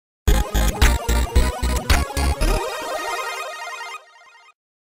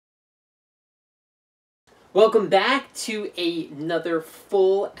Welcome back to another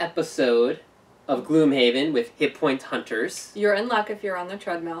full episode of Gloomhaven with Hit Point Hunters. You're in luck if you're on the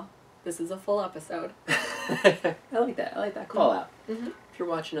treadmill. This is a full episode. I like that. I like that call out. Mm-hmm. If you're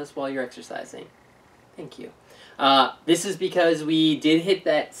watching us while you're exercising, thank you. This is because we did hit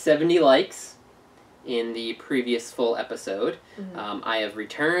that 70 likes in the previous full episode. Mm-hmm. I have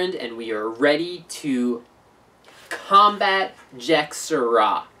returned and we are ready to combat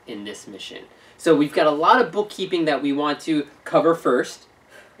Jekserah in this mission. So we've got a lot of bookkeeping that we want to cover first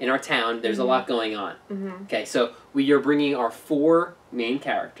in our town. There's a lot going on. Mm-hmm. Okay, so we are bringing our four main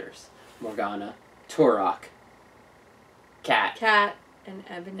characters. Morgana, Turok, Cat, and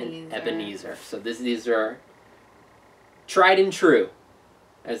Ebenezer. So these are tried and true,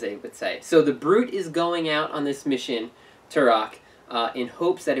 as they would say. So the Brute is going out on this mission, Turok, in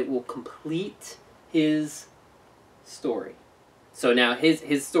hopes that it will complete his story. So now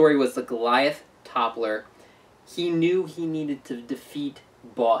his story was the Goliath Toppler. He knew he needed to defeat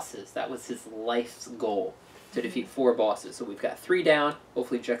bosses. That was his life's goal, to defeat 4 bosses. So we've got 3 down.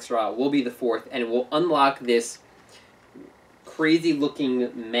 Hopefully Jekserah will be the 4th, and it will unlock this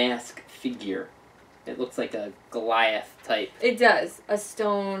crazy-looking mask figure. It looks like a Goliath type. It does. A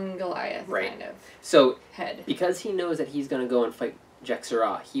stone Goliath kind of So head. Because he knows that he's going to go and fight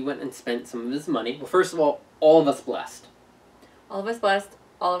Jekserah, he went and spent some of his money. Well, first of all of us blessed. All of us blessed.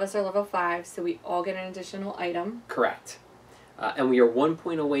 All of us are level 5, so we all get an additional item. Correct. And we are 1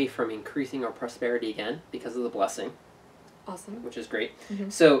 point away from increasing our prosperity again because of the blessing. Awesome. Which is great.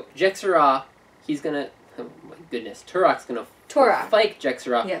 Mm-hmm. So Jekserah, he's going to... Oh my goodness. Turok's going to fight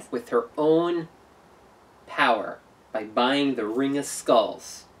Jekserah with her own power by buying the Ring of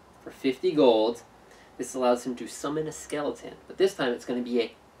Skulls for 50 gold. This allows him to summon a skeleton. But this time it's going to be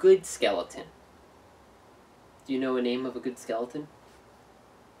a good skeleton. Do you know a name of a good skeleton?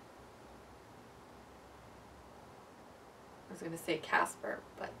 I was going to say Casper,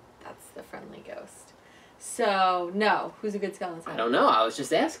 but that's the friendly ghost. So, no. Who's a good skeleton? I don't know. I was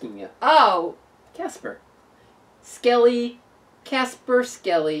just asking you. Oh. Casper. Skelly. Casper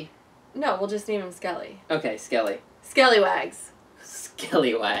Skelly. No, we'll just name him Skelly. Okay, Skelly. Skellywags.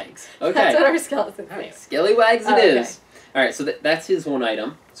 Skellywags. Okay. That's what our skeleton's name. Alright, Skellywags it is. Okay. Alright, so that's his one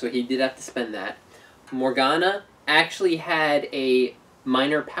item. So he did have to spend that. Morgana actually had a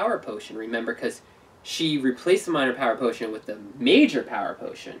minor power potion, remember, because she replaced the minor power potion with the major power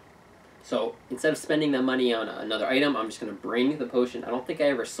potion. So instead of spending that money on another item, I'm just going to bring the potion. I don't think I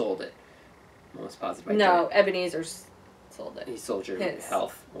ever sold it. I'm almost positive I did. No, Ebenezer sold it. He sold your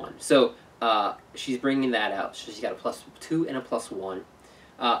health one. So she's bringing that out. So she's got a +2 and a +1.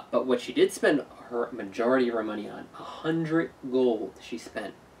 But what she did spend her majority of her money on, 100 gold she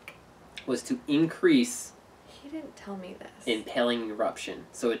spent, was to increase... He didn't tell me this. Impaling Eruption.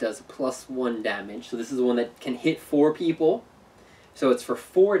 So it does +1 damage. So this is the one that can hit 4 people. So it's for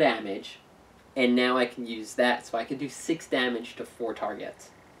 4 damage. And now I can use that. So I can do 6 damage to 4 targets.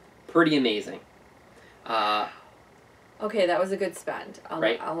 Pretty amazing. Okay, that was a good spend. I'll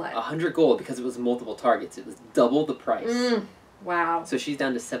let. 100 gold because it was multiple targets. It was double the price. Wow. So she's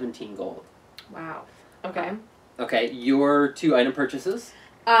down to 17 gold. Wow. Okay. Okay, your 2 item purchases.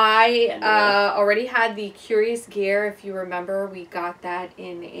 I already had the Curious Gear. If you remember, we got that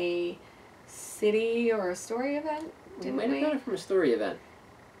in a city or a story event. We might have got it from a story event.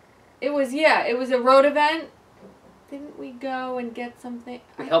 It was a road event. Didn't we go and get something?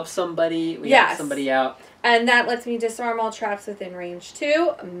 We helped somebody. We helped somebody out. And that lets me disarm all traps within range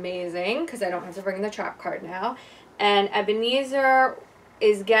 2. Amazing, because I don't have to bring the trap card now. And Ebenezer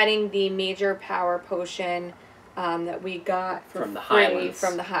is getting the major power potion that we got for from the Highlands.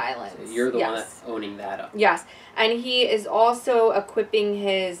 From the Highlands. So you're the one that's owning that up. Yes. And he is also equipping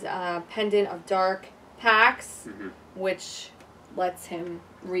his Pendant of Dark packs, which lets him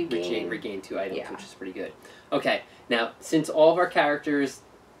regain 2 items, which is pretty good. Okay, now, since all of our characters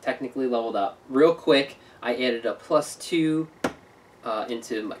technically leveled up, real quick, I added a +2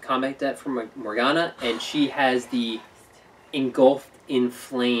 into my combat debt for Morgana, and she has the Engulfed in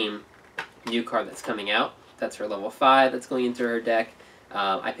Flame new card that's coming out. That's her level 5 that's going into her deck.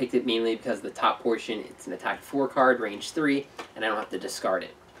 I picked it mainly because the top portion, it's an attack 4 card, range 3, and I don't have to discard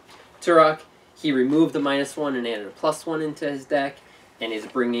it. Turok, he removed the -1 and added a +1 into his deck, and is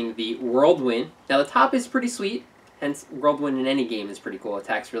bringing the Whirlwind. Now the top is pretty sweet, hence Whirlwind in any game is pretty cool.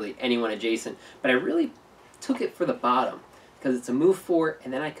 Attacks really anyone adjacent, but I really took it for the bottom, because it's a move 4,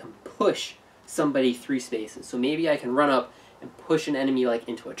 and then I can push somebody 3 spaces. So maybe I can run up and push an enemy like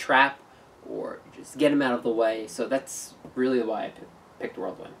into a trap, or just get him out of the way. So that's really why I picked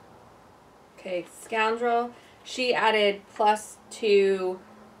Okay, Scoundrel. She added +2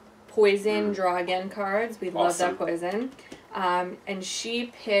 poison draw again cards. We love Awesome. that poison. And she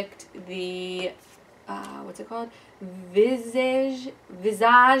picked the, what's it called? Visage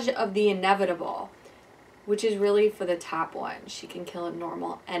of the Inevitable, which is really for the top one. She can kill a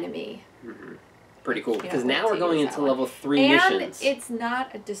normal enemy. Mm-hmm. Pretty cool. Can't Because wait now to we're going use into that level 3 And missions. it's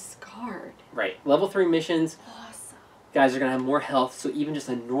not a discard. Right. Level 3 missions. Awesome. Guys are going to have more health, so even just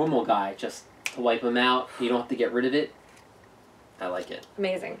a normal guy, just to wipe him out, you don't have to get rid of it. I like it.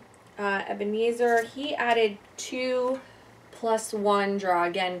 Amazing. Ebenezer, he added 2 +1 draw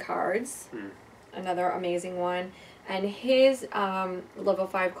again cards. Another amazing one. And his level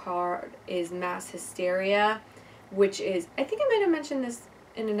 5 card is Mass Hysteria, which is, I think I might have mentioned this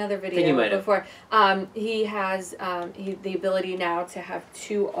in another video before. He has the ability now to have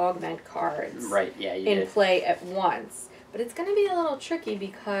 2 augment cards right, yeah, you did. play at once. But it's going to be a little tricky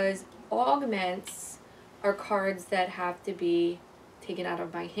because augments are cards that have to be taken out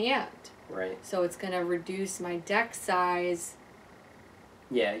of my hand. Right. So it's going to reduce my deck size.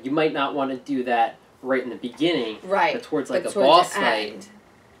 Yeah, you might not want to do that right in the beginning. Right. But towards like a boss fight,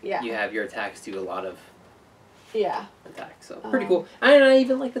 yeah, you have your attacks do a lot of attacks. So pretty cool. I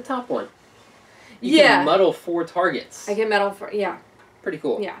even like the top one. You can muddle 4 targets. I can muddle 4, yeah. Pretty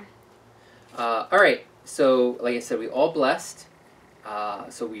cool. Yeah. All right. So, like I said, we all blessed.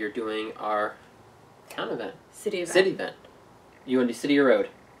 So we are doing our town event. City event. City event. You want to do city or road?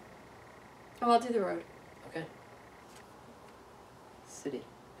 Oh, I'll do the road. Okay. City.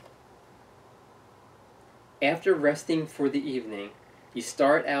 After resting for the evening, you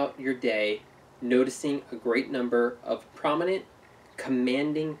start out your day noticing a great number of prominent,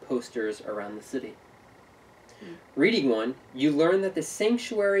 commanding posters around the city. Reading one, you learn that the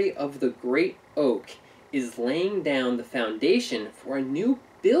Sanctuary of the Great Oak is laying down the foundation for a new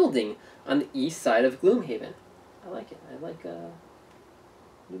building on the east side of Gloomhaven. I like it. I like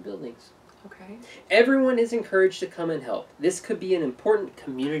new buildings. Okay. Everyone is encouraged to come and help. This could be an important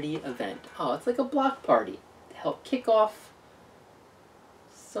community event. Oh, it's like a block party to help kick off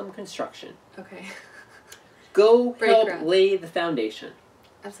some construction. Okay. Go help lay the foundation.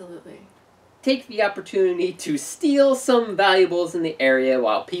 Absolutely. Take the opportunity to steal some valuables in the area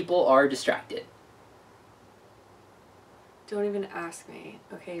while people are distracted. Don't even ask me.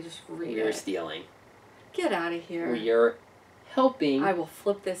 Okay, just read it. We're stealing. Get out of here. We are helping I will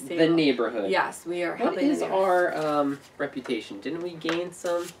flip this table. the neighborhood. Yes, we are helping What is our reputation? Didn't we gain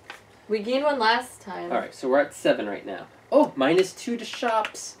some? We gained 1 last time. Alright, so we're at 7 right now. Oh, -2 to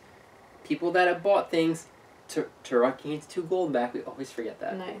shops. People that have bought things. Turok gains 2 gold back. We always forget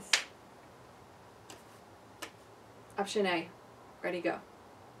that. Nice. Option A. Ready, go.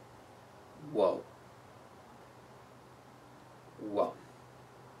 Whoa. Whoa.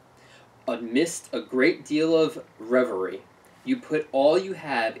 Amidst a great deal of reverie, you put all you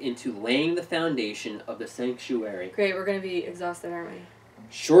have into laying the foundation of the sanctuary. Great, we're going to be exhausted, aren't we?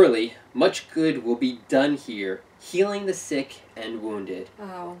 Surely, much good will be done here, healing the sick and wounded.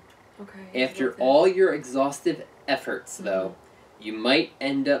 Oh, okay. After all your exhaustive efforts, though, you might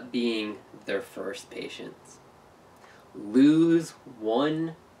end up being their first patients. Lose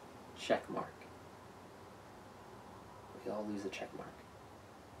 1 check mark. We all lose a check mark.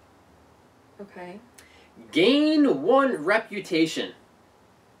 Okay. Gain 1 reputation.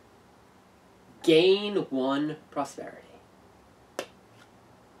 Gain 1 prosperity.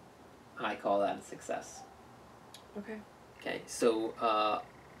 I call that a success. Okay. Okay, so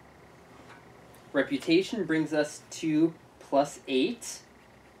reputation brings us to +8.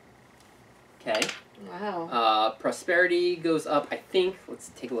 Okay. Wow. Prosperity goes up, I think. Let's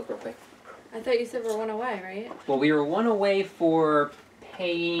take a look real quick. I thought you said we're 1 away, right? Well, we were 1 away for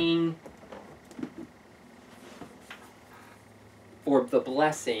paying for the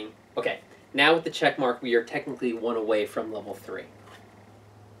blessing. Okay, now with the check mark, we are technically 1 away from level 3.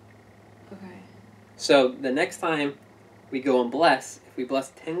 Okay. So the next time we go and bless, if we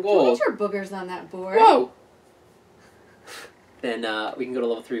bless 10 Don't gold, get your boogers on that board. whoa! Then we can go to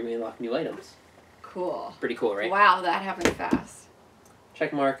level 3 and we unlock new items. Cool. Pretty cool, right? Wow, that happened fast.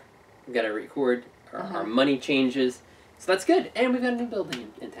 Check mark. We've got to record. Our money changes. So that's good. And we've got a new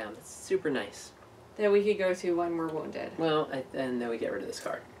building in town. That's super nice. That we could go to when we're wounded. Well, and then we get rid of this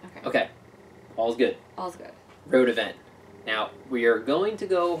card. Okay. Okay. All's good. All's good. Road event. Now, we are going to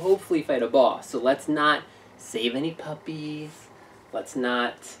go hopefully fight a boss. So let's not save any puppies. Let's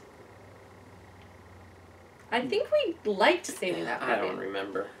not... I think we liked saving that puppy. I don't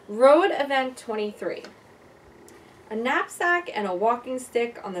remember. Road event 23. A knapsack and a walking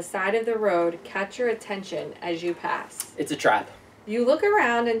stick on the side of the road catch your attention as you pass. It's a trap. You look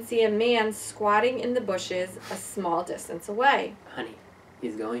around and see a man squatting in the bushes a small distance away. Honey,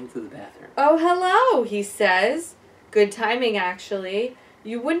 He's going to the bathroom. Oh, hello, he says. Good timing, actually.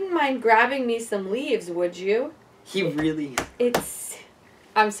 You wouldn't mind grabbing me some leaves, would you? He really...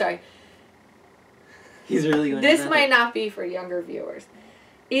 I'm sorry. He's really going This might not be for younger viewers.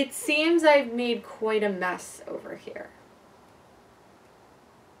 It seems I've made quite a mess over here.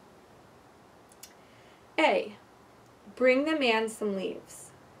 A. Bring the man some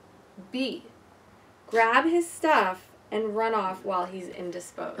leaves. B. Grab his stuff and run off while he's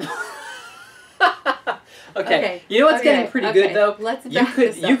indisposed. Okay. You know what's getting pretty good though? Let's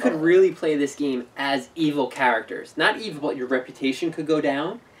you could really play this game as evil characters. Not evil, but your reputation could go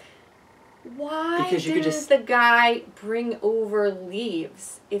down. Why because you didn't the guy bring over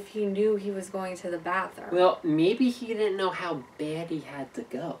leaves if he knew he was going to the bathroom? Well, maybe he didn't know how bad he had to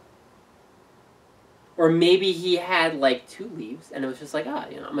go. Or maybe he had like 2 leaves, and it was just like,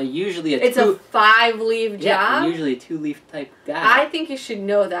 I'm usually It's a 5-leaf job? Yeah, I'm usually a 2-leaf type guy. I think you should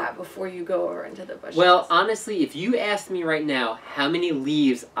know that before you go over into the bushes. Well, honestly, if you asked me right now how many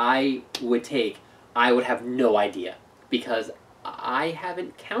leaves I would take, I would have no idea. Because I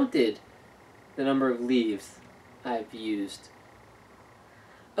haven't counted the number of leaves I've used.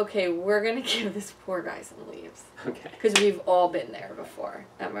 Okay, we're going to give this poor guy some leaves. Okay. Because we've all been there before.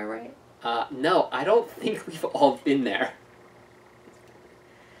 Am I right? No, I don't think we've all been there.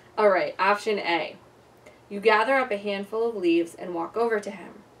 Alright, option A. You gather up a handful of leaves and walk over to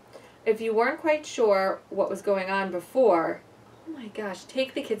him. If you weren't quite sure what was going on before, oh my gosh,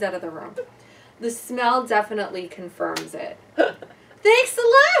 take the kids out of the room. The smell definitely confirms it. Thanks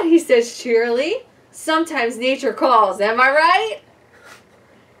a lot, he says cheerily. Sometimes nature calls, am I right?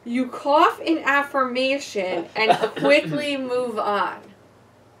 You cough in affirmation and quickly move on.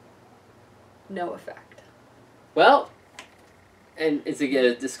 No effect. Well, and is it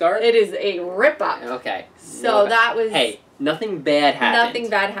a discard? It is a rip-up. Okay. So that was... Hey, nothing bad happened. Nothing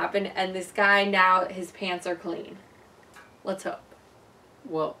bad happened, and this guy now, his pants are clean. Let's hope.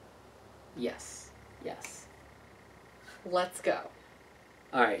 Well, yes. Yes. Let's go.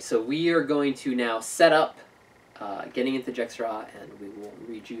 Alright, so we are going to now set up getting into Jekserah, and we will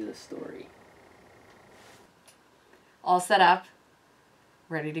read you the story. All set up.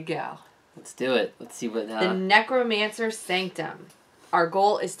 Ready to go. Let's do it. Let's see what... The Necromancer's Sanctum. Our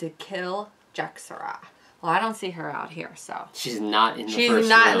goal is to kill Jekserah. Well, I don't see her out here, so... She's not in the first room. She's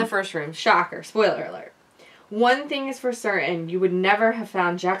not in the first room. Shocker. Spoiler alert. One thing is for certain. You would never have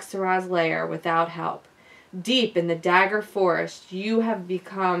found Jekserah's lair without help. Deep in the Dagger Forest, you would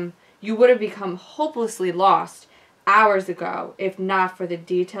have become hopelessly lost hours ago, if not for the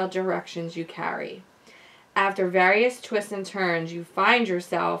detailed directions you carry. After various twists and turns, you find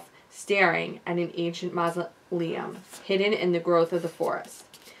yourself staring at an ancient mausoleum hidden in the growth of the forest.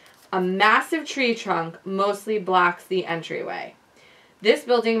 A massive tree trunk mostly blocks the entryway. This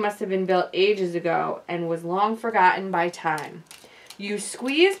building must have been built ages ago and was long forgotten by time. You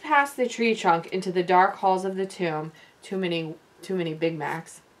squeeze past the tree trunk into the dark halls of the tomb. Too many Big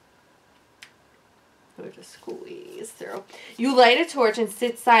Macs. We'll just squeeze through. You light a torch and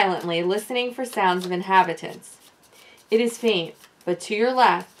sit silently, listening for sounds of inhabitants. It is faint, but to your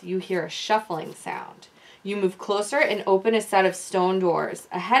left, you hear a shuffling sound. You move closer and open a set of stone doors.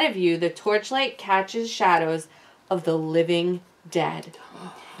 Ahead of you, the torchlight catches shadows of the living dead.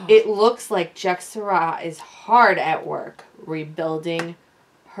 It looks like Jekserah is hard at work, rebuilding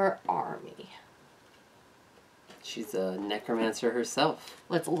her army. She's a necromancer herself.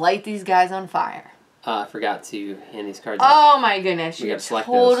 Let's light these guys on fire. I forgot to hand these cards out. Oh my goodness, you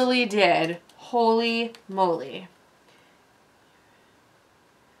totally did. Holy moly.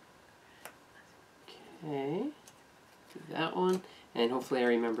 Okay, do that one, and hopefully I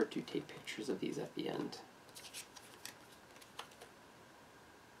remember to take pictures of these at the end.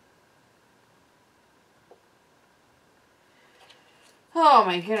 Oh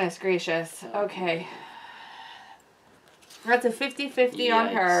my goodness gracious. Okay. That's a 50-50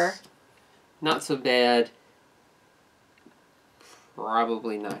 on her. Not so bad.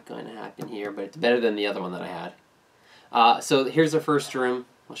 Probably not going to happen here, but it's better than the other one that I had. So here's our first room.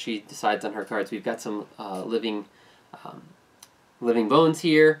 Well, she decides on her cards. We've got some living bones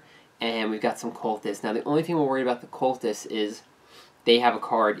here, and we've got some cultists. Now, the only thing we're worried about the cultists is they have a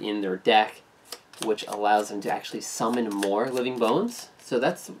card in their deck which allows them to actually summon more living bones. So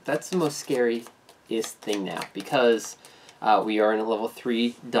that's the most scariest thing now, because we are in a level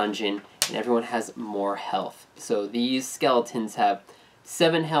 3 dungeon, and everyone has more health. So these skeletons have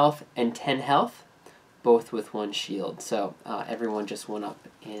 7 health and 10 health, both with 1 shield. So everyone just went up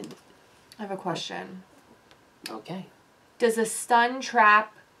in... I have a question. Okay. Does a stun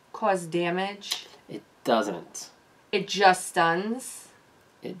trap cause damage? It doesn't. It just stuns?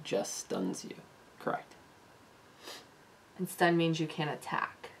 It just stuns you. Correct. And stun means you can't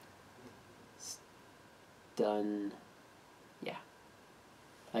attack. Stun. Yeah.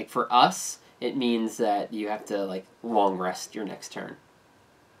 Like for us, it means that you have to like long rest your next turn.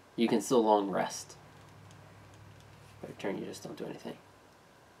 You can still long rest. But your turn, you just don't do anything.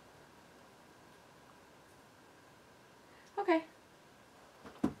 Okay.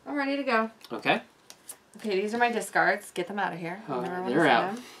 I'm ready to go. Okay. Okay, these are my discards. Get them out of here. They're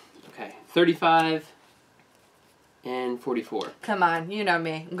out. Okay. 35 and 44. Come on, you know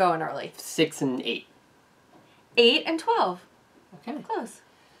me. I'm going early. 6 and 8. 8 and 12. Okay. Close.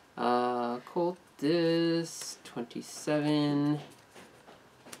 Cultist 27,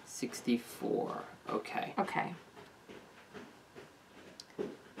 64. Okay. Okay.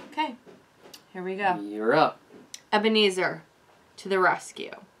 Okay. Here we go. You're up. Ebenezer to the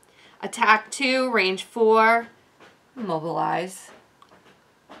rescue. Attack 2, range 4. Mobilize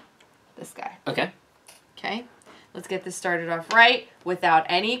this guy. Okay. Okay. Let's get this started off right without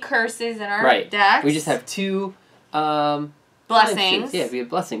any curses in our decks. We just have 2 blessings. Yeah, we have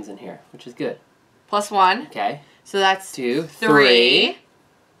blessings in here, which is good. +1. Okay. So that's 2, 3.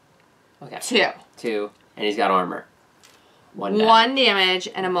 Okay. 2. 2, and he's got armor. 1 damage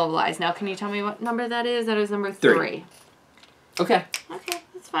and immobilize. Now, can you tell me what number that is? That is number 3. Okay. Okay,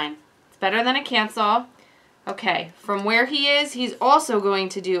 that's fine. It's better than a cancel. Okay, from where he is, he's also going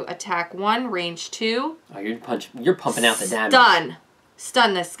to do attack 1, range 2. Oh, you're pumping out the damage.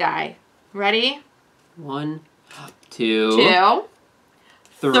 Stun this guy. Ready? 1, 2, 2,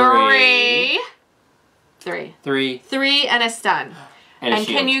 3, 3 and a stun. And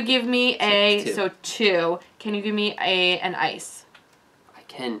shield. can you give me Two. so 2. Can you give me an ice? I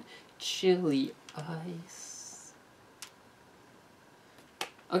can. Chili ice.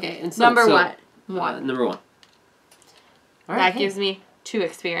 Okay, and so Number 1. Number 1. All right, that gives me 2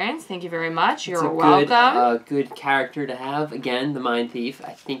 experience. Thank you very much. You're it's welcome. Good character to have. Again, the Mind Thief.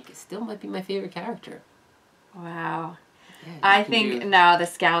 I think it still might be my favorite character. Wow. Yeah, I think no, the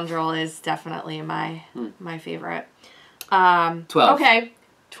Scoundrel is definitely my favorite. 12. Okay,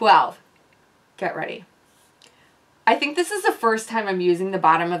 12. Get ready. I think this is the first time I'm using the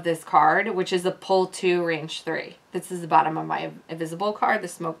bottom of this card, which is a pull 2, range 3. This is the bottom of my invisible card, the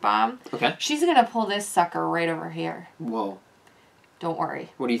Smoke Bomb. Okay. She's going to pull this sucker right over here. Whoa. Don't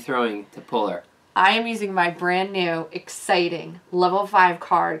worry. What are you throwing to pull her? I am using my brand new, exciting, level 5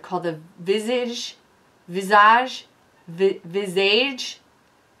 card called the Visage. I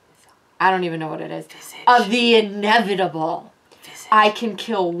don't even know what it is. Of the Inevitable. I can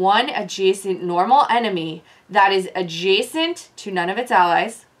kill 1 adjacent normal enemy that is adjacent to none of its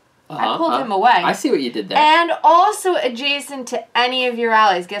allies. I pulled him away. I see what you did there. And also adjacent to any of your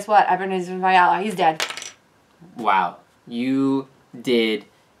allies. Guess what? Ebenezer's my ally. He's dead. Wow. You did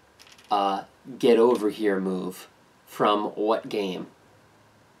get over here move from what game?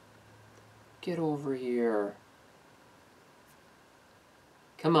 Get over here.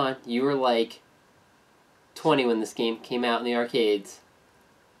 Come on. You were like 20 when this game came out in the arcades.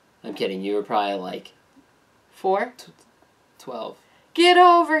 I'm kidding. You were probably like 4? 12. Get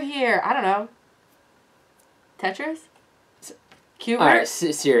over here. I don't know. Tetris? Cubert? Alright,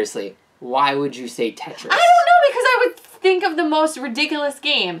 seriously. Why would you say Tetris? I don't know, because I would think of the most ridiculous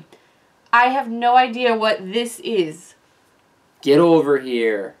game. I have no idea what this is. Get over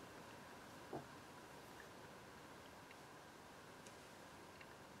here.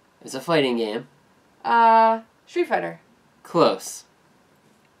 It's a fighting game. Street Fighter. Close.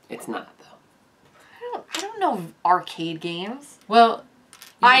 It's not, though. I don't know arcade games. Well,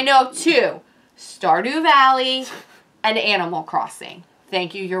 I know 2. Stardew Valley and Animal Crossing.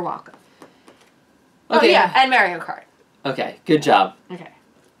 Thank you, you're welcome. Okay. Oh, yeah, and Mario Kart. Okay, good job. Okay.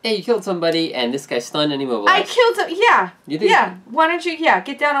 Hey, you killed somebody, and this guy stunned and immobilized. I killed him, yeah. You did? Yeah, why don't you,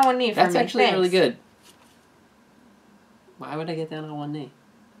 get down on one knee for me. That's actually Thanks. really good. Why would I get down on one knee?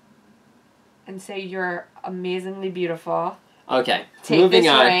 And say you're amazingly beautiful. Okay, Take moving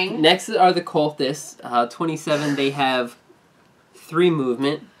this on. ring. Next are the cultists. 27, they have 3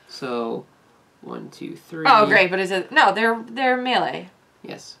 movement. So, 1, 2, 3. Oh, great, but is it... No, they're melee.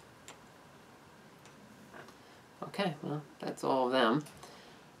 Yes. Okay, well, that's all of them.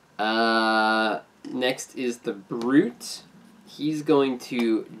 Next is the Brute. He's going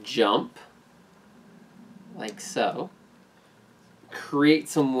to jump, like so. Create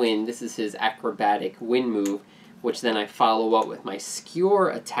some wind. This is his acrobatic wind move, which then I follow up with my Skewer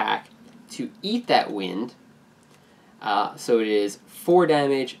attack to eat that wind. So it is 4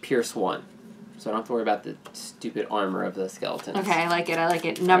 damage, pierce 1. So I don't have to worry about the stupid armor of the skeletons. Okay, I like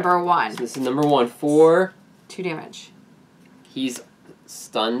it. Number 1. So this is number 1. 4. 2 damage. He's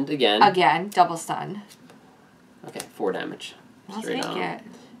stunned again. Again, double stun. Okay, 4 damage. I'll take it.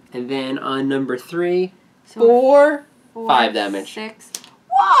 And then on number 3, so 5 damage. 6.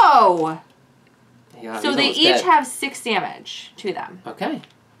 Whoa! Yeah, so they each have 6 damage to them. Okay.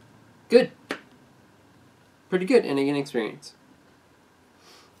 Good. Pretty good, and again experience.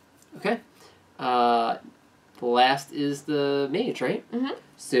 Okay. The last is the mage, right? Mm-hmm.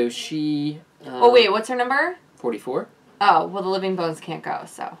 So she... oh, wait, what's her number? 44. Oh, well, the living bones can't go,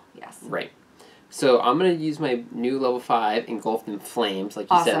 so yes. Right. So I'm going to use my new level 5, engulfed in flames. Like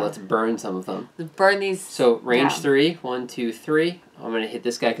you said, let's burn some of them. Let's burn these. So range 3, 1, 2, 3. I'm going to hit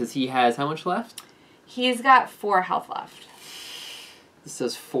this guy because he has how much left? He's got 4 health left. This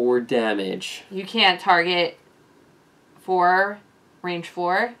does 4 damage. You can't target 4, range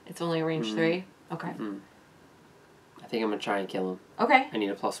 4. It's only range 3. Okay. I think I'm going to try and kill him. Okay. I need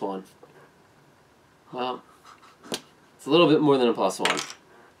a +1. Well, it's a little bit more than a +1.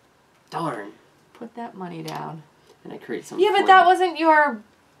 Darn. Put that money down. And I create some. Yeah, but that wasn't your...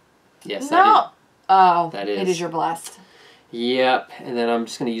 Yes, no. that is. Oh, that is. It is your blessed. Yep. And then I'm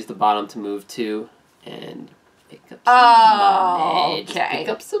just going to use the bottom to move to and pick up some money. Okay. Just pick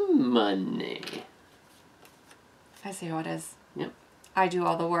up some money. I see how it is. Yep. I do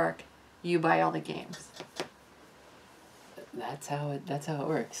all the work. You buy all the games. That's how it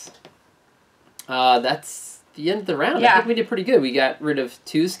works. That's the end of the round. Yeah. I think we did pretty good. We got rid of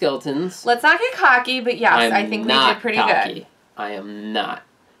 2 skeletons. Let's not get cocky, but yes, I think we did pretty good. I am not.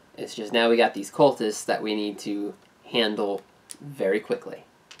 It's just now we got these cultists that we need to handle very quickly.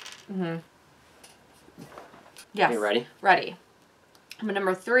 Mm-hmm. Yes. You ready? Ready. I'm a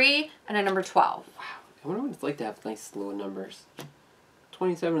number 3 and a number 12. Wow. I wonder what it's like to have nice low numbers.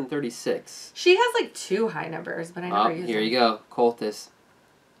 27 and 36. She has like 2 high numbers, but I never use them. Here you go. Cultist.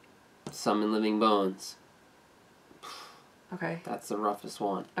 Summon living bones. Okay. That's the roughest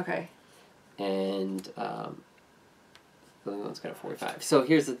one. Okay. And living bones got a 45. So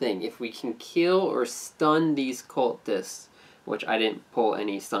here's the thing. If we can kill or stun these cultists, which I didn't pull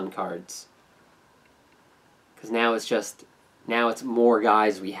any stun cards. Because now it's more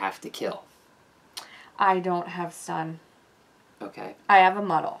guys we have to kill. I don't have stun. Okay. I have a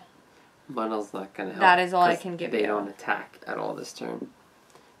muddle. Muddle's not going to help. That is all I can give you. They don't attack at all this turn.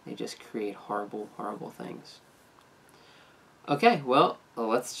 They just create horrible, horrible things. Okay, well,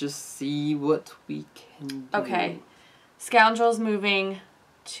 let's just see what we can do. Okay. Scoundrel's moving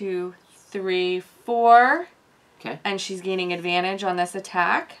 2, 3, 4. Okay. And she's gaining advantage on this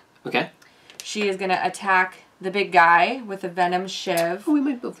attack. Okay. She is going to attack the big guy with a venom shiv. Oh, we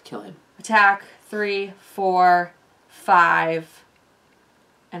might be able to kill him. Attack 3, 4, 5,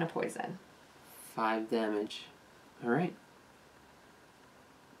 and a poison. 5 damage. All right.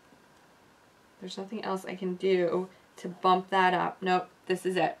 There's nothing else I can do to bump that up. Nope, this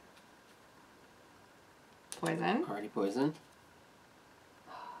is it. Poison. Already poisoned.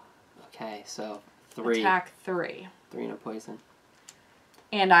 Okay, so 3. Attack 3. 3 and a poison.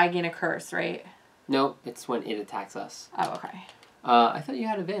 And I gain a curse, right? No, it's when it attacks us. Oh, okay. I thought you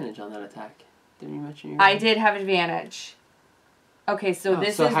had advantage on that attack. Didn't you mention your I did have advantage. Okay, so this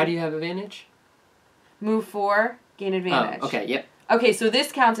is... So how do you have advantage? Move 4, gain advantage. Oh, okay, yep. Okay, so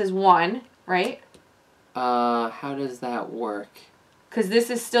this counts as 1, right? How does that work? Because this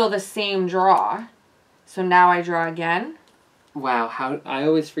is still the same draw. So now I draw again. Wow, I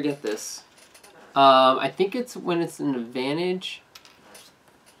always forget this. I think it's when it's an advantage.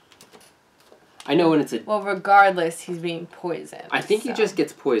 I know when it's a... Well, regardless, he's being poisoned. I think he just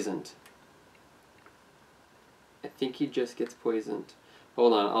gets poisoned. I think he just gets poisoned.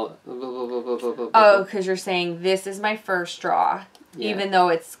 Hold on, Oh, because you're saying this is my first draw. Yeah. Even though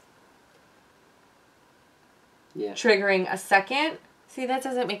it's... Yeah. Triggering a second. See, that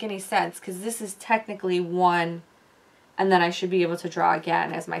doesn't make any sense because this is technically 1 and then I should be able to draw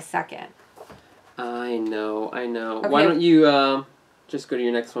again as my second. I know. Okay. Why don't you just go to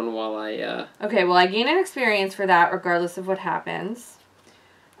your next one while I... Okay, well, I gain an experience for that regardless of what happens.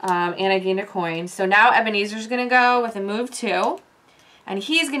 And I gained a coin. So now Ebenezer's going to go with a move 2. And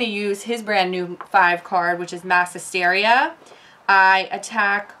he's going to use his brand new 5 card, which is Mass Hysteria. I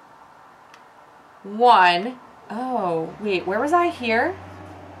attack 1... Oh, wait, where was I? Here?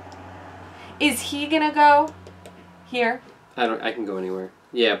 Is he gonna go here? I can go anywhere.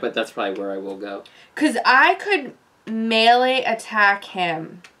 Yeah, but that's probably where I will go. Because I could melee attack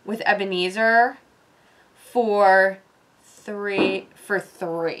him with Ebenezer for 3.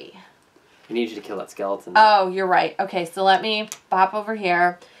 I need you to kill that skeleton. Oh, you're right. Okay, so let me bop over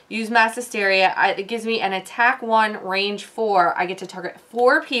here. Use Mass Hysteria. It gives me an attack 1, range 4. I get to target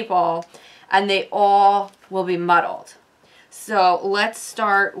 4 people. And they all will be muddled. So let's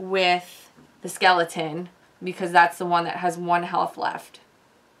start with the skeleton because that's the one that has 1 health left.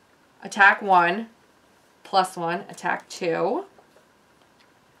 Attack 1, +1, attack 2.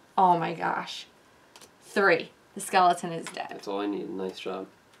 Oh my gosh. 3. The skeleton is dead. That's all I need. Nice job.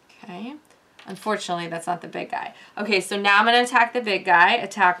 Okay. Unfortunately, that's not the big guy. Okay, so now I'm going to attack the big guy.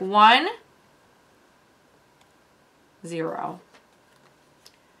 Attack 1, 0.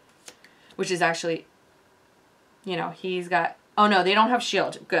 Which is actually, you know, he's got... Oh, no, they don't have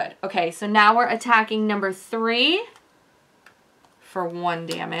shield. Good. Okay, so now we're attacking number 3 for 1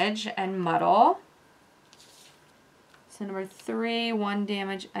 damage and muddle. So number 3, 1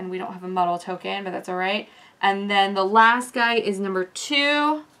 damage, and we don't have a muddle token, but that's all right. And then the last guy is number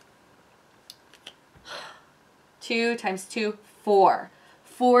 2. 2 times 2, 4.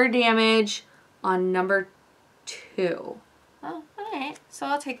 4 damage on number 2. Oh, all right. So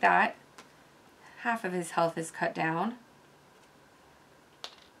I'll take that. Half of his health is cut down.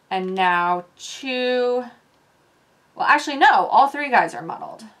 And now 2. Well, actually, no. All 3 guys are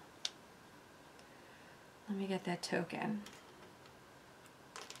muddled. Let me get that token.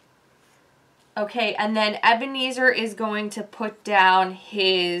 Okay, and then Ebenezer is going to put down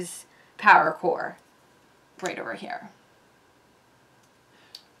his power core right over here.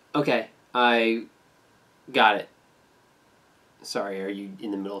 Okay, I got it. Sorry, are you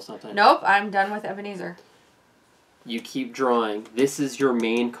in the middle of something? Nope, I'm done with Ebenezer. You keep drawing. This is your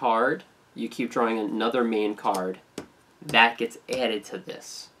main card. You keep drawing another main card. That gets added to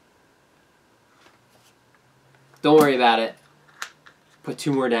this. Don't worry about it. Put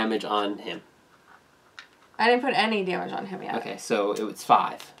 2 more damage on him. I didn't put any damage on him yet. Okay, so it was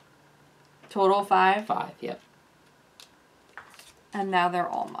 5. Total 5? 5, yep. And now they're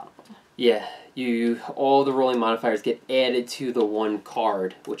all muddled. Yeah, all the rolling modifiers get added to the 1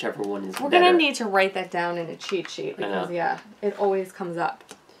 card, whichever one is better. We're going to need to write that down in a cheat sheet because, yeah, it always comes up.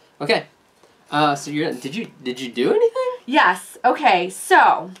 Okay. So you're did you do anything? Yes. Okay,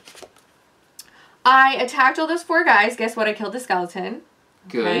 so I attacked all those 4 guys. Guess what? I killed the skeleton.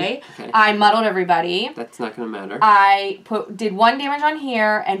 Good. Okay. Okay. I muddled everybody. That's not going to matter. I did 1 damage on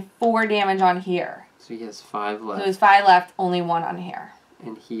here and 4 damage on here. So he has 5 left. So there's 5 left, only 1 on here.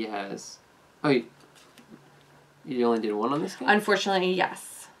 And he has... Oh, you only did 1 on this guy? Unfortunately,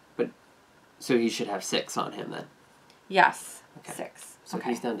 yes. So he should have 6 on him then? Yes. Okay. 6. So okay.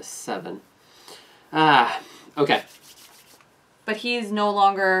 he's down to 7. Ah, okay. But he's no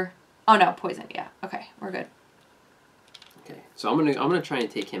longer... Oh, no, poisoned. Yeah. Okay, we're good. Okay, so I'm gonna try and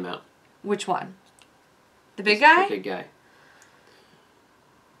take him out. Which one? The big guy? The big guy.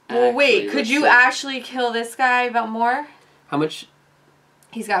 Well, Actually, wait, could you actually kill this guy about more? How much?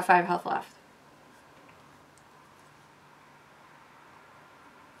 He's got 5 health left.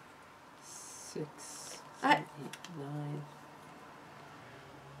 6, 7, 8, 9.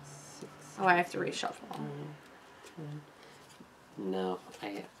 6. Oh, I have to reshuffle. 9, 10. No,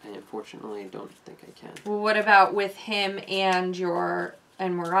 I unfortunately don't think I can. Well, what about with him and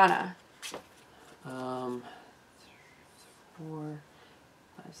Morgana? 4,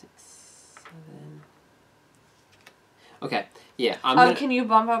 5, 6, 7. Okay, yeah. Can you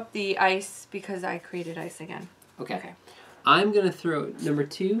bump up the ice because I created ice again? Okay. Okay. I'm gonna throw number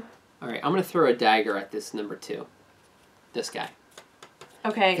 2. All right, I'm gonna throw a dagger at this number 2. This guy.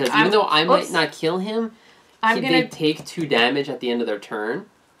 Okay. Because even though I might not kill him, they take 2 damage at the end of their turn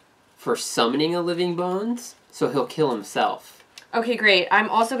for summoning a living bones, so he'll kill himself. Okay, great. I'm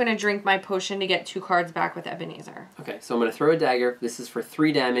also going to drink my potion to get 2 cards back with Ebenezer. Okay, so I'm going to throw a dagger. This is for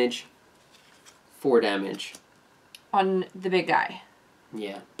 3 damage, 4 damage. On the big guy?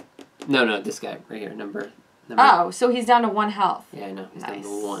 Yeah. No, this guy right here, number... Oh, so he's down to 1 health. Yeah, I know. He's nice.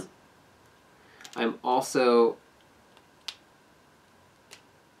 down to 1. I'm also...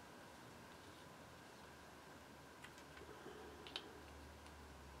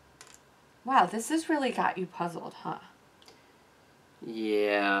 Wow, this has really got you puzzled, huh?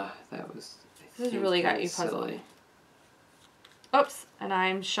 Yeah, that was... This has really got you puzzled. Silly. Oops, and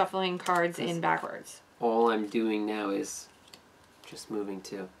I'm shuffling cards in backwards. All I'm doing now is just moving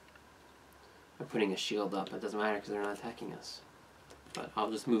 2. I'm putting a shield up. It doesn't matter because they're not attacking us. But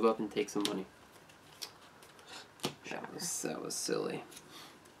I'll just move up and take some money. That was silly.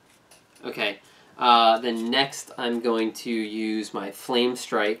 Okay. Then next I'm going to use my Flame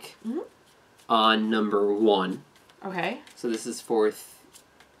Strike on number 1. Okay. So this is for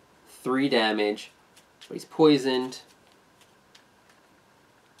 3 damage. But he's poisoned.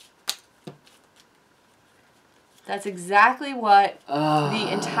 That's exactly what the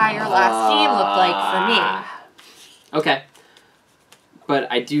entire last game looked like for me. Okay. But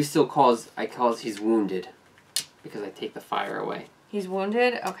I do still cause he's wounded. because I take the fire away. He's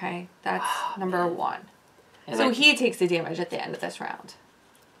wounded? Okay, that's number 1. And so he takes the damage at the end of this round.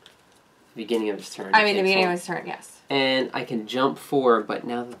 Beginning of his turn. I mean, the beginning of his turn, yes. And I can jump forward, but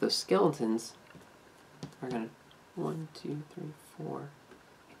now that those skeletons are going to... 1, 2, 3, 4...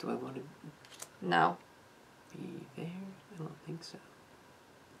 Do I want to... No. Be there? I don't think so.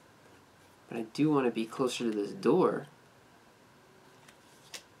 But I do want to be closer to this door.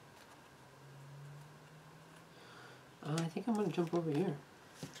 I think I'm going to jump over here.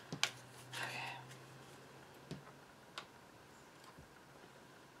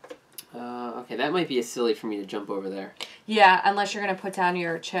 Okay, that might be silly for me to jump over there. Yeah, unless you're going to put down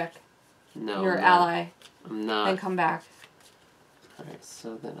your chick. No. Your ally. I'm not. Then come back. Alright,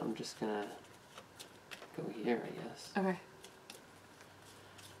 so then I'm just going to go here, I guess. Okay.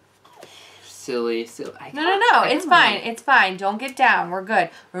 Silly. No. It's fine. It's fine. Don't get down. We're good.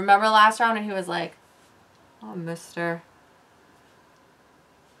 Remember last round when he was like, oh, mister.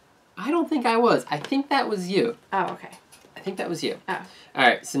 I don't think I was. I think that was you. Oh, okay. I think that was you. Oh.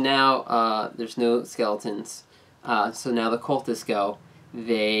 Alright, so now there's no skeletons. So now the cultists go.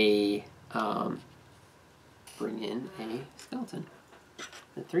 They bring in a skeleton.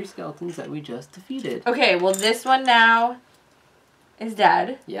 The 3 skeletons that we just defeated. Okay, well this one now is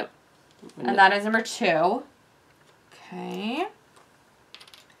dead. Yep. And that is number 2. Okay.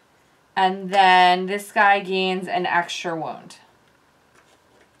 And then this guy gains an extra wound.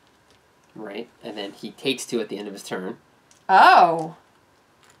 Right, and then he takes 2 at the end of his turn. Oh.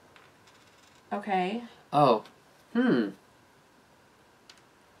 Okay. Oh. So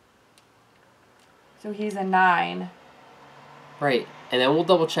he's a 9. Right, and then we'll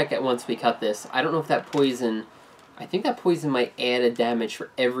double check it once we cut this. I don't know if that poison... I think that poison might add a damage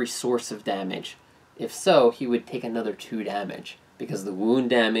for every source of damage. If so, he would take another 2 damage. Because the wound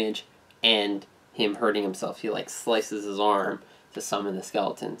damage and him hurting himself. He, like, slices his arm to summon the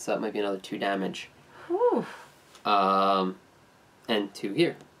skeleton. So that might be another 2 damage. Whew. And 2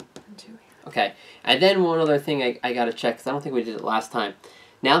 here. And 2 here. Okay, and then one other thing I gotta check, because I don't think we did it last time.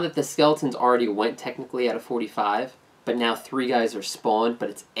 Now that the skeletons already went technically out of 45, but now 3 guys are spawned, but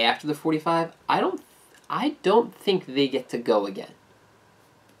it's after the 45, I don't think they get to go again.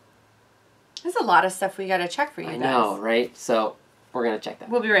 There's a lot of stuff we gotta check for you guys. I know, right? So, we're gonna check that.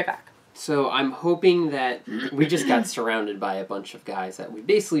 We'll be right back. So, I'm hoping that we just got surrounded by a bunch of guys that we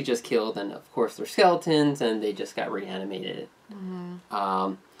basically just killed, and of course they're skeletons, and they just got reanimated.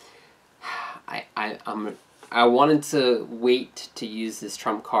 Mm-hmm. I wanted to wait to use this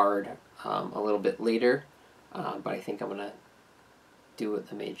trump card a little bit later, but I think I'm going to do what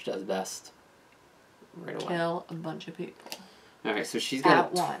the mage does best right away. Kill a bunch of people. Alright, so she's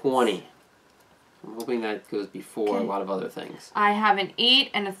got a 20. I'm hoping that goes before a lot of other things. I have an 8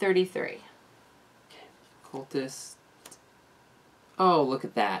 and a 33. Okay. Cultists. Oh, look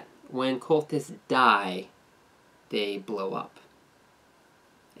at that. When cultists die, they blow up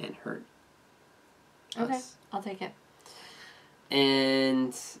and hurt Okay, us. I'll take it.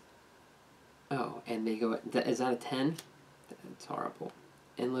 And... Oh, and they go... Is that a 10? That's horrible.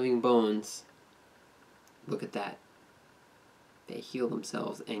 And Living Bones. Look at that. They heal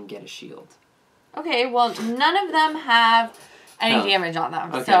themselves and get a shield. Okay, well, none of them have any damage on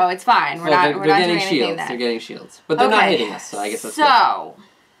them, okay. so it's fine. We're not doing anything then. They're getting shields. But they're not hitting us, so I guess that's good.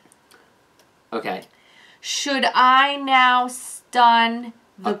 Okay. Should I now stun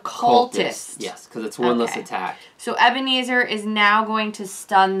the cultist? Yes, because it's one less attack. So Ebenezer is now going to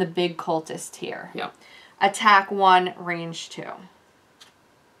stun the big cultist here. Yep. Attack 1, range 2.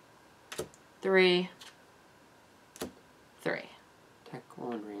 3. Attack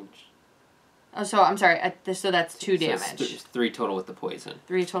 1, range. Oh, so I'm sorry. So that's 2 damage. So 3 total with the poison.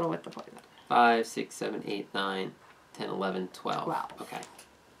 3 total with the poison. 5, 6, 7, 8, 9, 10, 11, 12. 12. Okay.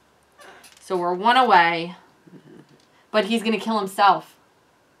 So we're 1 away. But he's going to kill himself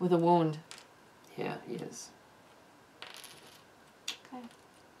with a wound. Yeah, he is. Okay.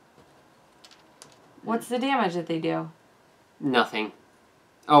 What's the damage that they do? Nothing.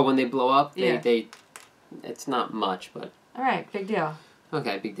 Oh, when they blow up, they it's not much, but... Alright, big deal.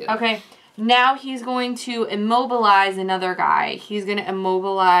 Okay, big deal. Okay, now he's going to immobilize another guy. He's going to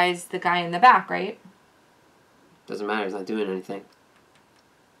immobilize the guy in the back, right? Doesn't matter, he's not doing anything.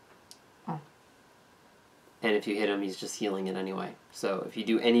 Oh. And if you hit him, he's just healing it anyway. So if you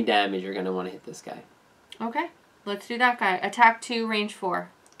do any damage, you're going to want to hit this guy. Okay, let's do that guy. Attack 2, range 4.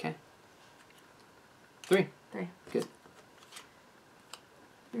 Okay. 3. Good.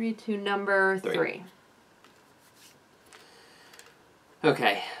 3 to number 3.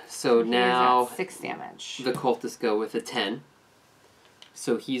 Okay, so now 6 damage. The cultists go with a 10.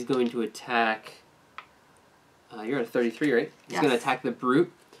 So he's going to attack You're at a 33, right? He's Yes. going to attack the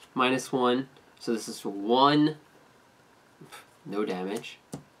brute. -1. So this is 1. No damage.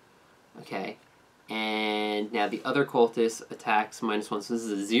 Okay. And now the other cultist attacks -1. So this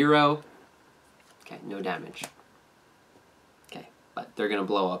is a 0. Okay, no damage. Okay, but they're going to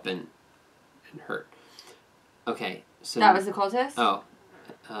blow up and hurt. Okay, so... That was the cultist? Oh.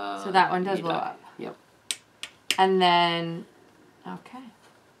 So that one does blow up. Yep. And then... Okay.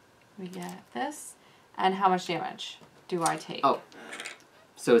 We get this. And how much damage do I take? Oh.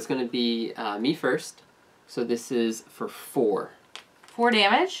 So it's going to be me first. So this is for 4. 4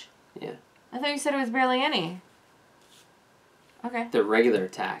 damage? Yeah. I thought you said it was barely any. Okay. The regular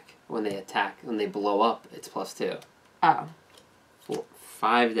attack. When they blow up, it's +2. Oh.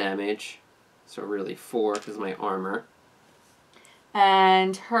 5 damage. So really 4 because of my armor.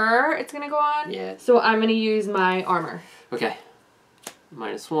 And her, it's going to go on? Yeah. So I'm going to use my armor. Okay.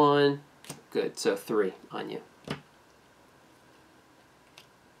 -1. Good. So 3 on you.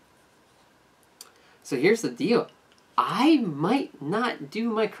 So here's the deal. I might not do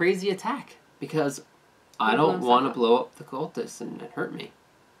my crazy attack because I don't want to blow up the cultist and it hurt me.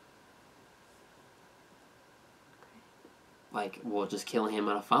 Like, we'll just kill him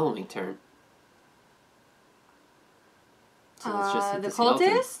on a following turn. So let's just hit the skeleton.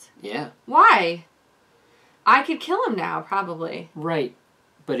 cultist? Yeah. Why? I could kill him now, probably. Right.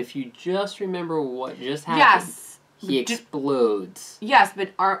 But if you just remember what just happened. Yes. He explodes. Yes,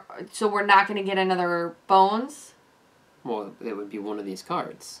 but so we're not going to get another bones? Well, it would be one of these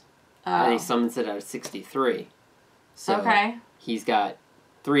cards. Oh. And he summons it at 63. So okay. He's got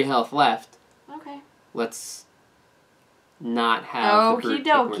 3 health left. Okay. Let's not have the brute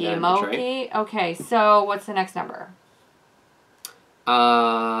take more damage, right? Okay, so what's the next number?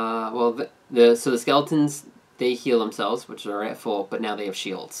 Well, so the skeletons, they heal themselves, which are at full, but now they have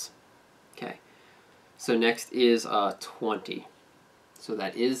shields. Okay. So next is 20. So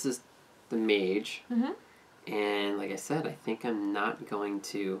that is the mage. Mm-hmm. And like I said, I think I'm not going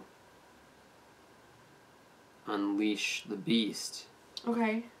to unleash the beast.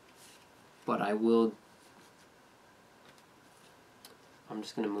 Okay. But I will... I'm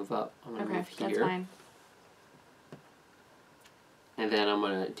just going to move up. I'm going to move here. That's fine. And then I'm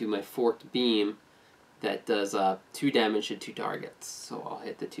going to do my forked beam that does 2 damage to 2 targets. So I'll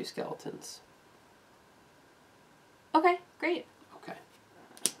hit the 2 skeletons. Okay, great. Okay.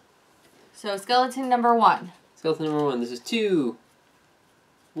 So skeleton number 1. Skeleton number 1. This is 2.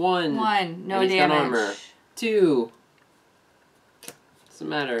 1. 1. No and he's damage. got armor. 2. Doesn't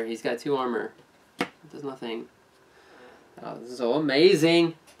matter. He's got 2 armor. It does nothing. Oh, this is so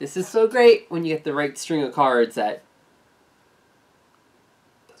amazing. This is so great when you get the right string of cards that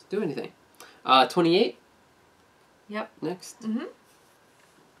doesn't do anything. 28. Yep. Next. Mm-hmm.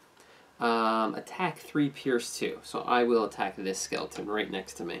 Attack 3, pierce 2. So I will attack this skeleton right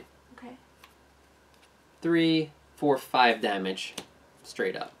next to me. Okay. 3, 4, 5 damage.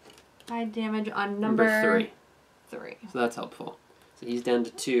 Straight up. 5 damage on number 3. 3. So that's helpful. So he's down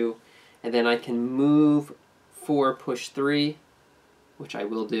to 2. And then I can move 4, push 3, which I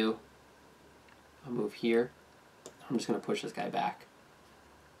will do. I'll move here. I'm just going to push this guy back.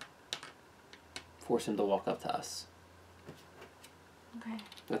 Force him to walk up to us. Okay.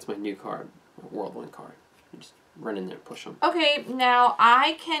 That's my new card, my whirlwind card. You just run in there and push him. Okay, now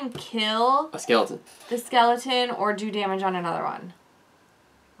I can kill a skeleton. The skeleton or do damage on another one.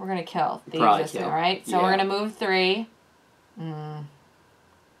 We're going to kill the Probably existing, kill. right? So Yeah. we're going to move 3. That's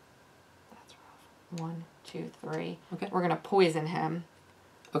rough. 1, 2, 3. Okay. We're going to poison him.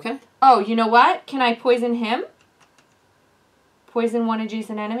 Okay. Oh, you know what? Can I poison him? Poison one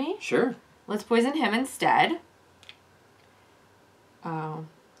adjacent enemy? Sure. Let's poison him instead.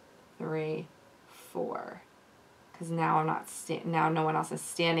 3, 4. Because now I'm not now no one else is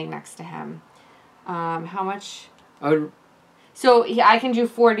standing next to him. How much? So I can do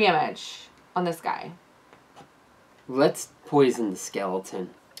 4 damage on this guy. Let's poison the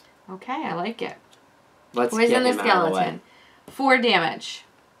skeleton. Okay, I like it. Let's poison get the him out of the way. skeleton. 4 damage.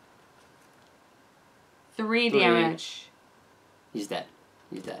 3 damage. He's dead.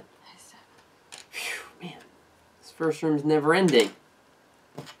 He's dead. Phew, man. This first room's never ending.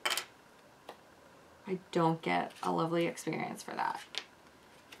 I don't get a lovely experience for that.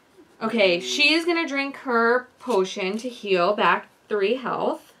 Okay, she is going to drink her potion to heal back 3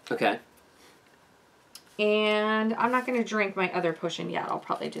 health. Okay. And I'm not going to drink my other potion yet. I'll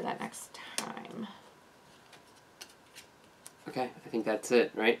probably do that next time. Okay, I think that's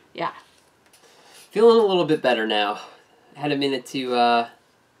it, right? Yeah. Feeling a little bit better now. Had a minute to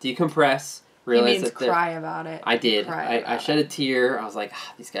decompress. He means cry about it. I did. I shed a tear. I was like,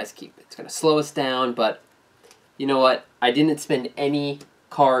 these guys it's going to slow us down, but You know what? I didn't spend any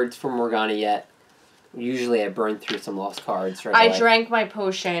cards for Morgana yet. Usually I burn through some lost cards right away. I drank my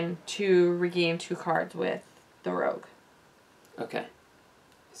potion to regain 2 cards with the rogue. Okay.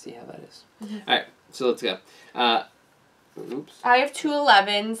 See how that is. Alright, so let's go. Oops. I have 2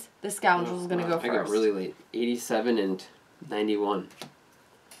 11s. The scoundrel's going to go first. I got really late. 87 and 91.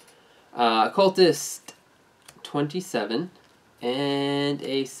 Cultist, 27 and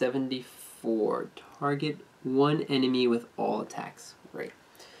a 74. Target 1 enemy with all attacks. Great.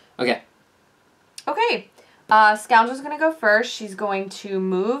 Okay. Okay. Scoundrel's going to go first. She's going to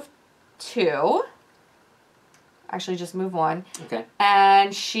move 2. Actually, just move 1. Okay.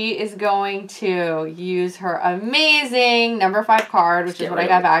 And she is going to use her amazing number 5 card, which is what I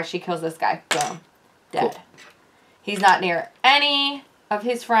got back. She kills this guy. Boom. Dead. Cool. He's not near any of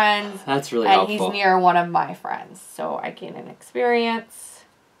his friends. That's really helpful. And he's near one of my friends. So I gain an experience.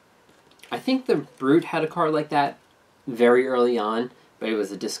 I think the Brute had a card like that very early on, but it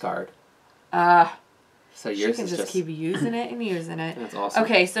was a discard. So yours she can just keep using it and using it. That's awesome.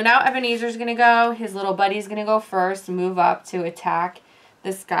 Okay, so now Ebenezer's going to go. His little buddy's going to go first, move up to attack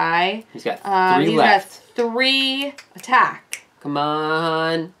this guy. He's got 3 left. Got 3 attack. Come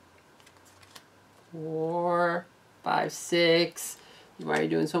on. 4, 5, 6. Why are you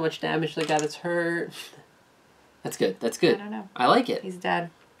doing so much damage to the guy that's hurt? That's good. That's good. I don't know. I like it. He's dead.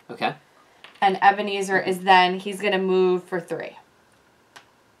 Okay. And Ebenezer is then, he's going to move for 3.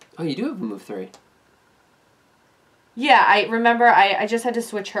 Oh, you do have a move 3. Yeah, I remember I just had to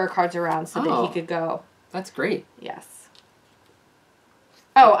switch her cards around so that he could go. That's great. Yes.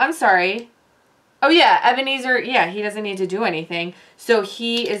 Oh, I'm sorry. Oh, yeah, Ebenezer, yeah, he doesn't need to do anything. So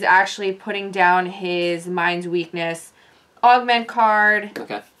he is actually putting down his Mind's Weakness Augment card.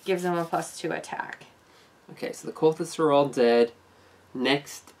 Okay. Gives him a +2 attack. Okay, so the cultists are all dead.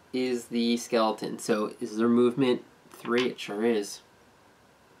 Next is the skeleton. So is their movement 3? It sure is.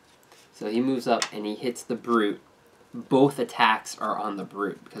 So he moves up and he hits the Brute. Both attacks are on the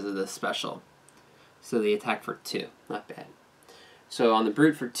Brute because of the special. So they attack for 2. Not bad. So on the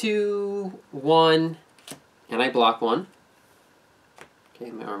Brute for 2, 1, and I block 1.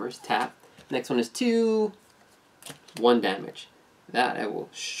 Okay, my armor's tapped. Next one is 2, 1 damage. That I will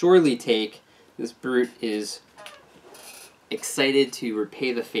surely take. This Brute is excited to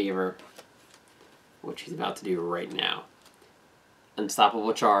repay the favor, which he's about to do right now.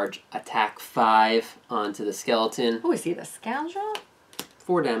 Unstoppable charge, attack 5 onto the skeleton. Oh, is he the scoundrel?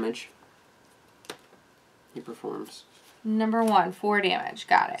 4 damage. He performs. Number 1, 4 damage.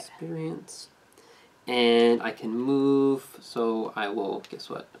 Got it. Experience. And I can move, so I will, guess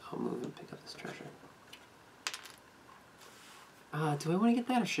what? I'll move and pick up this treasure. Do I want to get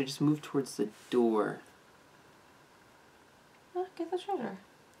that, or should I just move towards the door? Oh, get the treasure.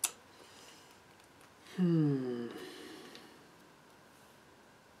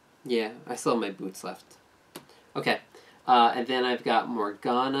 Yeah, I still have my boots left. Okay. And then I've got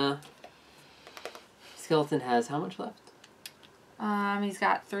Morgana. Skeleton has how much left? He's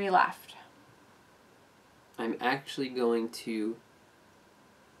got 3 left. I'm actually going to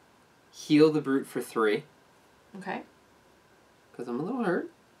heal the Brute for 3. Okay. Because I'm a little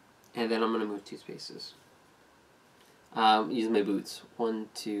hurt. And then I'm going to move 2 spaces. Using my boots. 1,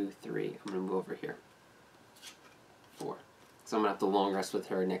 2, 3. I'm going to move over here. 4. So I'm going to have to long rest with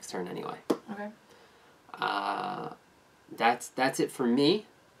her next turn anyway. Okay. That's it for me.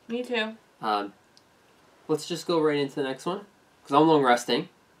 Me too. Let's just go right into the next one. Because I'm long resting.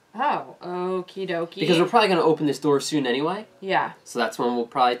 Oh, okie dokie. Because we're probably going to open this door soon anyway. Yeah. So that's when we'll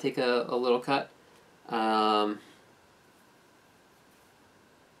probably take a little cut. Alright,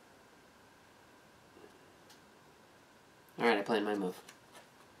 I planned my move.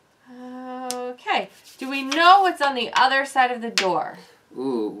 Okay. Do we know what's on the other side of the door?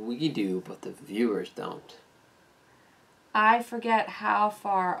 Ooh, we do, but the viewers don't. I forget how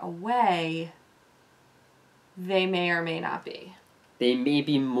far away they may or may not be. They may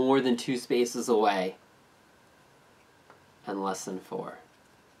be more than 2 spaces away. And less than 4.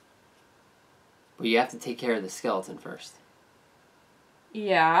 But you have to take care of the skeleton first.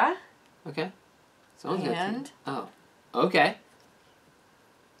 Yeah. Okay. Someone's And? Oh. Okay.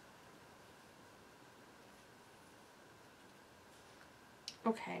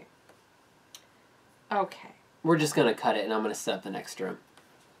 Okay. Okay. We're just going to cut it, and I'm going to set up the next room.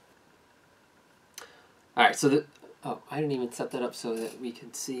 Alright, so the... Oh, I didn't even set that up so that we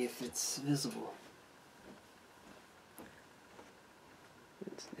could see if it's visible.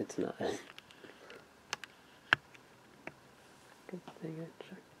 It's not.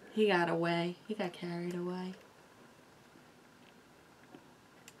 He got away. He got carried away.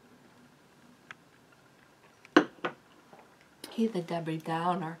 He's the Debbie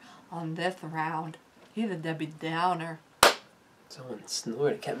Downer on this round. He's the Debbie Downer. Someone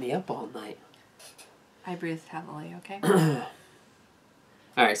snored. It kept me up all night. I breathed heavily, okay?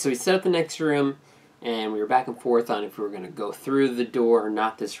 Alright, so we set up the next room, and we were back and forth on if we were going to go through the door or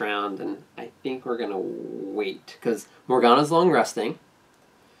not this round, and I think we're going to wait, because Morgana's long resting.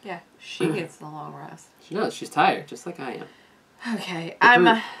 Yeah, she gets the long rest. She knows. She's tired, just like I am. Okay,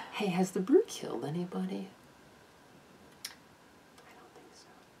 Hey, has the brute killed anybody? I don't think so.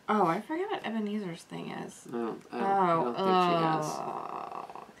 Oh, I forget what Ebenezer's thing is. No, I don't think she has.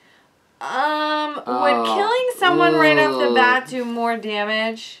 Would killing someone right off the bat do more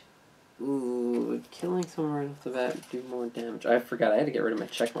damage? Ooh, would killing someone right off the bat do more damage? I forgot. I had to get rid of my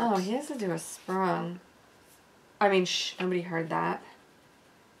check marks. Oh, he has to do a sprung. I mean, nobody heard that.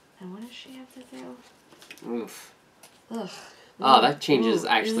 And what does she have to do? Oof. Ugh. Oh, that changes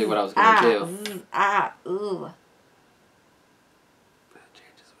actually what I was going to do. Ooh. That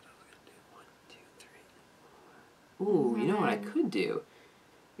changes what I was going to do. 1, 2, 3, 4. Ooh, you know what I could do?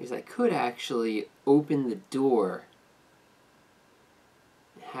 Is I could actually open the door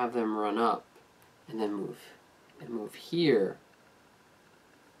and have them run up and then move here.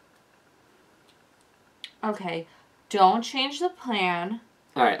 Okay, don't change the plan.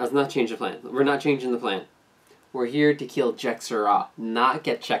 Alright, let's not change the plan. We're not changing the plan. We're here to kill Jekserah, not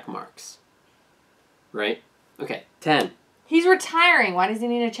get check marks. Right? Okay, 10. He's retiring. Why does he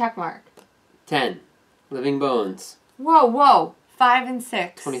need a check mark? 10. Living bones. Whoa, whoa. 5 and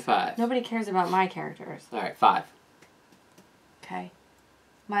 6. 25. Nobody cares about my characters. Alright, 5. Okay.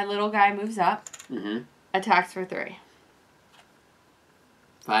 My little guy moves up. Mm-hmm. Attacks for 3.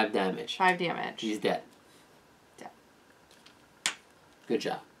 5 damage. 5 damage. He's dead. Dead. Good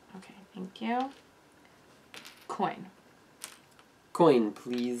job. Okay, thank you. Coin. Coin,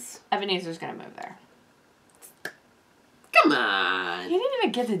 please. Ebenezer's gonna move there. Come on. He didn't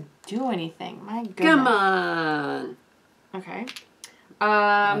even get to do anything. My goodness. Come on. Okay.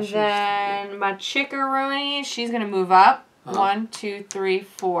 Then my chickaroni, she's gonna move up. 1, 2, 3,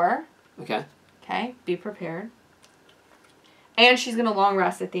 4. Okay. Okay, be prepared. And she's gonna long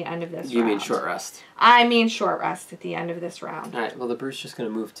rest at the end of this round. You mean short rest? I mean short rest at the end of this round. Alright, well the brute's just gonna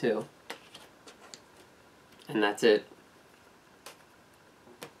move too. And that's it.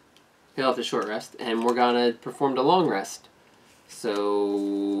 He'll have the short rest, and Morgana performed a long rest.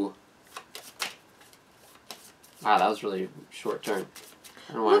 So... Wow, that was really a short turn.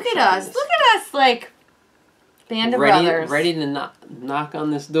 I don't know why Look at us. Look at us, like, band of brothers. Ready to knock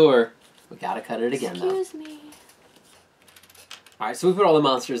on this door. We gotta cut it again, though. Excuse me. Alright, so we put all the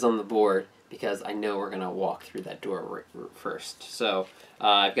monsters on the board because I know we're going to walk through that door first. So,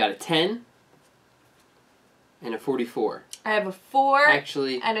 I've got a 10 and a 44. I have a 4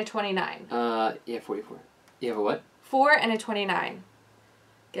 Actually, and a 29. Yeah, 44. You have a what? 4 and a 29.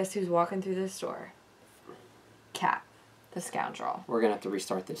 Guess who's walking through this door? Cat, the scoundrel. We're going to have to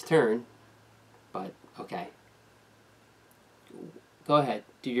restart this turn, but okay. Go ahead,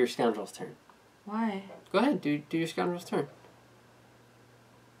 do your scoundrel's turn. Why? Go ahead, do your scoundrel's turn.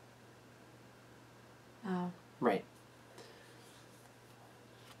 Oh. Right.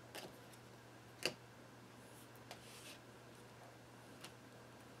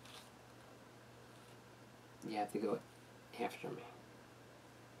 You have to go after me.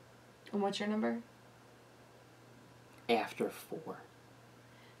 And what's your number? After 4.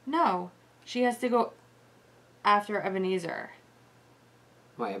 No. She has to go after Ebenezer.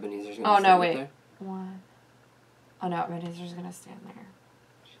 Why, Ebenezer's going to stand no, wait. There? 1. Oh, no, Ebenezer's going to stand there.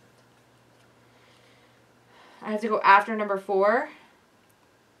 I have to go after number 4?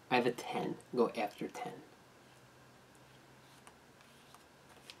 I have a 10. Go after 10.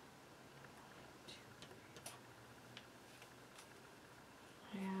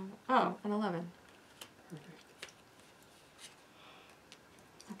 I have... Oh, an 11.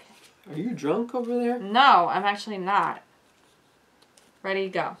 Okay. Are you drunk over there? No, I'm actually not. Ready,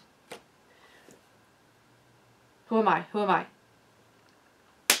 go. Who am I? Who am I?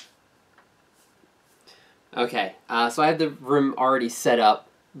 Okay, so I have the room already set up,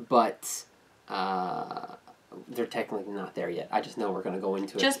 but they're technically not there yet. I just know we're going to go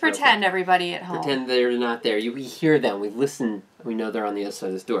into it. Just pretend, everybody at home. Pretend they're not there. We hear them. We listen. We know they're on the other side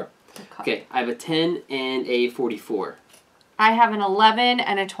of this door. Okay, I have a 10 and a 44. I have an 11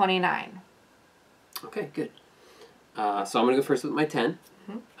 and a 29. Okay, good. So I'm going to go first with my 10.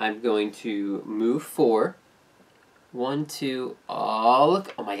 Mm-hmm. I'm going to move 4. 1, 2, oh,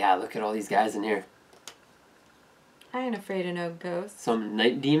 look. Oh my god, look at all these guys in here. I ain't afraid of no ghosts. Some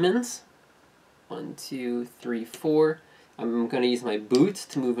night demons. 1, 2, 3, 4. I'm going to use my boots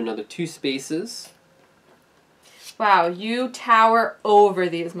to move another 2 spaces. Wow, you tower over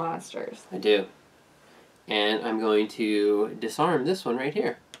these monsters. I do. And I'm going to disarm this one right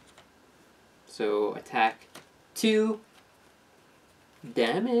here. So attack 2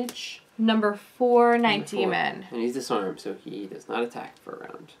 damage. Number 4 Night Demon. And he's disarmed, so he does not attack for a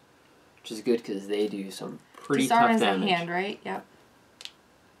round. Which is good because they do some pretty Disarm tough damage. Disarm is a hand, right? Yep.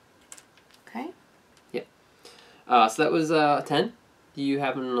 Okay. Yep. So that was 10. Do you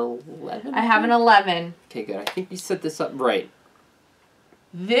have an 11? I have an 11. Okay, good. I think you set this up right.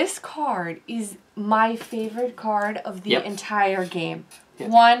 This card is my favorite card of the entire game. Yep.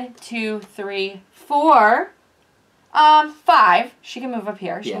 1, 2, 3, 4. 5. She can move up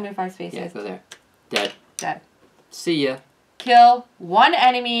here. She can move 5 spaces. Yeah, go there. Dead. Dead. See ya. Kill one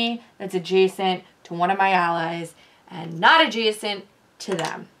enemy that's adjacent to one of my allies and not adjacent to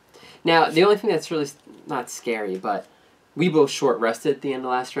them. Now, the only thing that's really not scary, but we both short rested at the end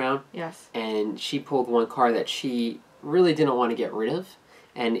of last round. Yes. And she pulled one card that she really didn't want to get rid of.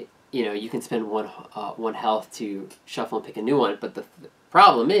 And, you know, you can spend one health to shuffle and pick a new one. But the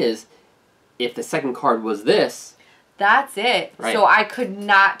problem is, if the second card was this... That's it. Right. So I could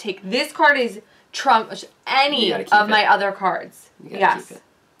not take... This card is trump any of my other cards. Yes. Keep it.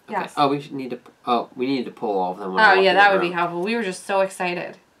 Okay. Yes. Oh, we need to... Oh, we needed to pull all of them. Oh, yeah, that would be helpful. We were just so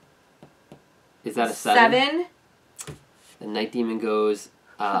excited. Is that a 7? 7. The Night Demon goes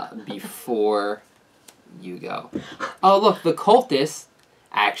before you go. Oh, look, the cultists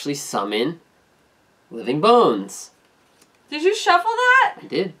actually summon Living Bones. Did you shuffle that? I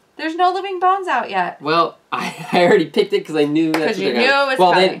did. There's no Living Bones out yet. Well, I already picked it because I knew that's what they're going to... Because you knew it was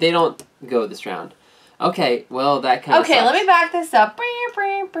Well, coming. they don't go this round. Okay, well, that kind of Okay, sucks. let me back this up.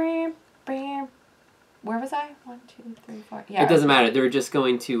 Where was I? 1, 2, 3, 4. Yeah. It doesn't matter. They're just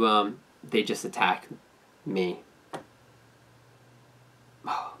going to... they just attack me.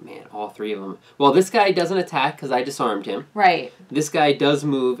 Oh, man, all 3 of them. Well, this guy doesn't attack because I disarmed him. Right. This guy does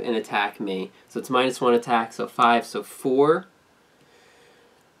move and attack me. So it's -1 attack, so 5. So 4.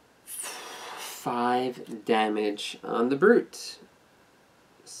 5 damage on the brute.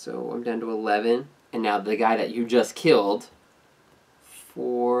 So I'm down to 11. And now the guy that you just killed.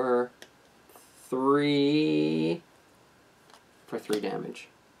 4, 3... For 3 damage.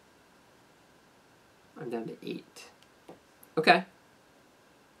 I'm down to 8. Okay.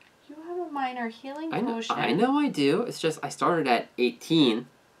 You have a minor healing potion. I know I do. It's just I started at 18.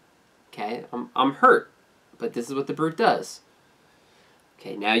 Okay, I'm hurt, but this is what the brute does.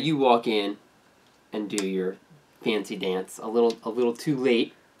 Okay, now you walk in and do your fancy dance. A little too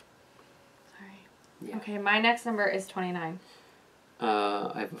late. Sorry. Yeah. Okay, my next number is 29.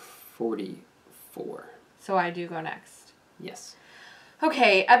 I have a 44. So I do go next. Yes.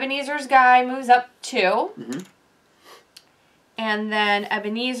 Okay, Ebenezer's guy moves up 2. Mm-hmm. And then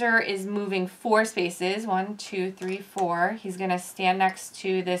Ebenezer is moving 4 spaces. 1, 2, 3, 4. He's going to stand next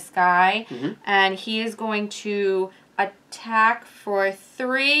to this guy. Mm-hmm. And he is going to attack for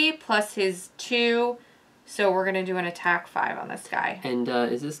 3 plus his 2. So we're going to do an attack 5 on this guy. And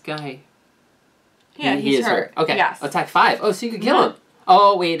is this guy... Yeah, he he's hurt. Okay, Yes. attack 5. Oh, so you could kill him.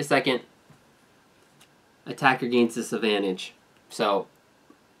 Oh, wait a second. Attacker gains disadvantage. So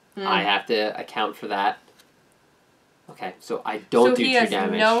I have to account for that. Okay, so I don't do 2 damage. So he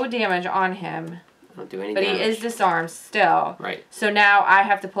has no damage on him. I don't do any damage. But he is disarmed still. Right. So now I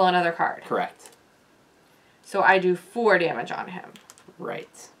have to pull another card. Correct. So I do 4 damage on him.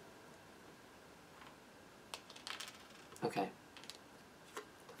 Right. Okay.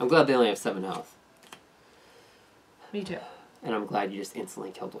 I'm glad they only have 7 health. Me too. And I'm glad you just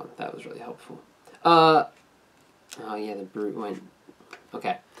instantly killed one. That was really helpful. Oh yeah, the brute went...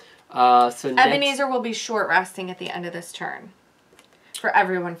 Okay. So next... Ebenezer will be short resting at the end of this turn. For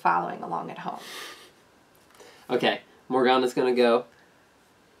everyone following along at home. Okay. Morgana's gonna go.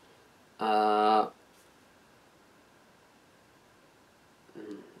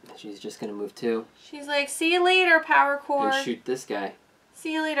 She's just gonna move 2. She's like, see you later, Power Core. And shoot this guy.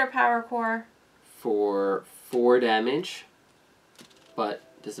 See you later, Power Core. For 4 damage. But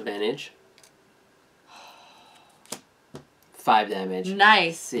disadvantage. 5 damage.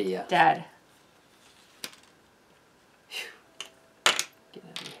 Nice. See ya. Dead. Get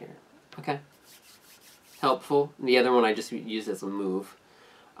out of here. Okay. Helpful. The other one I just used as a move.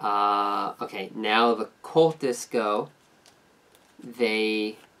 Okay, now the cultists go.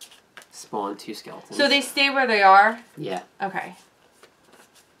 They spawn 2 skeletons. So they stay where they are? Yeah. Okay.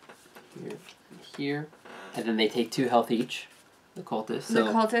 Here, here. And then they take 2 health each. The cultists. So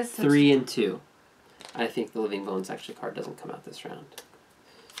the cultists? 3 and 2. I think the Living Bones actually card doesn't come out this round.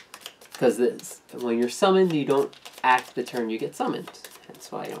 Because when you're summoned, you don't act the turn you get summoned.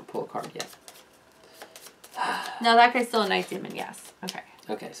 That's why I don't pull a card yet. No, that guy's still a night demon, yes. Okay.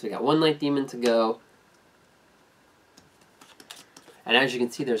 Okay, so we got 1 night demon to go. And as you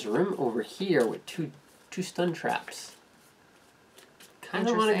can see, there's a room over here with two stun traps. Kind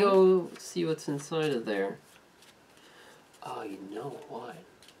of want to go see what's inside of there. Oh, you know what?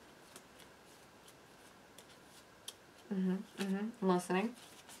 I'm listening.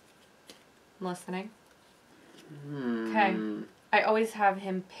 Okay. I always have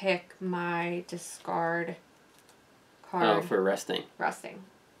him pick my discard card. Oh, for resting. Resting.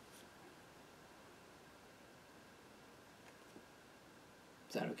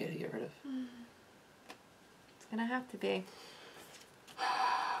 Is that okay to get rid of? It's gonna have to be.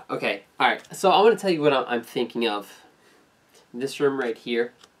 Okay, alright. So I want to tell you what I'm thinking of. This room right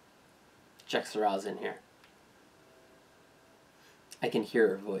here, Jekserah's in here. I can hear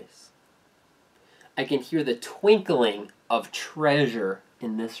her voice. I can hear the twinkling of treasure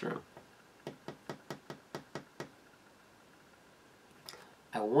in this room.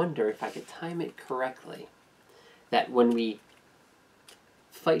 I wonder if I could time it correctly that when we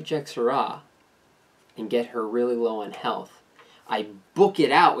fight Jekserah and get her really low on health, I book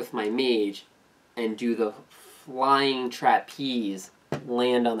it out with my mage and do the flying trapeze,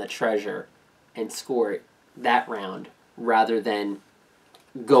 land on the treasure, and score it that round rather than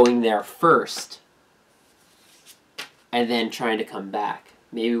going there first and then trying to come back.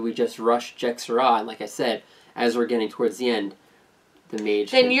 Maybe we just rush Jekserah, and like I said, as we're getting towards the end, the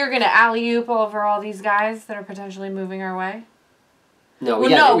mage... Then you're going to alley-oop over all these guys that are potentially moving our way? No, we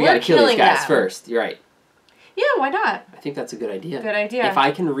gotta kill these guys first. You're right. Yeah, why not? I think that's a good idea. Good idea. If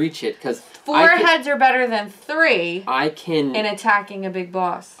I can reach it, because... 4 heads are better than 3 I can... in attacking a big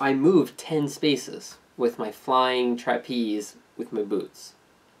boss. I move 10 spaces with my flying trapeze with my boots.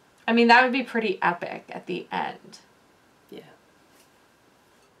 I mean, that would be pretty epic at the end. Yeah.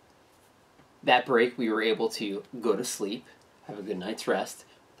 That break, we were able to go to sleep, have a good night's rest,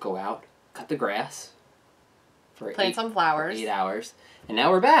 go out, cut the grass for plant some flowers. 8 hours, and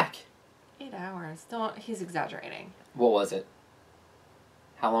now we're back. 8 hours. Don't. He's exaggerating. What was it?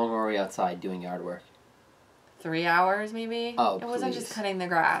 How long were we outside doing yard work? 3 hours, maybe? Oh, It wasn't just cutting the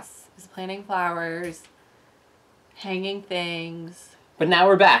grass. It was planting flowers, hanging things. But now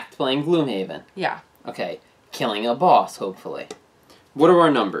we're back playing Gloomhaven. Yeah. Okay, killing a boss, hopefully. What are our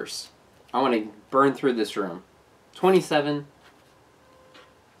numbers? I want to burn through this room. 27.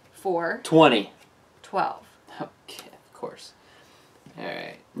 4. 20. 12. Okay, of course.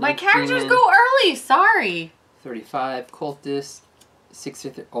 Alright. My characters go early, sorry. 35. Cultist.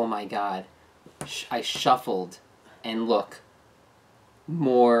 63. Oh my god. I shuffled. And look.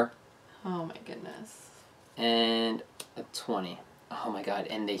 More. Oh my goodness. And a 20. Oh my god,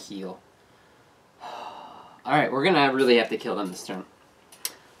 and they heal. Alright, we're gonna really have to kill them this turn.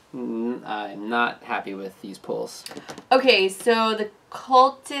 I'm not happy with these pulls. Okay, so the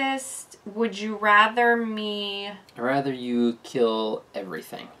cultist, would you rather me... I'd rather you kill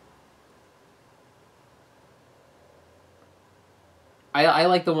everything. I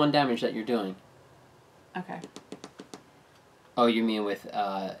like the 1 damage that you're doing. Okay. Oh, you mean with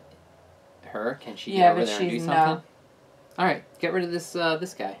her? Can she get over there and do something? No. Alright, get rid of this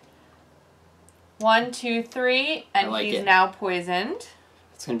this guy. 1, 2, 3, and he's now poisoned.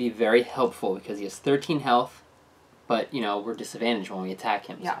 It's going to be very helpful because he has 13 health, but, you know, we're disadvantaged when we attack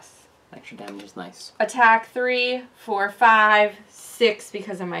him. Yes. So extra damage is nice. Attack 3, 4, 5, 6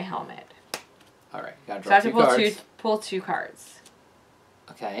 because of my helmet. Alright, gotta So draw I have 2 to cards. pull 2 cards.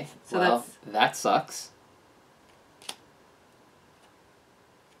 Okay, so well, that sucks.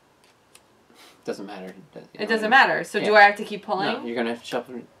 Doesn't matter. It doesn't matter. So do I have to keep pulling? No, you're going to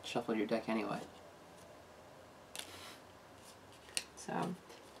shuffle your deck anyway. So.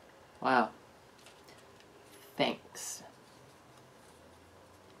 Wow. Thanks.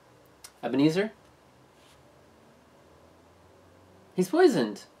 Ebenezer? He's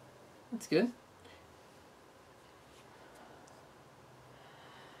poisoned. That's good.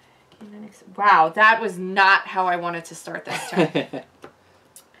 Wow, that was not how I wanted to start this turn.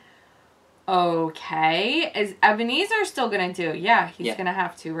 Okay. Is Ebenezer still going to do? Yeah, he's going to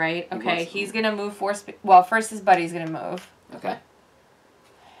have to, right? Okay, he's going to move 4 well, first his buddy's going to move. Okay.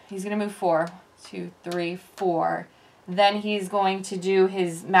 He's going to move 4. 2, 3, 4. Then he's going to do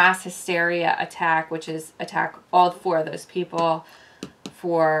his mass hysteria attack, which is attack all 4 of those people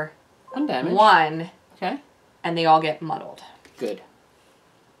for 1 damage. 1. Okay. And they all get muddled. Good.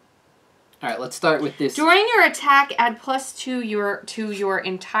 Alright, let's start with this. During your attack, add +2 to your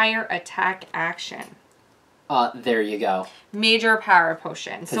entire attack action. There you go. Major power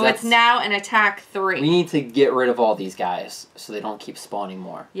potion. So it's now an attack 3. We need to get rid of all these guys so they don't keep spawning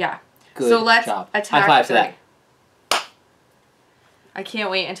more. Yeah. Good so let's job. attack High 5 3. to that. I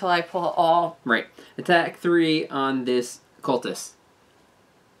can't wait until I pull all. Right. Attack 3 on this cultist.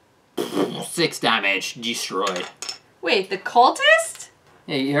 6 damage. Destroyed. Wait, the cultist?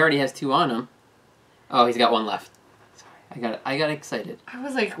 Yeah, he already has 2 on him. Oh, he's got 1 left. Sorry, I got excited. I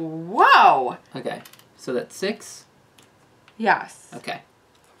was like, whoa. Okay, so that's 6? Yes. Okay.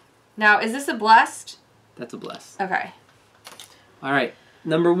 Now, is this a blessed? That's a bless. Okay. Alright,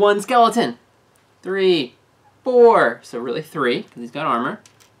 number 1 skeleton. 3, 4. So really 3, because he's got armor.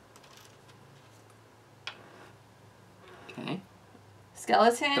 Okay.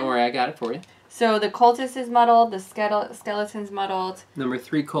 Skeleton. Don't worry, I got it for you. So the cultist is muddled, the skeleton's muddled. Number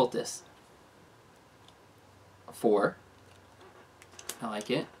 3 cultist. 4. I like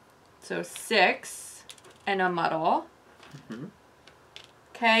it. So 6 and a muddle. Mm-hmm.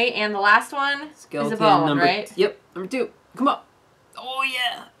 Okay, and the last one Skeleton is a bone, number, right? Yep, number 2. Come on. Oh,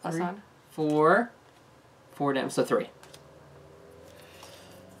 yeah. Last 3, one. 4. 4 damage, so 3.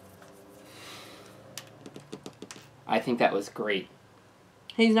 I think that was great.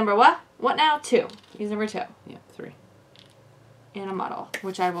 He's number what? What now? 2. He's number 2. Yeah, 3. And a muddle,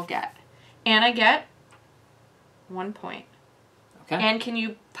 which I will get. And I get 1 point. Okay. And can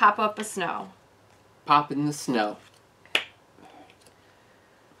you pop up a snow? Pop in the snow.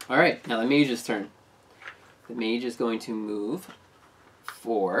 Alright, now the mage's turn. The mage is going to move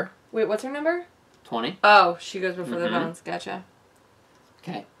for... Wait, what's her number? 20. Oh, she goes before the bones. Gotcha.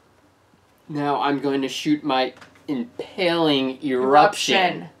 Okay. Now I'm going to shoot my impaling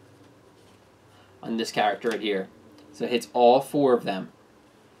eruption on this character right here. So it hits all 4 of them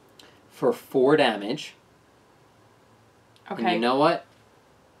for 4 damage. Okay. And you know what?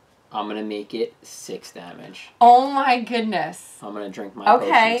 I'm going to make it 6 damage. Oh my goodness. I'm going to drink my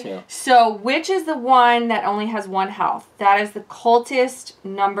potion too. So which is the one that only has 1 health? That is the cultist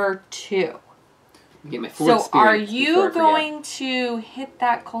number 2. Get my forward so spirit are you going to hit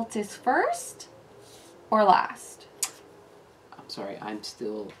that cultist first or last? I'm sorry, I'm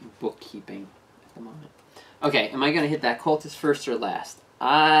still bookkeeping at the moment. Okay, am I going to hit that cultist first or last?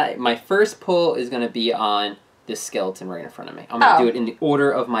 My first pull is going to be on this skeleton right in front of me. I'm going to do it in the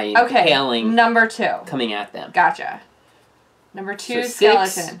order of my impaling number 2 coming at them. Gotcha. Number 2 so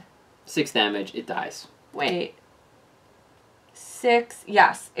skeleton. 6 damage, it dies. Wait. 6.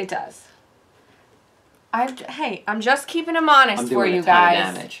 Yes, it does. Hey, I'm just keeping them honest for you guys. I'm doing a ton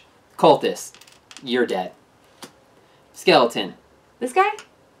of damage. Cultist, you're dead. Skeleton. This guy?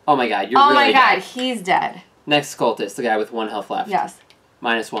 Oh my god, you're really dead. Oh my god, he's dead. Next cultist, the guy with 1 health left. Yes.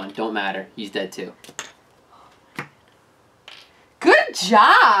 -1, don't matter. He's dead too. Good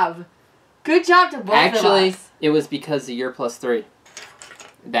job! Good job to both of us. Actually, it was because of your +3.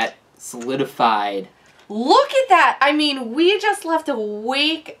 That solidified. Look at that! I mean, we just left a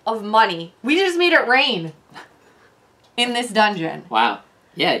wake of money. We just made it rain in this dungeon. Wow.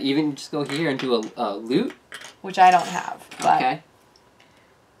 Yeah, even just go here and do a loot. Which I don't have. But. Okay.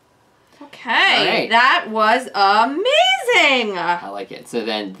 Okay. Right. That was amazing! I like it. So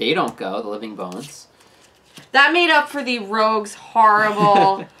then they don't go, the living bones. That made up for the rogue's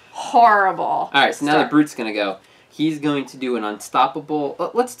horrible, horrible. Alright, so now the brute's going to go. He's going to do an unstoppable...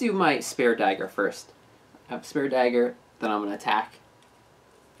 Let's do my spare dagger first. I have a spare dagger, then I'm going to attack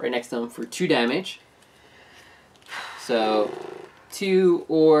right next to him for 2 damage. So, 2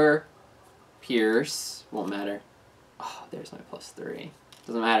 or pierce. Won't matter. Oh, there's my +3.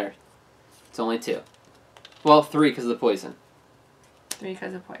 Doesn't matter. It's only 2. Well, 3 because of the poison. 3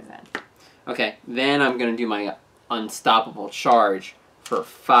 because of poison. Okay, then I'm going to do my unstoppable charge for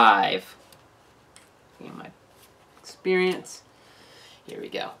 5. Get my experience. Here we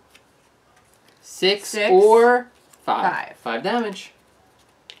go. 6 or 5. 5 damage.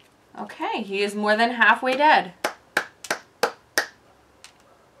 Okay, he is more than halfway dead.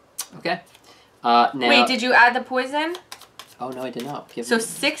 Okay. Now, wait, did you add the poison? Oh, no, I did not. So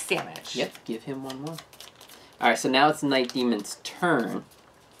 6 damage. Yep, give him 1 more. Alright, so now it's Night Demon's turn.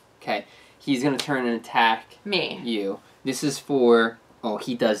 Okay, he's going to turn and attack you. This is for... Oh,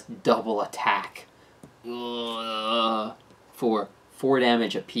 he does double attack. For 4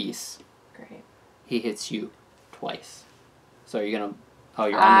 damage apiece. Great. He hits you twice. So you're going to... Oh,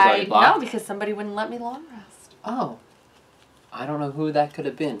 your arm is already blocked? No, because somebody wouldn't let me long rest. Oh. I don't know who that could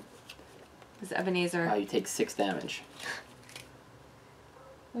have been. It was Ebenezer. Oh, you take 6 damage.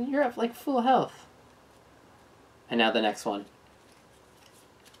 Well, you're at, like, full health. And now the next one.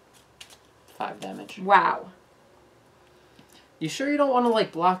 5 damage. Wow. You sure you don't want to,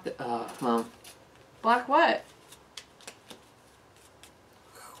 like, block the... well... Block what?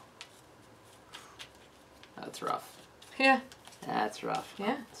 That's rough. Yeah. That's rough.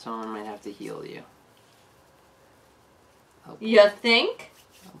 Yeah. Someone might have to heal you. Oh, you think?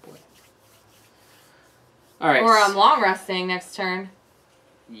 Oh boy. All right. Or I'm long resting next turn.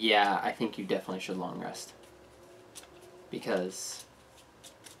 Yeah, I think you definitely should long rest. Because...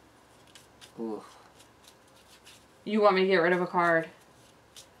 Ooh. You want me to get rid of a card?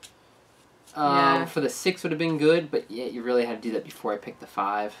 Yeah. For the 6 would have been good, but yeah, you really had to do that before I picked the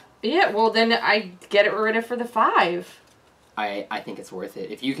 5. Yeah, well then I get it rid of for the 5. I think it's worth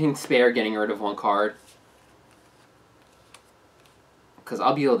it. If you can spare getting rid of 1 card, because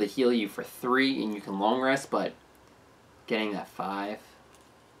I'll be able to heal you for 3 and you can long rest, but getting that 5.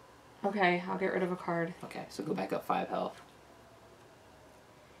 Okay, I'll get rid of a card. Okay, so go back up 5 health.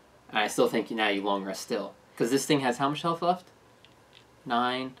 And I still think now you long rest still. Because this thing has how much health left?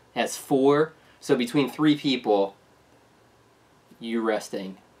 9. It has 4. So between 3 people, you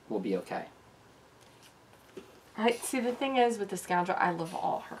resting will be okay. See, the thing is, with the Scoundrel, I love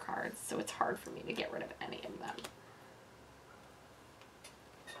all her cards, so it's hard for me to get rid of any of them.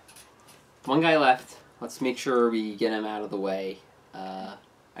 1 guy left. Let's make sure we get him out of the way.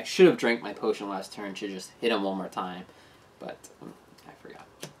 I should have drank my potion last turn. Should just hit him one more time. But I forgot.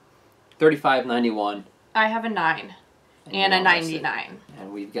 35, 91. I have a 9. And a 99.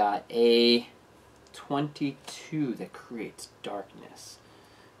 And we've got a 22 that creates darkness.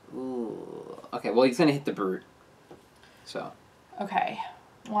 Ooh. Okay, well, he's going to hit the brute. So. Okay.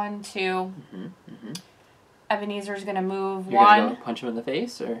 1, 2. Ebenezer's going to move. You're 1. Going to go punch him in the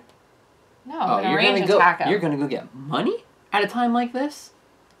face, or? No, I'm going to range attack him. You're going to go get money at a time like this?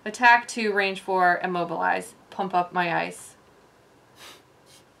 Attack 2, range 4, immobilize. Pump up my ice.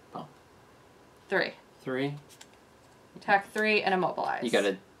 Pump. 3. 3. Attack 3 and immobilize. You got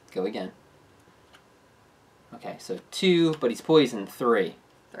to go again. Okay, so 2, but he's poisoned. 3.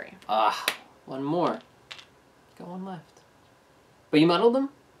 3. Ah, 1 more. Got 1 left. But you muddled him?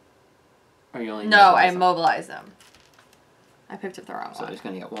 Or you only? No, I immobilized him. I picked up the wrong one. So he's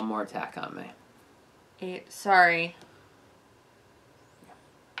going to get 1 more attack on me. 8. Sorry.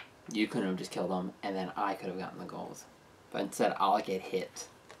 You couldn't have just killed him, and then I could have gotten the gold. But instead, I'll get hit.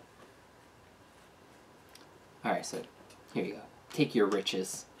 Alright, so here you go. Take your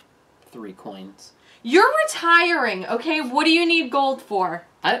riches. 3 coins. You're retiring, okay? What do you need gold for?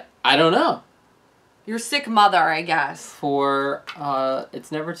 I don't know. Your sick mother, I guess. For,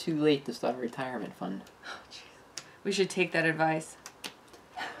 it's never too late to start a retirement fund. We should take that advice.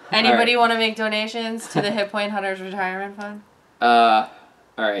 Anybody want to make donations to the Hit Point Hunters Retirement Fund?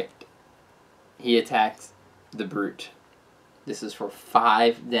 Alright. He attacked the brute. This is for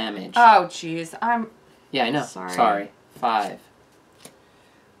 5 damage. Oh, jeez. Yeah, I know. Sorry. 5.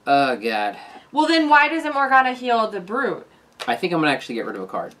 Oh, God. Well, then why doesn't Morgana heal the brute? I think I'm going to actually get rid of a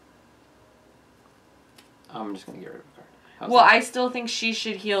card. I'm just going to get rid of a card. Well, I still think she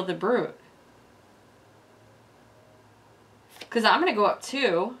should heal the brute. Because I'm going to go up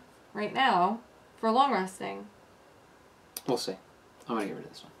 2 right now for long resting. We'll see. I'm going to get rid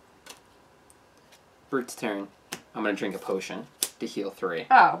of this one. Brute's turn. I'm going to drink a potion to heal 3.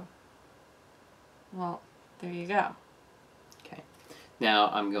 Oh. Well, there you go. Okay. Now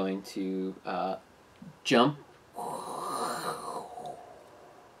I'm going to jump.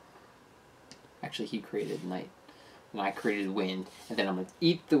 Actually, he created night, and I created wind, and then I'm going to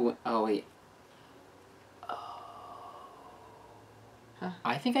eat the wind. Oh, wait. Huh?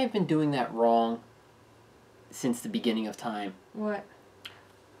 I think I've been doing that wrong since the beginning of time. What?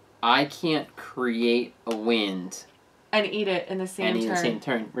 I can't create a wind and eat it in the same turn. In the same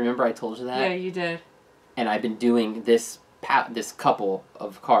turn. Remember I told you that? Yeah, you did. And I've been doing this couple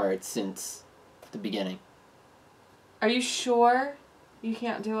of cards since the beginning. Are you sure you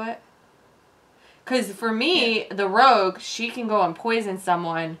can't do it? Because for me, the rogue, she can go and poison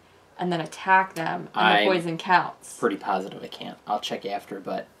someone and then attack them, and the poison counts. Pretty positive I can't. I'll check after,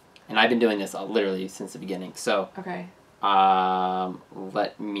 but... And I've been doing this literally since the beginning, so... Okay.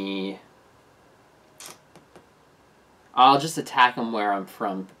 Let me... I'll just attack them where I'm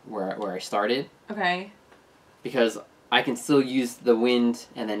from, where I started. Okay. Because I can still use the wind,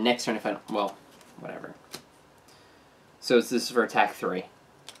 and then next turn if I don't... Well, whatever. So this is for attack 3.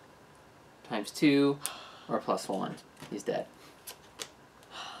 Times 2, or plus 1. He's dead.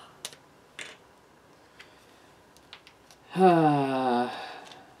 You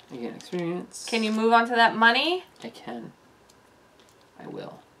get experience. Can you move on to that money? I can. I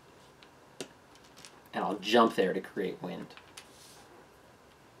will. And I'll jump there to create wind.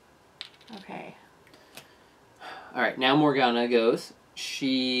 Okay. Alright, now Morgana goes.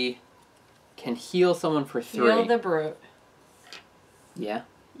 She can heal someone for 3. Heal the brute. Yeah?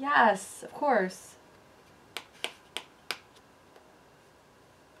 Yes, of course.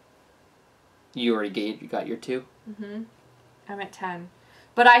 You already got your 2? Mm-hmm. I'm at 10.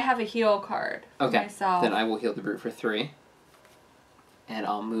 But I have a heal card for myself. Then I will heal the brute for 3. And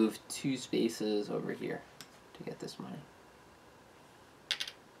I'll move 2 spaces over here to get this money.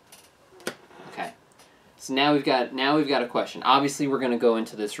 Okay. So now we've got a question. Obviously we're gonna go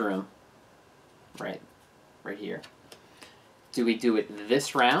into this room. Right here. Do we do it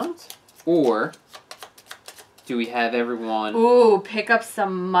this round? Or do we have everyone... Ooh, pick up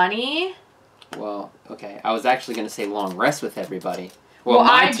some money? Well, okay. I was actually going to say long rest with everybody. Well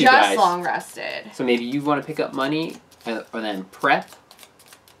I just long rested. So maybe you want to pick up money or then prep?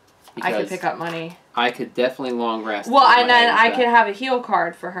 I could pick up money. I could definitely long rest. Well, and then I could have a heal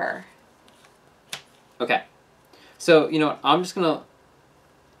card for her. Okay. So, you know what? I'm just going to...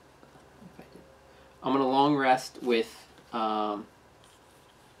 I'm going to long rest with... cover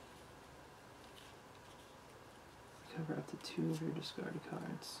up to 2 of your discarded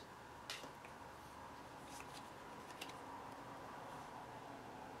cards.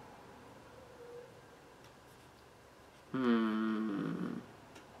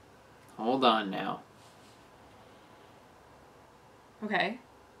 Hold on now. Okay.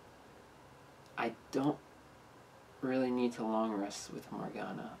 I don't really need to long rest with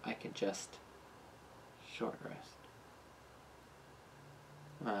Morgana. I could just short rest.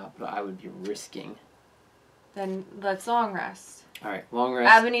 But I would be risking. Then let's long rest. Alright, long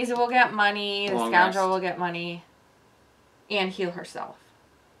rest. Ebenezer will get money. The scoundrel will get money. And heal herself.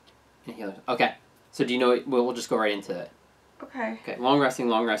 And heal herself. Okay. So do you know... We'll just go right into it. Okay. Okay, long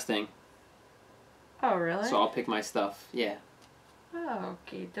resting. Oh, really? So I'll pick my stuff. Yeah.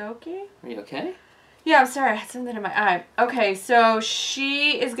 Okie dokie. Are you okay? Yeah, I'm sorry. I had something in my eye. Okay, so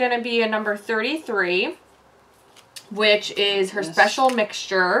she is going to be a number 33, which is her special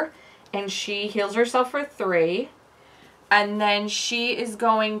mixture, and she heals herself for 3. And then she is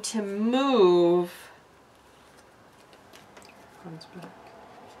going to move... Cards back.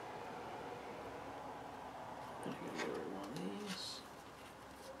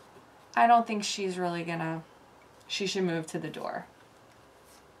 I don't think she's really gonna... She should move to the door.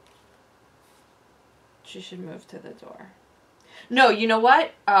 She should move to the door. No, you know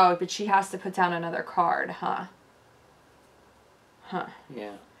what? Oh, but she has to put down another card, huh? Huh.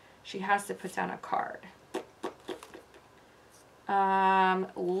 Yeah. She has to put down a card.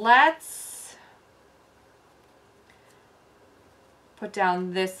 Let's put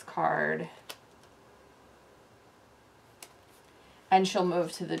down this card. And she'll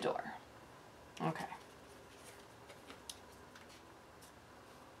move to the door. Okay.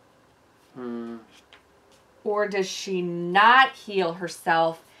 Or does she not heal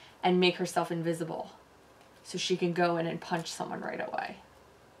herself and make herself invisible so she can go in and punch someone right away?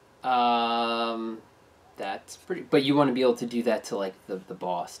 That's pretty... But you want to be able to do that to, like, the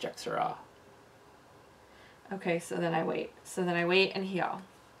boss, Jekserah. Okay, so then I wait. So then I wait and heal.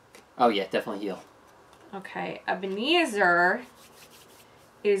 Oh, yeah, definitely heal. Okay, Ebenezer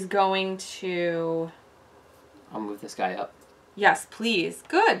is going to... I'll move this guy up. Yes, please.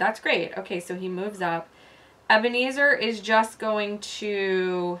 Good, that's great. Okay, so he moves up. Ebenezer is just going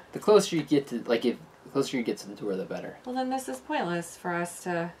to... The closer you get to, like, the closer you get to the door, the better. Well, then this is pointless for us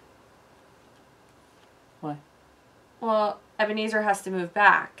to... Why? Well, Ebenezer has to move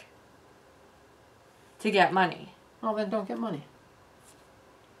back to get money. Well, then don't get money.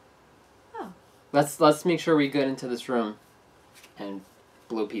 Oh. Let's make sure we get into this room and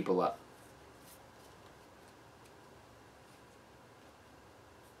blow people up.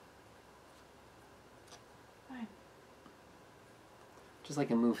 Fine. Just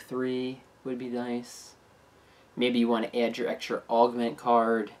like a move 3 would be nice. Maybe you want to add your extra augment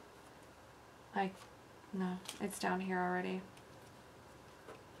card. No, it's down here already.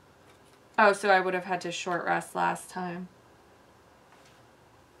 Oh, so I would have had to short rest last time.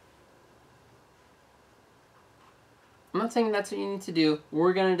 I'm not saying that's what you need to do.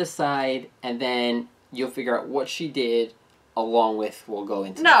 We're going to decide, and then you'll figure out what she did, along with we'll go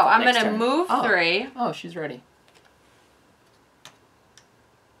into No, I'm going to move 3. Oh, she's ready.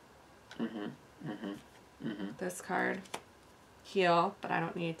 This card. Heal, but I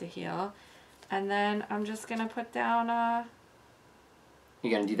don't need to heal. And then I'm just going to put down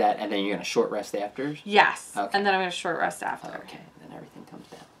You're going to do that, and then you're going to short rest after? Yes. Okay. And then I'm going to short rest after. Okay, then everything comes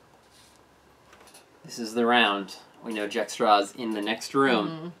down. This is the round. We know Jekserah's in the next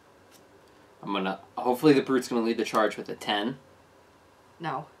room. I'm going to... Hopefully the Brute's going to lead the charge with a 10.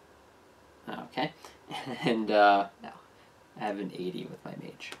 No. Okay. And no. I have an 80 with my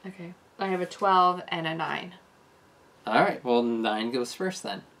mage. Okay. I have a 12 and a 9. Alright, well 9 goes first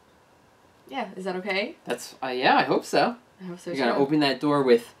then. Yeah, is that okay? That's... yeah, I hope so. I hope so You're too. going to open that door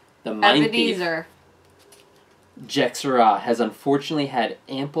with the mind thief. Ebenezer. Jekserah has unfortunately had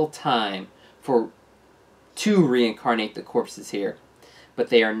ample time to reincarnate the corpses here, but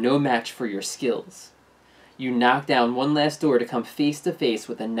they are no match for your skills. You knock down one last door to come face to face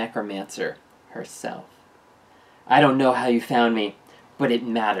with the necromancer herself. I don't know how you found me, but it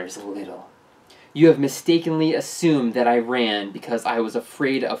matters little. You have mistakenly assumed that I ran because I was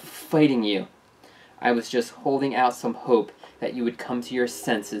afraid of fighting you. I was just holding out some hope that you would come to your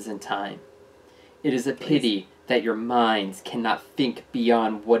senses in time. It is a pity that your minds cannot think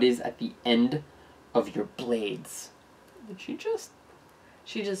beyond what is at the end of your blades. Did she just...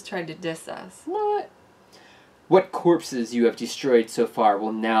 She just tried to diss us. What? What corpses you have destroyed so far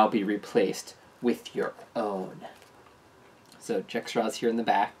will now be replaced with your own. So Jekserah's here in the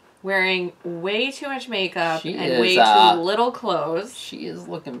back. Wearing way too much makeup and is, way too little clothes. She is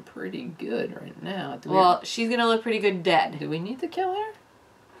looking pretty good right now. Well, she's going to look pretty good dead. Do we need to kill her?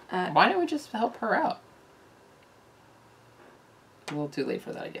 Why don't we just help her out? A little too late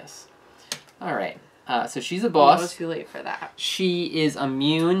for that, I guess. Alright. So she's a boss. A little too late for that. She is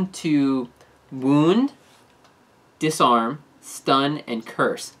immune to wound, disarm, stun, and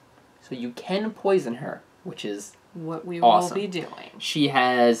curse. So you can poison her, which is what we awesome. will be doing. She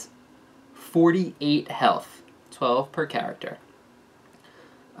has 48 health, 12 per character.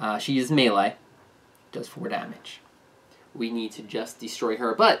 She is melee, does 4 damage. We need to just destroy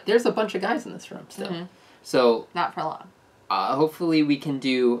her, but there's a bunch of guys in this room still. Mm-hmm. So not for long. Hopefully we can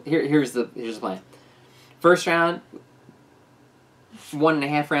do. Here's the plan. First round,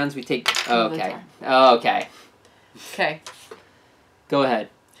 1.5 rounds. We take. Okay. Okay. Okay. Go ahead.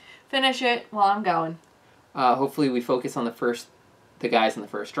 Finish it while I'm going. Hopefully we focus on the guys in the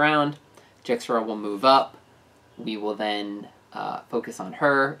first round. Jekserah will move up. We will then focus on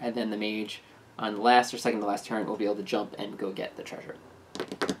her, and then the mage on the last or second to last turn will be able to jump and go get the treasure.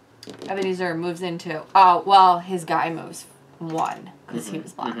 Ebenezer moves into... Oh, well, his guy moves 1 because he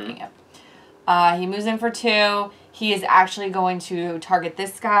was blocking it. He moves in for 2. He is actually going to target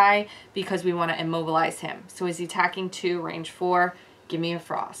this guy because we want to immobilize him. So he's attacking 2, range 4. Give me a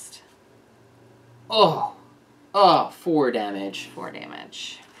frost. Oh, 4 damage. 4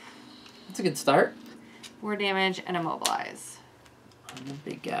 damage. That's a good start. 4 damage and immobilize. I'm a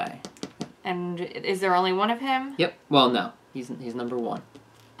big guy. And is there only one of him? Yep. Well, no. He's number 1.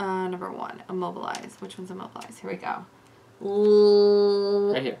 Number 1. Immobilize. Which one's immobilize? Here we go.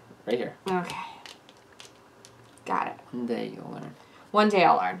 Right here. Right here. Okay. Got it. One day you'll learn. One day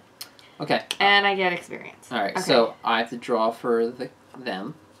I'll learn. Okay. And I get experience. Alright, okay. So I have to draw for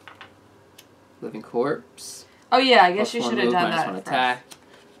them. Living corpse. Oh yeah, I guess you should have done that first. Attack.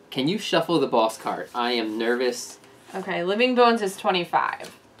 Can you shuffle the boss card? I am nervous. Okay, Living Bones is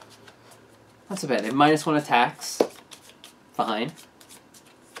 25. Not so bad. They have -1 attacks. Fine.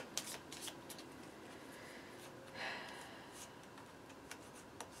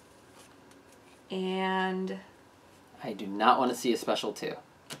 And... I do not want to see a special 2.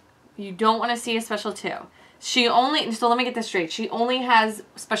 You don't want to see a special 2. She only... So let me get this straight. She only has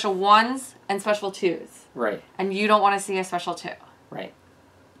special 1s and special 2s. Right. And you don't want to see a special 2. Right.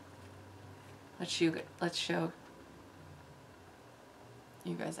 Let's show you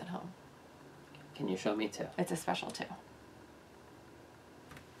guys at home. Can you show me 2? It's a special 2.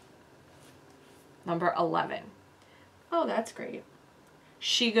 Number 11. Oh, that's great.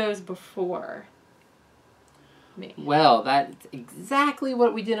 She goes before me. Well, that's exactly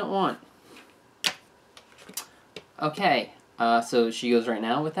what we didn't want. Okay, so she goes right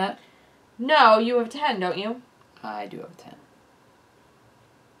now with that? No, you have 10, don't you? I do have 10.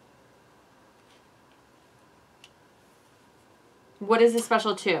 What is a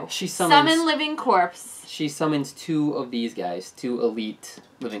special 2? She summons... Summon Living Corpse. She summons 2 of these guys, 2 elite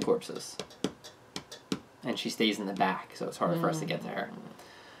living corpses. And she stays in the back, so it's harder for us to get to her.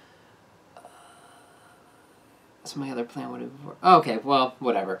 So my other plan would have... Oh, okay, well,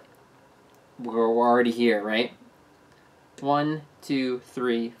 whatever. We're already here, right? 1, 2,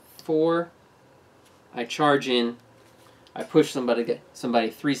 3, 4. I charge in. I push somebody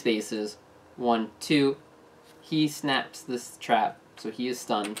 3 spaces. 1, 2. He snaps this trap, so he is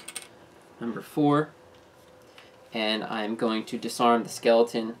stunned. Number 4. And I'm going to disarm the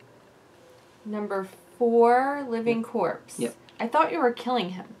skeleton. Number 4, Living Corpse. Yep. I thought you were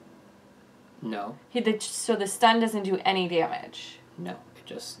killing him. No. So the stun doesn't do any damage. No.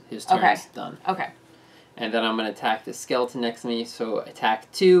 His turn is done. Okay. And then I'm going to attack the skeleton next to me. So attack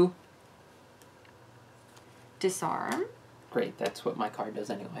 2. Disarm. Great. That's what my card does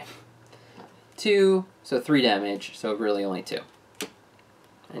anyway. 2. So 3 damage. So really only 2.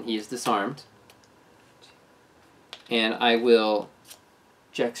 And he is disarmed. And I will...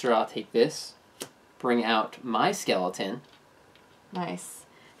 Jekserah, I'll take this. bring out my skeleton. Nice.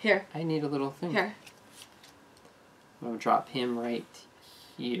 Here. I need a little thing. Here. I'm going to drop him right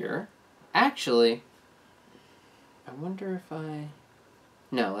here. Actually, I wonder if I...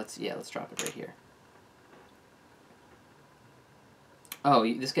 No, let's drop it right here. Oh,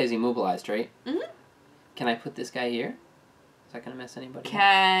 this guy's immobilized, right? Mm-hmm. Can I put this guy here? Is that going to mess anybody up?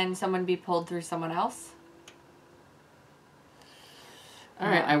 Can someone be pulled through someone else?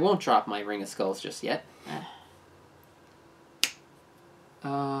 Alright, I won't drop my Ring of Skulls just yet.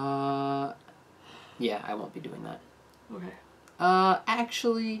 Yeah, I won't be doing that. Okay.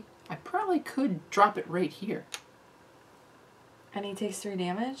 Actually, I probably could drop it right here. And he takes 3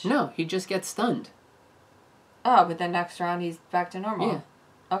 damage? No, he just gets stunned. Oh, but then next round he's back to normal. Yeah.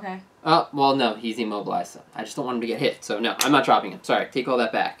 Okay. Well, no, he's immobilized. I just don't want him to get hit, so no, I'm not dropping him. Sorry, take all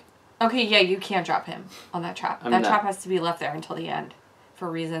that back. Okay, yeah, you can't drop him on that trap. That trap has to be left there until the end,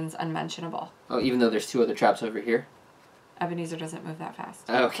 for reasons unmentionable. Oh, even though there's 2 other traps over here? Ebenezer doesn't move that fast.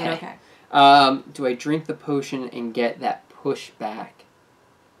 Okay. But okay. Do I drink the potion and get that push back?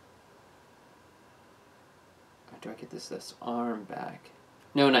 Or do I get this arm back?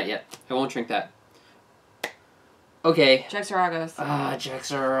 No, not yet. I won't drink that. Okay. Jekserah goes.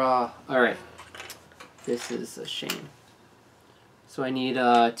 Jekserah. Alright. This is a shame. So I need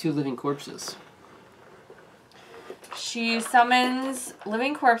 2 living corpses. She summons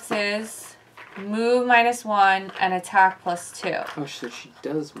living corpses, move -1, and attack +2. Oh, so she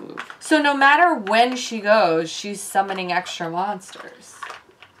does move. So no matter when she goes, she's summoning extra monsters.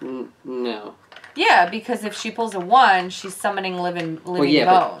 No. Yeah, because if she pulls a 1, she's summoning living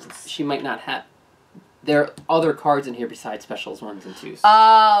bones. But she might not have... There are other cards in here besides specials 1s and 2s.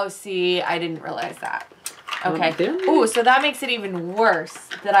 Oh, see, I didn't realize that. Okay. Ooh, so that makes it even worse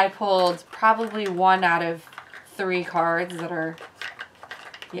that I pulled probably 1 out of 3 cards that are...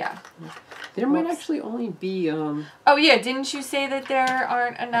 Yeah. There might actually only be... Oh, yeah, didn't you say that there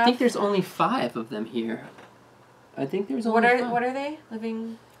aren't enough? I think there's only 5 of them here. I think there's only 5. What are they?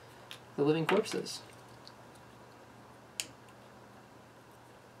 Living... The living corpses.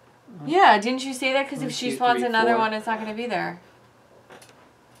 Yeah, didn't you say that? Because if she spawns another one, it's not going to be there.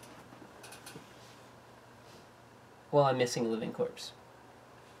 Well, I'm missing a living corpse.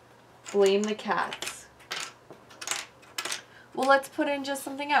 Blame the cats. Well, let's put in just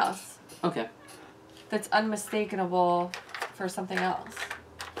something else. Okay. That's unmistakable for something else.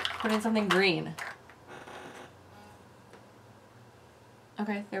 Put in something green.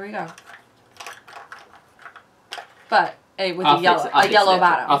 Okay, there we go. But with a yellow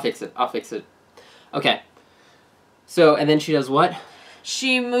bottom. I'll fix it. Okay. So, and then she does what?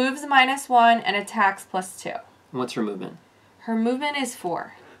 She moves -1 and attacks +2. What's her movement? Her movement is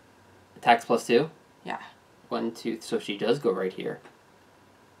 4. Attacks +2? Yeah. 1, 2, so she does go right here.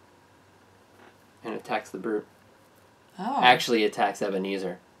 And attacks the brute. Oh. Actually attacks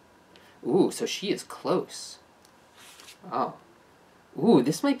Ebenezer. Ooh, so she is close. Oh. Ooh,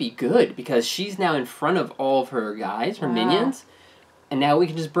 this might be good, because she's now in front of all of her guys, her minions. And now we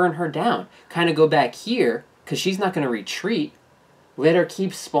can just burn her down. Kind of go back here, because she's not going to retreat. Let her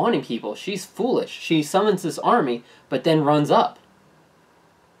keep spawning people. She's foolish. She summons this army, but then runs up.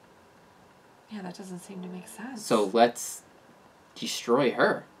 Yeah, that doesn't seem to make sense. So let's destroy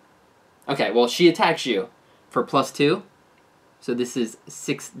her. Okay, well, she attacks you for +2. So this is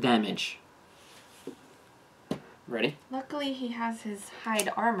 6 damage. Ready? Luckily, he has his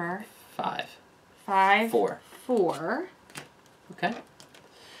hide armor. 5. 5. 4. 4. Okay.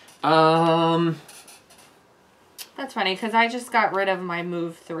 That's funny, because I just got rid of my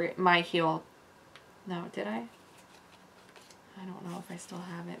move 3, my heal. No, did I? I don't know if I still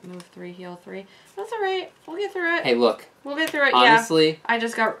have it. Move 3, heal 3. That's alright. We'll get through it. Hey, look. We'll get through it, honestly, I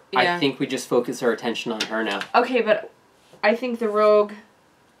just got... Yeah. I think we just focus our attention on her now. Okay, but I think the rogue...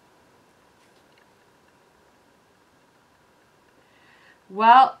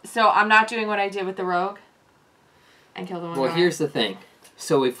 Well, so I'm not doing what I did with the rogue and kill the one. Well, here's the thing.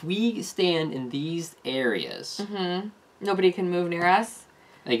 So if we stand in these areas... Nobody can move near us?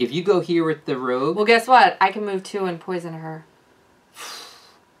 Like, if you go here with the rogue... Well, guess what? I can move 2 and poison her.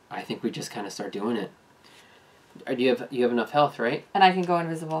 I think we just kind of start doing it. You have enough health, right? And I can go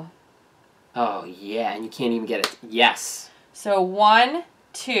invisible. Oh, yeah, and you can't even get it. Yes! So 1,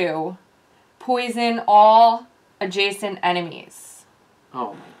 2, poison all adjacent enemies.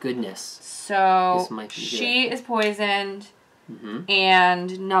 Oh, my goodness. So this might be she good. is poisoned,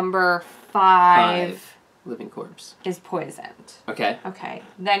 and number 5 living corpse is poisoned. Okay. Okay.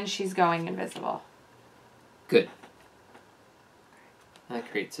 Then she's going invisible. Good. That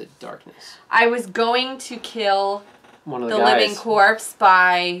creates a darkness. I was going to kill one of the living corpse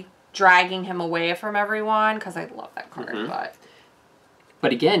by dragging him away from everyone, because I love that card,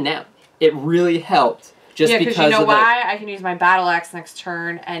 But again, now, it really helped. Just because you know why? I can use my Battle Axe next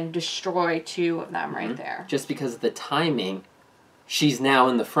turn and destroy 2 of them right there. Just because of the timing, she's now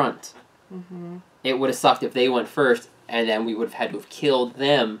in the front. It would have sucked if they went first, and then we would have had to have killed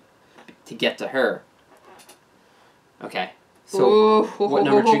them to get to her. Okay. So, what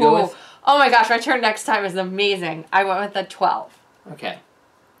number did you go with? Oh my gosh, my turn next time is amazing. I went with a 12. Okay.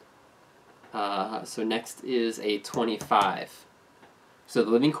 So next is a 25. So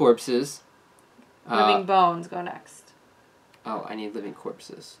the living corpses. Living bones go next. Oh, I need living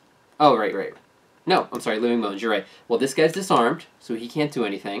corpses. Oh, right. No, I'm sorry, living bones. You're right. Well, this guy's disarmed, so he can't do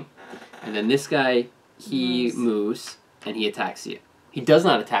anything. And then this guy, he moves and he attacks you. He does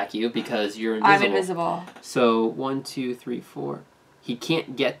not attack you because you're invisible. I'm invisible. So 1, 2, 3, 4. He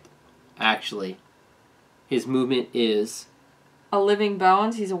can't get. Actually, his movement is a living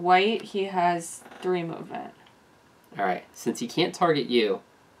bones. He's a white. He has 3 movement. All right. Since he can't target you,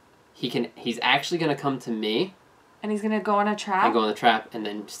 he's actually going to come to me. And he's going to go on a trap? And go on the trap and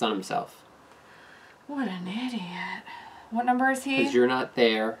then stun himself. What an idiot. What number is he? Because you're not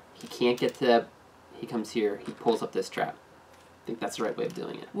there. He can't get to that. He comes here. He pulls up this trap. I think that's the right way of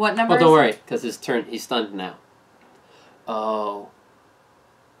doing it. What number don't worry, because his turn, he's stunned now. Oh.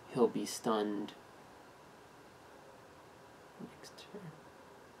 He'll be stunned. Next turn.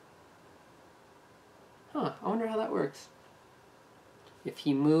 Huh, I wonder how that works. If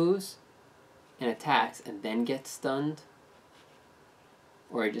he moves and attacks and then gets stunned,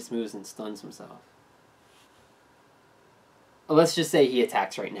 or he just moves and stuns himself. Well, let's just say he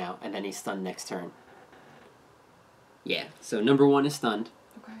attacks right now and then he's stunned next turn. Yeah, so number 1 is stunned.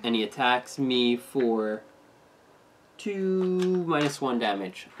 Okay. And he attacks me for 2 -1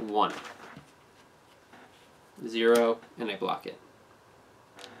 damage. 1. 0, and I block it.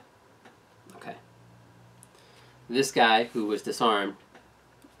 Okay. This guy, who was disarmed,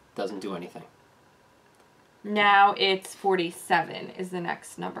 doesn't do anything. Now it's 47 is the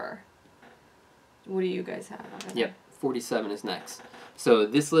next number. What do you guys have? Yep, 47 is next. So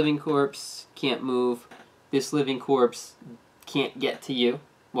this living corpse can't move. This living corpse can't get to you.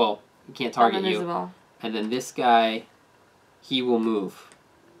 Well, he can't target you. And then this guy, he will move.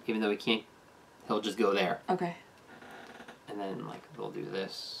 Even though he can't, he'll just go there. Okay. And then, like, we'll do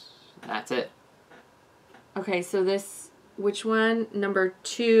this. That's it. Okay, so this, which one? Number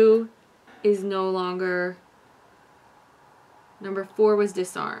 2 is no longer... Number 4 was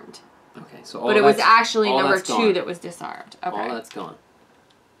disarmed. Okay, so all but it was actually number 2 that was disarmed. Okay. All that's gone.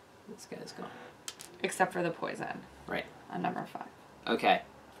 This guy's gone. Except for the poison. Right. On number 5. Okay.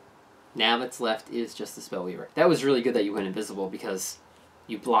 Now that's left is just the Spellweaver. That was really good that you went invisible because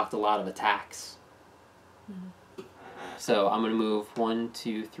you blocked a lot of attacks. So I'm going to move 1,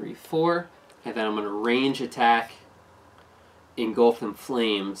 2, 3, 4. And then I'm going to range attack Engulf in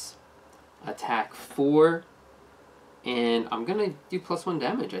Flames. Attack 4. And I'm going to do +1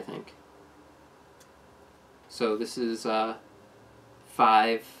 damage, I think. So this is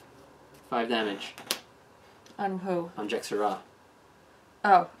 5 damage. On who? On Jekserah.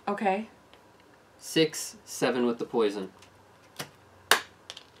 Oh, okay. 6, 7 with the poison.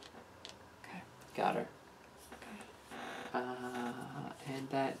 Okay. Got her. Okay. And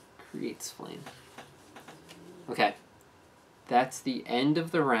that creates flame. Okay. That's the end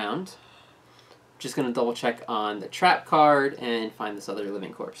of the round. Just going to double check on the trap card and find this other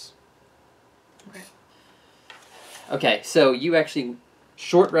living corpse. Okay. Okay, so you actually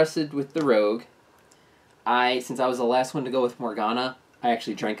short rested with the rogue. Since I was the last one to go with Morgana, I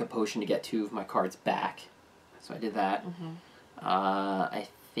actually drank a potion to get 2 of my cards back. So I did that. I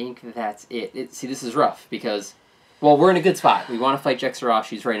think that's it. See, this is rough because, well, we're in a good spot. We want to fight Jekserah.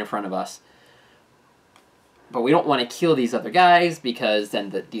 She's right in front of us. But we don't want to kill these other guys because then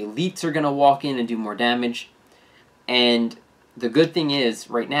the elites are going to walk in and do more damage. And the good thing is,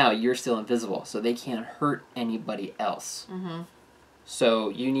 right now, you're still invisible, so they can't hurt anybody else. So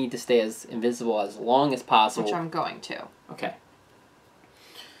you need to stay as invisible as long as possible. Which I'm going to. Okay.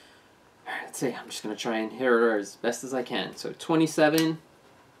 Alright, let's see. I'm just going to try and hit her as best as I can. So 27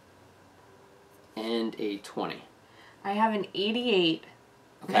 and a 20. I have an 88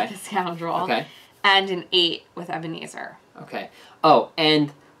 with the scoundrel. Okay. And an 8 with Ebenezer. Okay. Oh,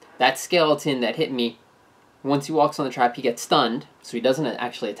 and that skeleton that hit me, once he walks on the trap, he gets stunned, so he doesn't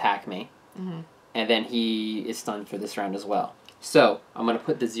actually attack me. And then he is stunned for this round as well. So, I'm going to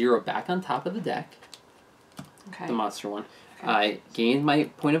put the 0 back on top of the deck. Okay. The monster one. Okay. I gained my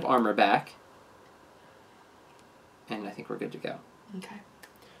point of armor back. And I think we're good to go. Okay.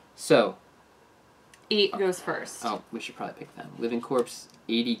 So, 8 goes first. Oh, we should probably pick them. Living Corpse,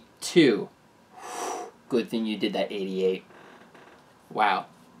 82. Good thing you did that 88. Wow.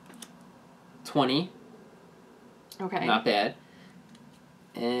 20. Okay. Not bad.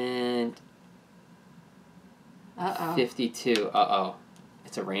 And... 52. Uh-oh.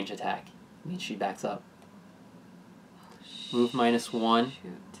 It's a range attack. It means she backs up. Move -1.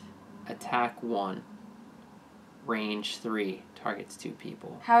 Shoot. Attack 1. Range 3. Targets 2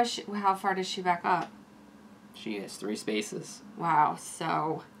 people. How far does she back up? She has 3 spaces. Wow,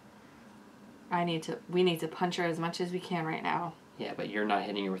 so we need to punch her as much as we can right now. Yeah, but you're not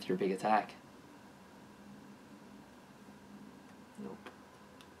hitting her with your big attack. Nope.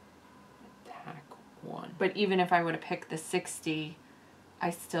 Attack 1. But even if I would have picked the 60, I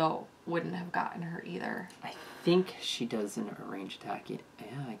still wouldn't have gotten her either. I think she does a range attack. Yeah,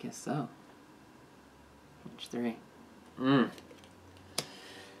 I guess so. Range 3.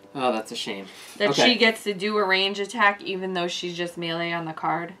 Oh, that's a shame. That she gets to do a range attack even though she's just melee on the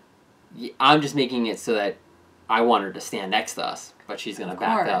card? Yeah, I'm just making it so that I want her to stand next to us, but she's going to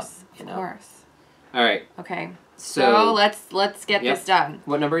back up. You know? Of course. All right. Okay. So let's get this done.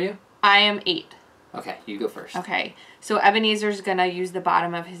 What number are you? I am 8. Okay, you go first. Okay. So Ebenezer's going to use the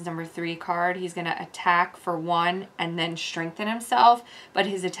bottom of his number 3 card. He's going to attack for 1 and then strengthen himself, but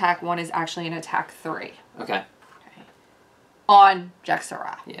his attack 1 is actually an attack 3. Okay. On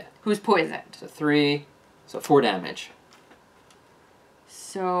Jekserah. Yeah. Who's poisoned. So 3. So 4 damage.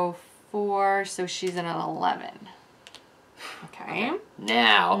 So 4. So she's an 11. Okay.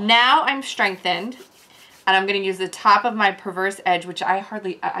 Now I'm strengthened. And I'm going to use the top of my Perverse Edge, which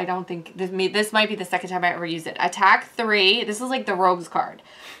I don't think, this might be the second time I ever used it. Attack 3. This is like the Rogue's card.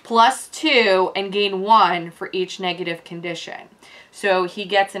 +2 and gain 1 for each negative condition. So he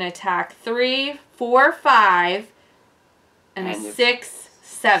gets an attack 3, 4, 5, and 6,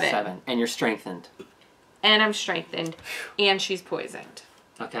 7. And you're strengthened. And I'm strengthened. And she's poisoned.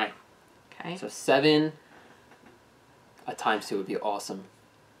 Okay. Okay. So 7 times 2 would be awesome.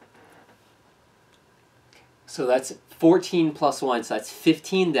 So that's 14 plus 1, so that's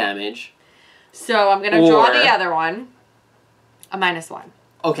 15 damage. So I'm going to draw the other one. A -1.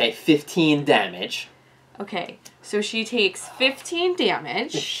 Okay, 15 damage. Okay, so she takes 15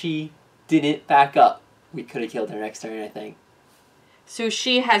 damage. If she didn't back up, we could have killed her next turn, I think. So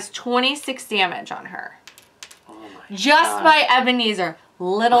she has 26 damage on her. Oh my Just God. by Ebenezer.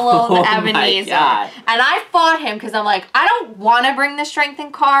 Little old Ebenezer. And I fought him because I'm like, I don't want to bring the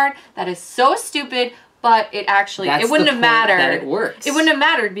strengthen card. That is so stupid. But it actually, it wouldn't have mattered. That it works. It wouldn't have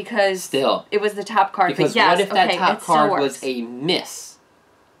mattered because it was the top card. Because but yes, what if that top card still was a miss?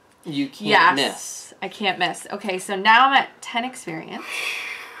 You can't miss. I can't miss. Okay, so now I'm at 10 experience.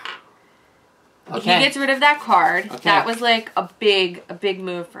 Okay. He gets rid of that card. Okay. That was like a big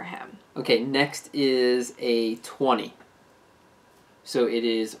move for him. Okay, next is a 20. So it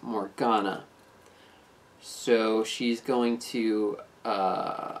is Morgana. So she's going to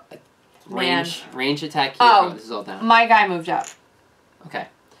range attack here. Oh, this is all down. My guy moved up. Okay.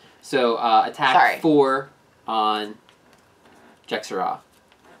 So attack 4 on Jekserah.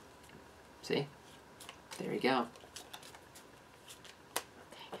 See? There you go.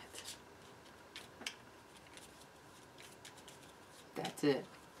 Dang it. That's it.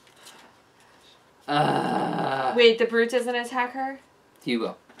 Wait, the brute doesn't attack her? You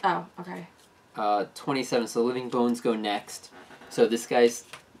will. Oh, okay. 27, so Living Bones go next. So this guy's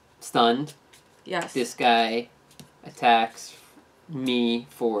stunned. Yes. This guy attacks me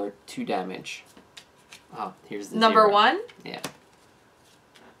for 2 damage. Oh, here's the Number 0. 1? Yeah.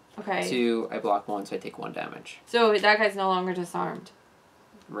 Okay. 2, I block 1, so I take 1 damage. So that guy's no longer disarmed.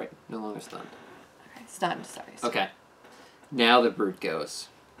 Right, no longer stunned. Okay, stunned, sorry. Okay. Now the brute goes.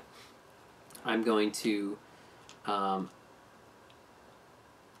 I'm going to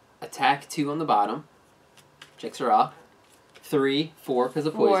attack 2 on the bottom. Jekserah. 3, 4 because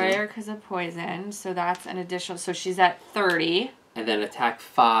of poison. 4 because of poison. So that's an additional. So she's at 30. And then attack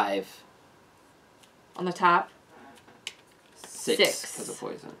 5. On the top. 6 because of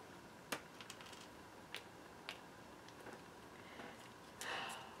poison.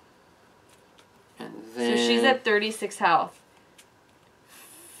 And then... So she's at 36 health.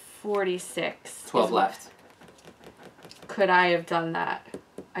 46. 12 left. Could I have done that?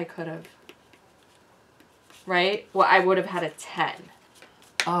 I could have. Right? Well, I would have had a 10.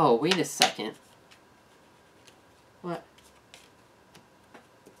 Oh, wait a second. What?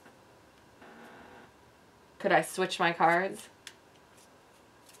 Could I switch my cards?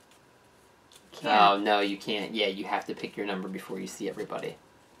 Can't. Oh, no, you can't. Yeah, you have to pick your number before you see everybody.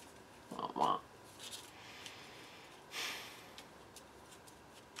 Wah, wah.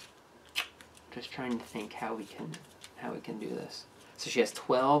 just trying to think how we can do this. So she has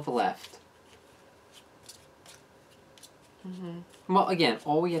 12 left. Well, again,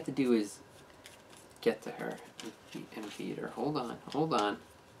 all we have to do is get to her and feed her. Hold on.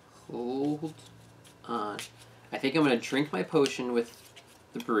 I think I'm going to drink my potion with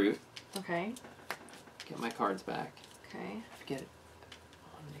the brute. Okay. Get my cards back. Okay. Forget it.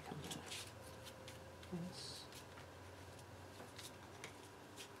 When they come back. Yes.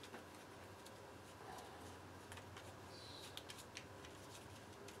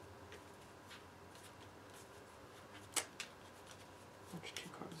 Which 2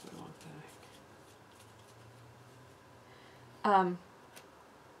 cards do I want back?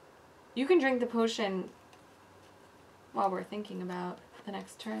 You can drink the potion while we're thinking about the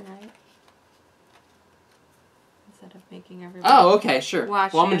next turn, right? Instead of making everyone... Oh, okay, sure. Well,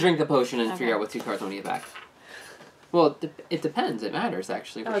 I'm going to drink the potion and figure Okay. out what 2 cards I want to get back. Well, it depends. It matters,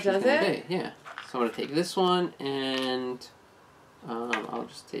 actually. What Oh, she's does gonna it? do. Yeah. So I'm going to take this one, and I'll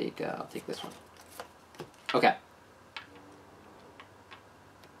just take... I'll take this one. Okay.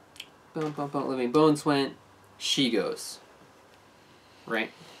 Boom, boom, boom. Living Bones went. She goes.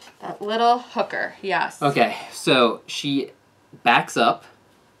 Right? That little hooker, yes. Okay, so she backs up.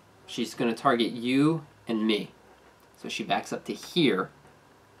 She's going to target you and me. So she backs up to here.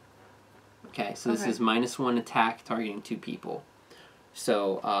 Okay, so this is -1 attack targeting 2 people.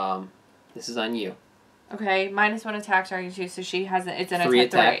 So this is on you. Okay, -1 attack targeting 2, so she has it's an 3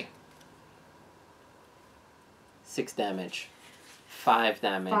 attack 3. 6 damage. 5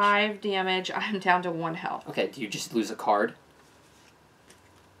 damage. 5 damage. I'm down to 1 health. Okay, do you just lose a card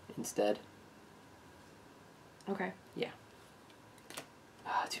instead? Okay. Yeah.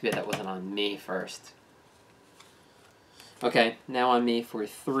 Too bad that wasn't on me first. Okay, now on me for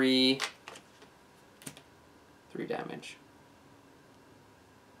 3 damage.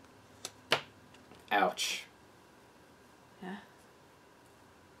 Ouch. Yeah.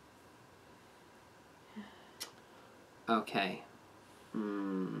 Okay.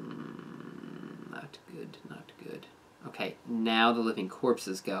 Not good, not good. Okay, now the living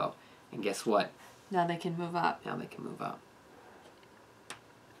corpses go. And guess what? Now they can move up. Now they can move up.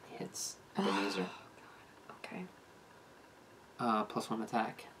 Hits Ebenezer. Okay. +1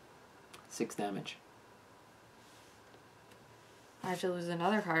 attack. 6 damage. I have to lose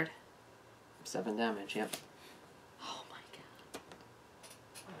another card. 7 damage, yep. Oh my god.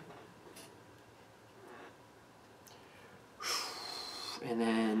 And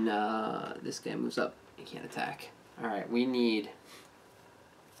then this guy moves up. He can't attack. Alright, we need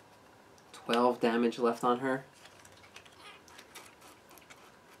 12 damage left on her.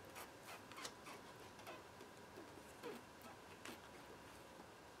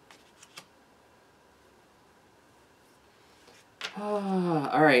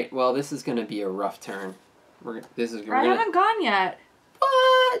 Alright, well, this is going to be a rough turn. I haven't gone yet.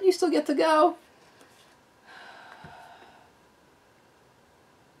 What? You still get to go?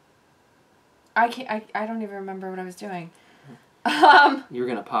 I can't. I don't even remember what I was doing. You were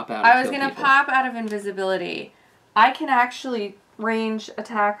going to pop out and I was kill going to people. pop out of invisibility. I can actually range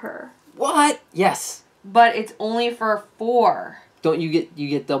attack her. What? Yes. But it's only for 4. Don't you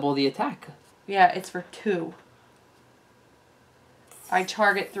get double the attack? Yeah, it's for 2. I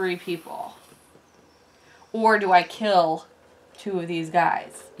target 3 people. Or do I kill 2 of these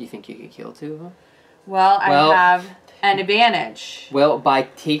guys? You think you could kill 2 of them? Well, I have an advantage. Well, by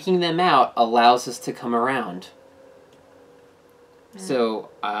taking them out allows us to come around. So,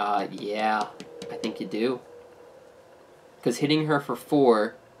 yeah, I think you do. Because hitting her for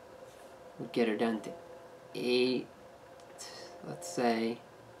 4 would get her down to 8, let's say.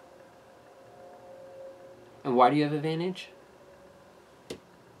 And why do you have advantage?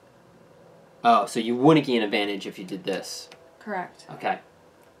 Oh, so you wouldn't gain advantage if you did this. Correct. Okay.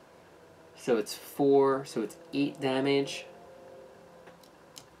 So it's 4, so it's 8 damage.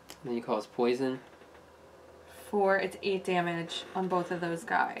 Then you cause poison. 4, it's 8 damage on both of those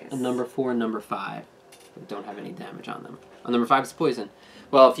guys. And number 4 and number 5 don't have any damage on them. On number 5 is poison.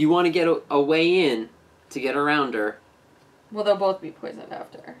 Well, if you want to get a way in to get around her... Well, they'll both be poisoned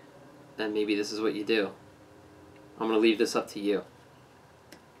after. Then maybe this is what you do. I'm going to leave this up to you.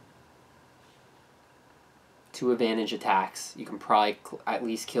 2 advantage attacks. You can probably at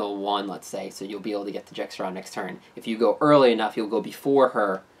least kill 1, let's say, so you'll be able to get to Jekserah next turn. If you go early enough, you'll go before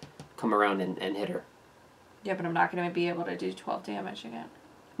her, come around and hit her. Yeah, but I'm not going to be able to do 12 damage again.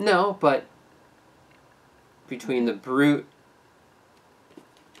 No, but between the brute...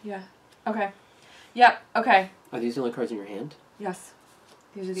 Yeah. Okay. Yep, okay. Are these the only cards in your hand? Yes.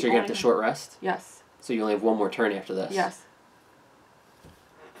 These are the So you're going to have to short rest? Yes. So you only have 1 more turn after this? Yes.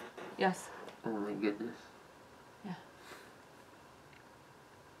 Yes. Oh my goodness. Yeah.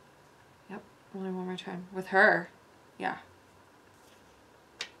 Yep. Only one more turn. With her. Yeah.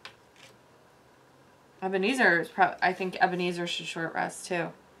 Ebenezer is probably... I think Ebenezer should short rest too.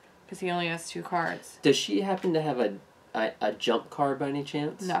 Because he only has 2 cards. Does she happen to have a jump card by any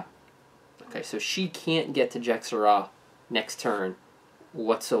chance? No. Okay, so she can't get to Jekserah next turn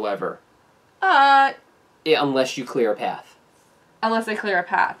whatsoever. Unless you clear a path. Unless I clear a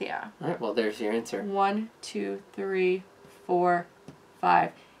path, yeah. Alright, well, there's your answer. 1, 2, 3, 4,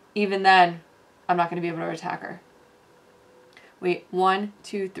 5. Even then, I'm not going to be able to attack her. Wait, 1,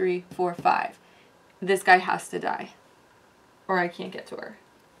 2, 3, 4, 5. This guy has to die. Or I can't get to her.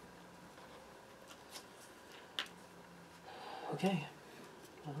 Okay.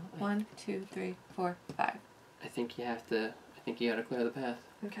 1, 2, 3, 4, 5. I think you gotta clear the path.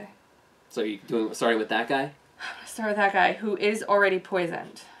 Okay. So you starting with that guy? Start with that guy who is already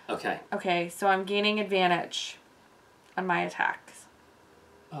poisoned. Okay. Okay, so I'm gaining advantage on my attacks.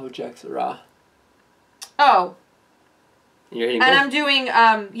 Oh, Jekserah. Oh. And you're hitting and both? I'm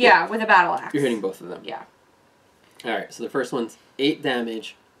doing, with a battle axe. You're hitting both of them. Yeah. Alright, so the first one's 8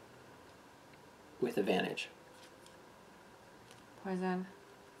 damage with advantage. Poison.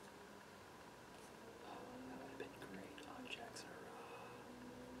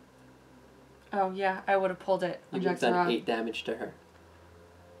 Oh, yeah, I would have pulled it on You would have Jekserah. done 8 damage to her.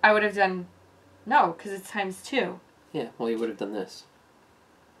 I would have done... No, because it's times 2. Yeah, well, you would have done this.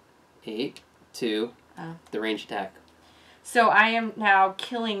 8, 2, the range attack. So I am now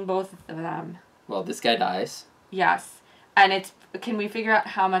killing both of them. Well, this guy dies. Yes. And it's... Can we figure out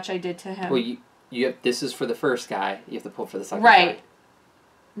how much I did to him? Well, you have, this is for the first guy. You have to pull for the second right.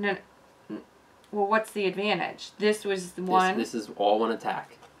 guy. No. Well, what's the advantage? This was the one. This is all one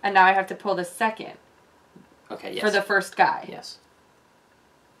attack. And now I have to pull the second. Okay, yes. For the first guy. Yes.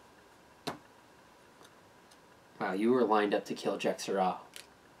 Wow, you were lined up to kill Jekserah.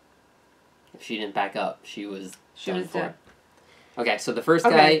 If she didn't back up, she was dead. Okay, so the first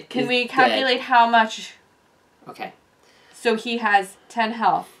guy Can we calculate how much? Okay. So he has 10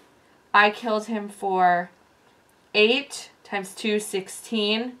 health. I killed him for 8 times 2,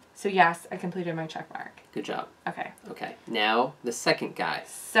 16. So yes, I completed my check mark. Good job. Okay. Okay. Now, the second guy.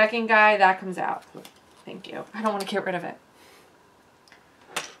 Second guy, that comes out. Thank you. I don't want to get rid of it.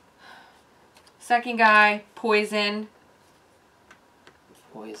 Second guy, poisoned.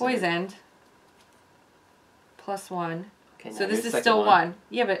 Poisoned. +1. Okay, so this is still 1.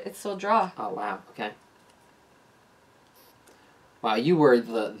 Yeah, but it's still draw. Oh, wow. Okay. Wow, you were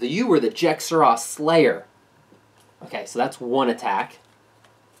the Jekserah Slayer. Okay, so that's 1 attack.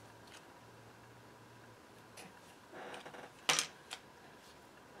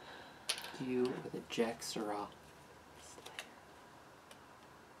 You were the Jekserah Slayer.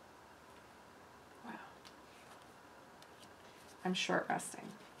 Wow. I'm short resting.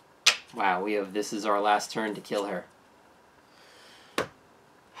 Wow, this is our last turn to kill her.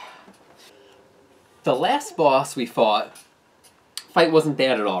 The last boss we fought, fight wasn't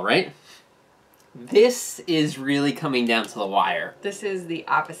bad at all, right? This is really coming down to the wire. This is the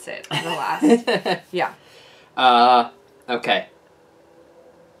opposite of the last. Yeah. Okay.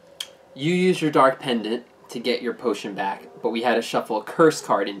 You used your Dark Pendant to get your potion back, but we had to shuffle a curse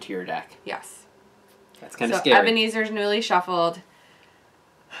card into your deck. Yes. That's kind of scary. Ebenezer's newly shuffled.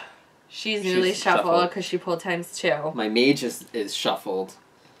 She's newly shuffled because she pulled ×2. My mage is shuffled.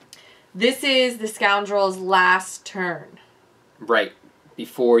 This is the scoundrel's last turn. Right.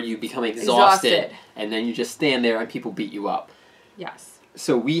 Before you become exhausted. And then you just stand there and people beat you up. Yes.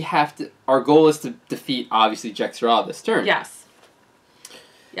 So we have to... Our goal is to defeat, obviously, Jekserah this turn. Yes.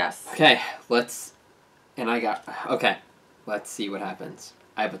 Yes. Okay, let's... And I got... Okay, let's see what happens.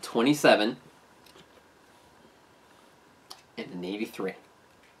 I have a 27 and an 83.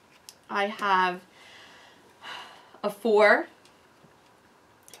 I have a 4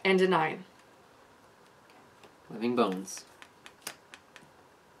 and a 9. Living Bones.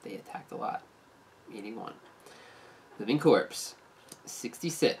 They attacked a lot. 81. Living Corpse.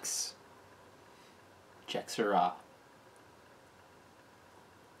 66. Jekserah.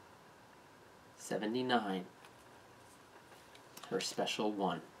 79. Her special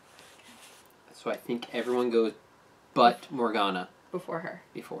 1. So I think everyone goes but Morgana. Before her.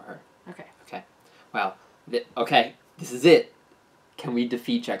 Before her. Okay. Okay. Wow. Okay. This is it. Can we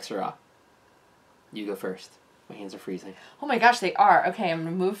defeat Jekserah? You go first. My hands are freezing. Oh my gosh, they are. Okay, I'm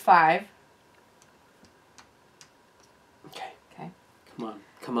going to move 5. Okay. Okay. Come on.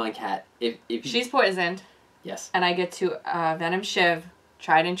 Come on, Kat. If She's poisoned. Yes. And I get to Venom Shiv,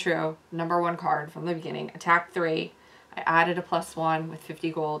 tried and true, #1 card from the beginning, attack 3. I added a +1 with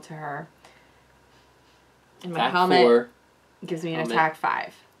 50 gold to her. And my helmet 4. Gives me an attack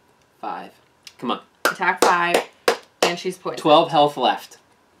 5. 5. Come on. Attack 5. And she's poisoned. 12 health left.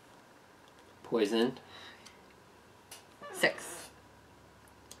 Poisoned. 6.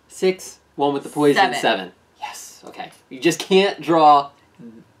 6. One with the poison. 7. Yes. Okay. You just can't draw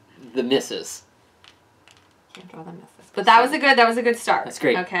the misses. Can't draw the misses. But that was a good start. That's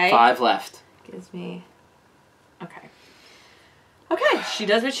great. Okay. 5 left. Gives me. Okay. Okay. She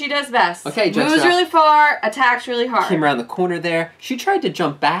does what she does best. Okay. Moves really far. Attacks really hard. Came around the corner there. She tried to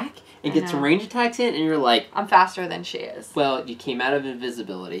jump back and get some range attacks in, and you're like, I'm faster than she is. Well, you came out of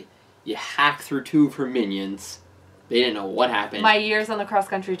invisibility. You hacked through 2 of her minions. They didn't know what happened. My years on the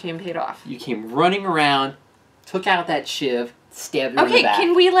cross-country team paid off. You came running around, took out that shiv, stabbed her in the back. Okay,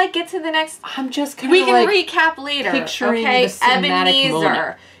 can we, get to the next... I'm just kind of, We can recap later. Picturing the cinematic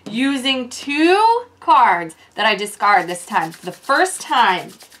moment. Using 2 cards that I discard this time. For the first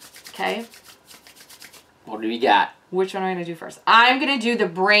time. Okay? What do we got? Which one am I going to do first? I'm going to do the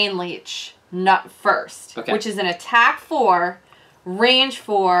Brain Leech first. Okay. Which is an attack 4, range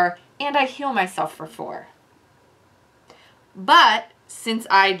 4, and I heal myself for 4. But, since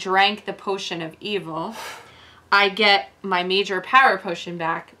I drank the Potion of Evil, I get my major power potion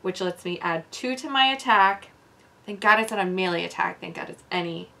back, which lets me add 2 to my attack. Thank God it's not a melee attack. Thank God it's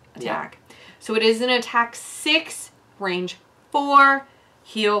any attack. Yeah. So it is an attack 6, range 4,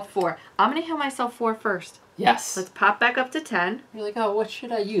 heal 4. I'm going to heal myself 4 first. Yes. Let's pop back up to 10. You're like, oh, what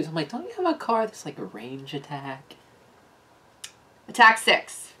should I use? I'm like, don't you have a card that's like a range attack? Attack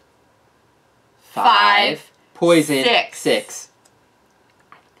 6. 5. Poison. 6.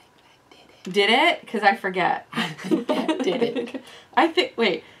 I think I did it. Did it? Because I forget. I think that did it.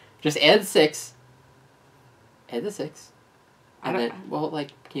 Wait. Just add 6. Add the 6. And then, can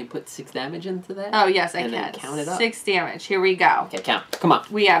you put 6 damage into that? Oh, yes, I can. can. And then count it up. 6 damage. Here we go. Okay, count. Come on.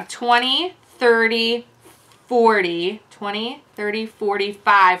 We have 20, 30, 40, 20, 30,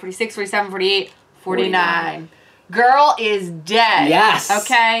 45, 46, 47, 48, 49. Girl is dead. Yes.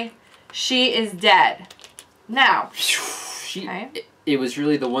 Okay? She is dead. Now. It was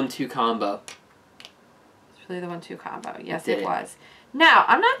really the 1-2 combo. It's really the 1-2 combo. Yes, it was. Now,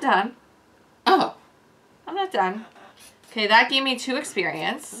 I'm not done. Oh. I'm not done. Okay, that gave me 2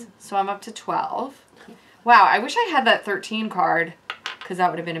 experience. So I'm up to 12. Wow, I wish I had that 13 card, because that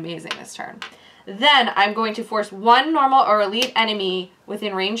would have been amazing this turn. Then I'm going to force 1 normal or elite enemy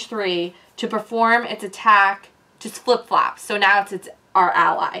within range 3 to perform its attack, just flip-flop. So now it's our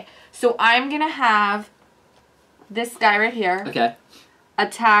ally. So I'm going to have this guy right here. Okay.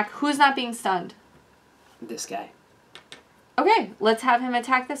 Attack. Who's not being stunned? This guy. Okay, let's have him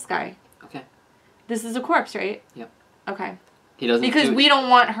attack this guy. Okay. This is a corpse, right? Yep. Okay. He doesn't. Because we don't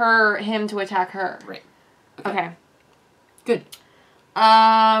want him to attack her. Right. Okay. Good.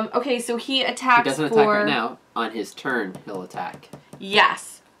 Okay, so he attacks. He doesn't attack right now. On his turn, he'll attack.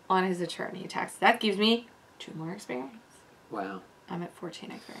 Yes. On his turn, he attacks. That gives me 2 more experience. Wow. I'm at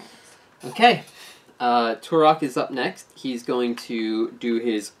 14 experience. Okay. Turok is up next. He's going to do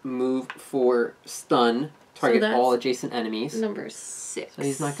his move for stun. Target all adjacent enemies. Number 6. So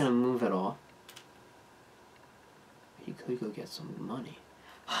he's not going to move at all. He could go get some money.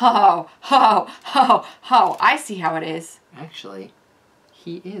 Ho, ho, ho, ho. I see how it is. Actually,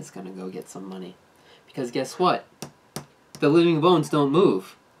 he is going to go get some money. Because guess what? The living bones don't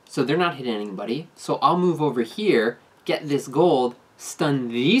move. So they're not hitting anybody. So I'll move over here, get this gold, stun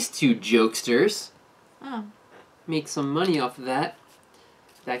these 2 jokesters. Oh. Make some money off of that.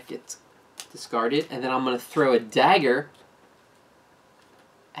 That gets discarded. And then I'm going to throw a dagger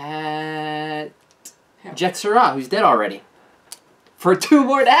at Jekserah, who's dead already. For 2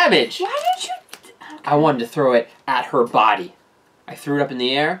 more damage. Why did you... Okay. I wanted to throw it at her body. I threw it up in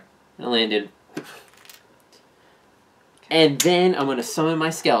the air, and it landed. And then I'm going to summon my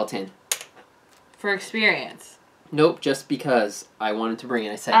skeleton. For experience. Nope, just because I wanted to bring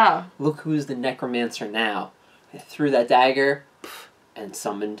it. I said, look who's the necromancer now. I threw that dagger and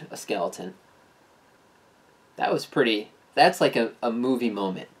summoned a skeleton. That was pretty... That's like a movie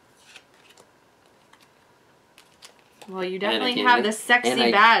moment. Well, you definitely have the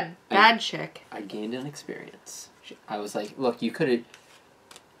sexy bad chick. I gained an experience. I was like, look, you could have...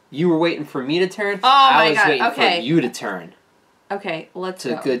 You were waiting for me to turn. Oh, my God. I was waiting for you to turn. Okay, let's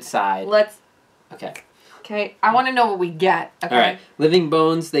go. To the good side. Okay. Okay, I want to know what we get. Okay. All right. Living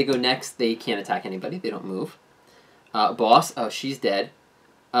bones, they go next. They can't attack anybody. They don't move. Boss, oh, she's dead.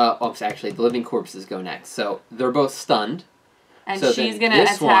 Actually, the living corpses go next. So they're both stunned. And so she's going to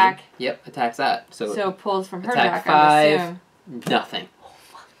attack. Yep, attacks that. So pulls from her attack back, I assume. 5, nothing.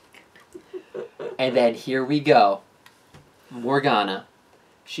 And then here we go. Morgana.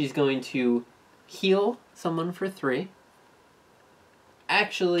 She's going to heal someone for 3.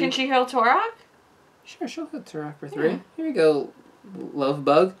 Actually... Can she heal Turok? Sure, she'll heal Turok for 3. Here you go, Love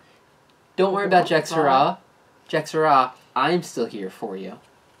Bug. Don't worry about Jekserah. Jekserah, I'm still here for you.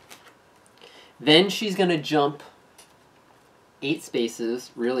 Then she's going to jump 8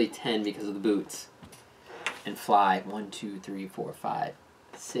 spaces, really 10 because of the boots, and fly 1, 2, 3, 4, 5,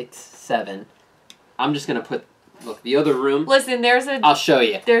 6, 7. I'm just going to put, look, the other room. Listen, I'll show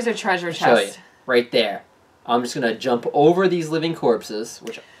you. There's a treasure chest. I'll show you. Right there. I'm just going to jump over these living corpses,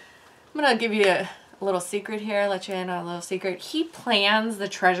 which... I'm going to give you a little secret here, let you in on a little secret. He plans the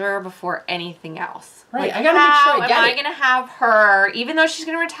treasure before anything else. Right, like, I gotta make sure I get it. How am I going to have her, even though she's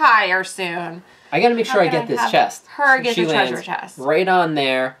going to retire soon? I gotta make sure I get this chest. Her get the treasure chest. Right on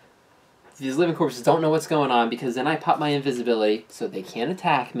there. These living corpses don't know what's going on because then I pop my invisibility so they can't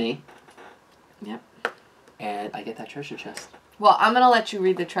attack me. Yep. And I get that treasure chest. Well, I'm going to let you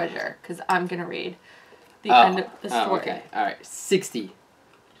read the treasure because I'm going to read the end of the story. Oh, okay. Alright. 60.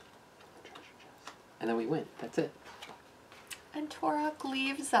 And then we win. That's it. And Turok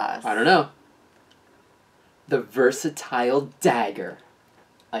leaves us. I don't know. The versatile dagger.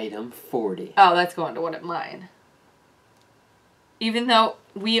 Item 40. Oh, that's going to one of mine. Even though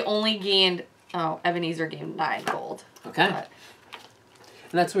we only gained... Oh, Ebenezer gained 9 gold. Okay. But.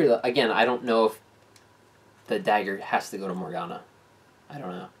 And that's weird. Again, I don't know if the dagger has to go to Morgana. I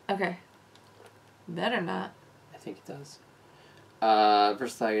don't know. Okay. Better not. I think it does.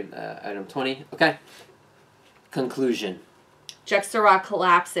 Versatile item 20. Okay. Conclusion. Jekserah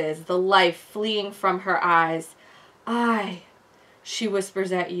collapses, the life fleeing from her eyes. She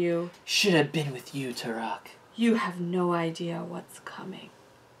whispers at you. Should have been with you, Turok. You have no idea what's coming.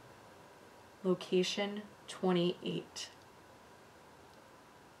 Location 28.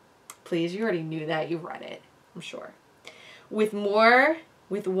 Please, you already knew that. You read it, I'm sure. With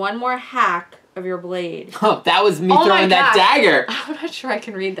one more hack of your blade. Oh, that was me throwing that dagger. I'm not sure I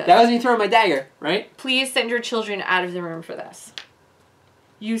can read this. That was me throwing my dagger, right? Please send your children out of the room for this.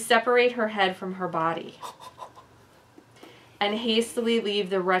 You separate her head from her body and hastily leave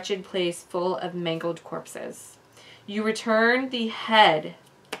the wretched place full of mangled corpses. You return the head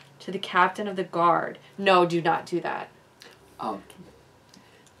to the captain of the guard. No, do not do that. Oh.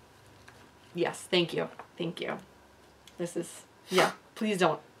 Yes, thank you. Thank you. This is... Yeah, please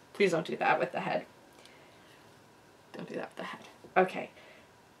don't do that with the head. Don't do that with the head. Okay.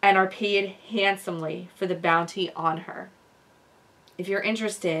 And are paid handsomely for the bounty on her. If you're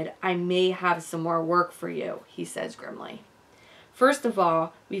interested, I may have some more work for you, he says grimly. First of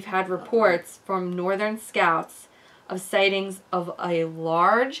all, we've had reports from northern scouts of sightings of a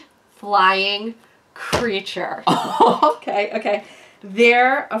large flying creature. Okay.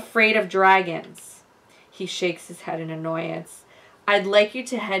 They're afraid of dragons. He shakes his head in annoyance. I'd like you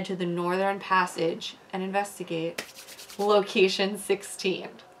to head to the northern passage and investigate. Location 16.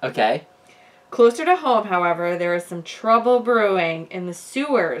 Okay. Closer to home, however, there is some trouble brewing in the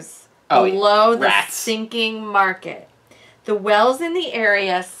sewers below the sinking market. The wells in the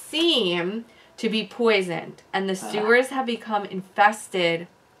area seem to be poisoned, and the sewers have become infested.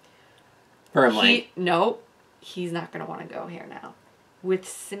 Firmly. Nope. He's not going to want to go here now. With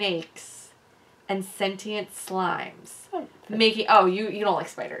snakes and sentient slimes. You don't like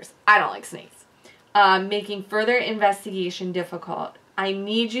spiders. I don't like snakes. Making further investigation difficult. I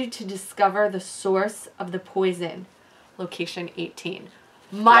need you to discover the source of the poison. Location 18.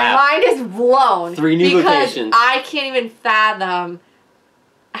 My mind is blown. 3 new locations. I can't even fathom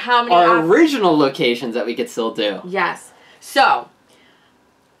how many... Our original locations that we could still do. Yes. So,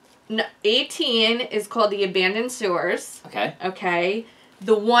 18 is called the Abandoned Sewers. Okay. Okay.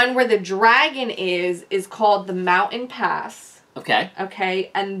 The one where the dragon is called the Mountain Pass. Okay.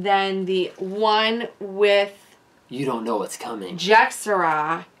 Okay. And then the one with... You don't know what's coming.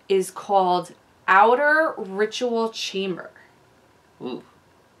 Jekserah is called Outer Ritual Chamber. Ooh.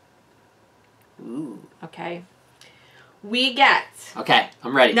 Ooh. Okay. We get... Okay,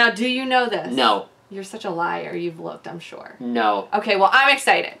 I'm ready. Now, do you know this? No. You're such a liar. You've looked, I'm sure. No. Okay, well, I'm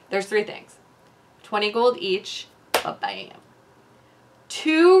excited. There's 3 things. 20 gold each. Ba-bam.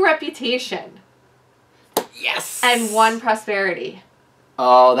 2 reputation. Yes! And 1 prosperity.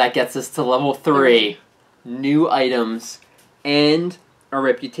 Oh, that gets us to level 3. New items. And our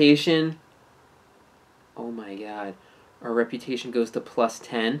reputation. Oh my god. Our reputation goes to plus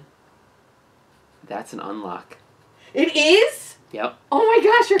 10. That's an unlock. It is? Yep. Oh my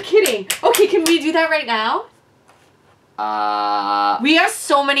gosh, you're kidding. Okay, can we do that right now? We have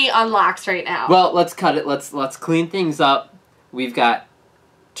so many unlocks right now. Well, let's cut it. Let's clean things up. We've got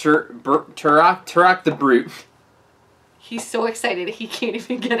Turok the Brute. He's so excited he can't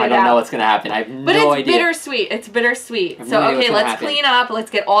even get it out. I don't know what's going to happen. I have no idea. But it's bittersweet. It's bittersweet. So, okay, let's clean up. Let's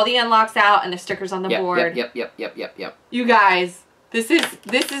get all the unlocks out and the stickers on the board. Yep. You guys, this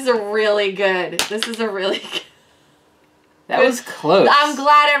is a really good. This is a really good. That was close. I'm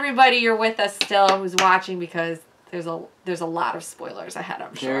glad everybody you're with us still who's watching because there's a lot of spoilers ahead,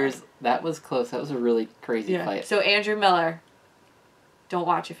 I'm sure. That was close. That was a really crazy fight. So Andrew Miller, don't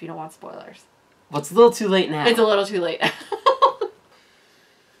watch if you don't want spoilers. Well, it's a little too late now. It's a little too late.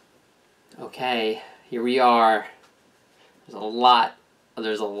 Okay, here we are. There's a lot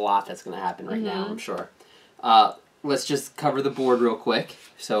that's going to happen right now, I'm sure. Let's just cover the board real quick.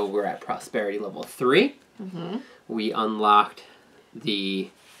 So we're at Prosperity level 3. We unlocked the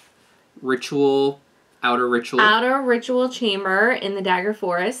outer ritual chamber in the Dagger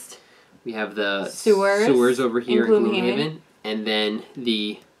Forest. We have the sewers over here in Gloomhaven. And then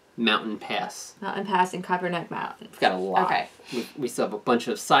the Mountain Pass. Mountain Pass and Copperneck Mountain. We've got a lot. Okay. We still have a bunch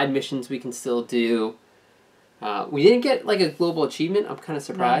of side missions we can still do. We didn't get like a global achievement. I'm kind of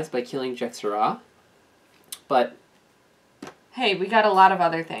surprised by killing Jekserah. But hey, we got a lot of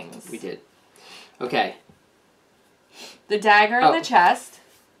other things. We did. Okay. The dagger in the chest.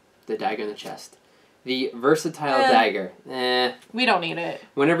 The dagger in the chest. The versatile dagger. We don't need it.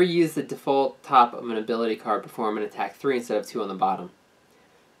 Whenever you use the default top of an ability card, perform an attack 3 instead of 2 on the bottom.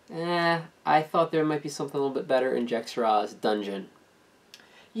 I thought there might be something a little bit better in Jekserah's dungeon.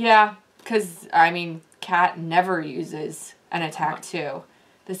 Yeah, because, I mean, Cat never uses an attack 2.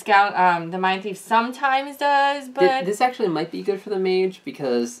 The Scout, the Mind Thief sometimes does, but... This actually might be good for the mage,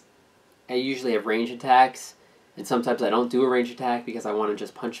 because I usually have range attacks, and sometimes I don't do a range attack because I want to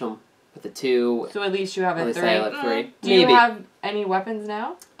just punch them with a 2. So at least you have a 3. I have 3. Do you have any weapons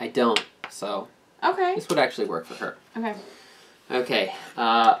now? I don't, so... Okay. This would actually work for her. Okay. Okay.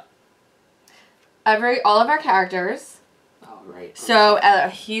 All of our characters. Oh, right. So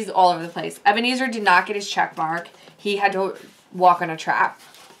he's all over the place. Ebenezer did not get his check mark. He had to walk on a trap.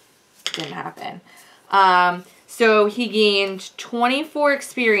 Didn't happen. So he gained 24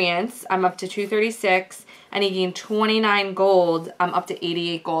 experience. I'm up to 236. And he gained 29 gold. I'm up to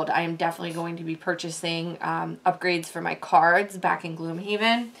 88 gold. I am definitely going to be purchasing upgrades for my cards back in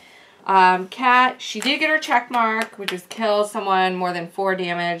Gloomhaven. Kat, she did get her check mark, which is kill someone more than 4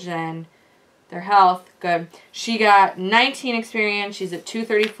 damage than their health. Good. She got 19 experience. She's at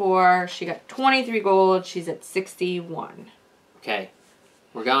 234. She got 23 gold. She's at 61. Okay.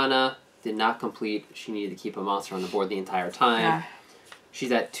 Morgana did not complete. She needed to keep a monster on the board the entire time. Yeah.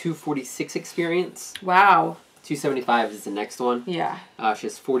 She's at 246 experience. Wow. 275 is the next one. Yeah. She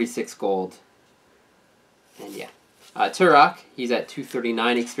has 46 gold. And yeah. Turok, he's at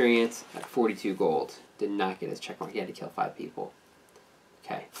 239 experience at 42 gold. Did not get his checkmark. He had to kill 5 people.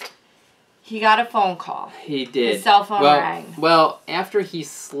 Okay. He got a phone call. He did. His cell phone rang. Well, after he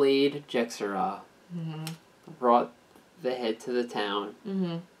slayed Jekserah, brought the head to the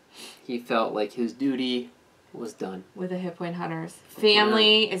town, he felt like his duty was done. With the hit point hunters.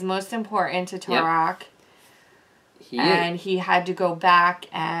 Family is most important to Turok. Yep. He had to go back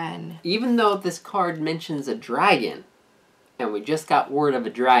and... Even though this card mentions a dragon, and we just got word of a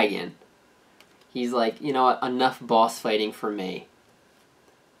dragon, he's like, you know what, enough boss fighting for me.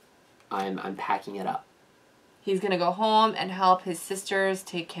 I'm packing it up. He's going to go home and help his sisters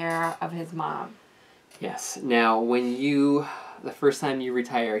take care of his mom. Yes. Now, the first time you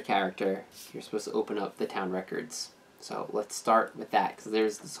retire a character, you're supposed to open up the town records. So let's start with that, because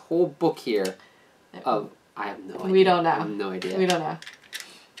there's this whole book here of... I have no idea. We don't know. I have no idea. We don't know.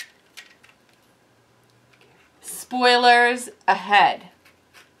 Spoilers ahead.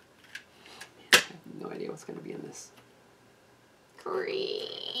 I have no idea what's going to be in this. Greek.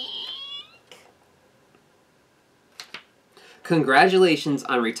 Congratulations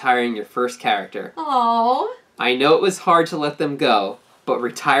on retiring your first character. Aww. I know it was hard to let them go, but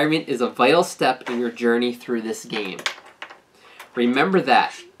retirement is a vital step in your journey through this game. Remember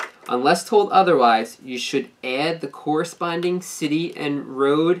that. Unless told otherwise, you should add the corresponding city and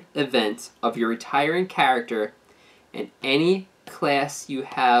road events of your retiring character and any class you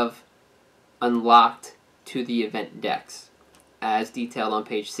have unlocked to the event decks, as detailed on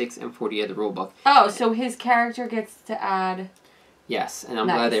page 6 and 48 of the rulebook. Oh, so his character gets to add... Yes, and I'm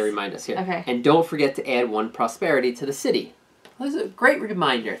glad they remind us here. Okay. And don't forget to add 1 prosperity to the city. That was a great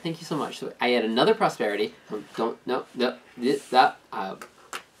reminder. Thank you so much. So I add another prosperity. I'm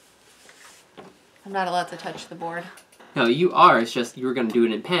not allowed to touch the board. No, you are. It's just you were going to do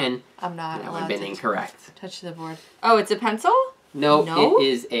it in pen. I'm not allowed to incorrect. Touch the board. Oh, it's a pencil? No, it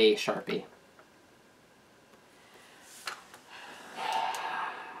is a Sharpie.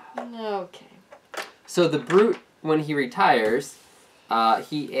 Okay. So the brute when he retires,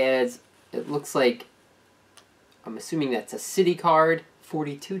 he adds, it looks like, I'm assuming that's a city card,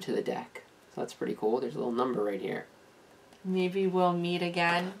 42 to the deck. So that's pretty cool. There's a little number right here. Maybe we'll meet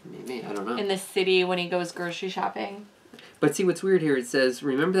again. Maybe, I don't know. In the city when he goes grocery shopping. But see, what's weird here, it says,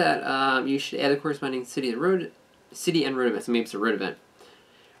 remember that you should add the corresponding city and road event. So maybe it's a road event.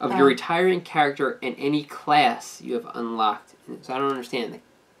 Of your retiring character and any class you have unlocked. So I don't understand the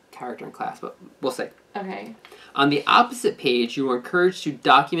character and class, but we'll see. Okay. On the opposite page, you are encouraged to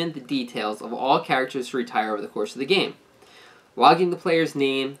document the details of all characters who retire over the course of the game. Logging the player's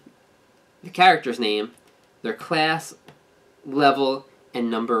name, the character's name, their class, level, and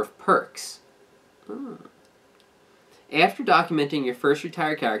number of perks. After documenting your first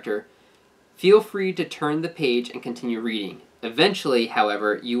retired character, feel free to turn the page and continue reading. Eventually,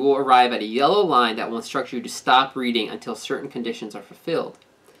 however, you will arrive at a yellow line that will instruct you to stop reading until certain conditions are fulfilled.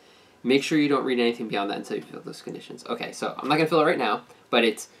 Make sure you don't read anything beyond that until you fulfill those conditions. Okay, so I'm not going to fill it right now, but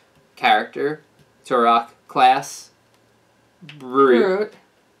it's character, Turok, class, brute,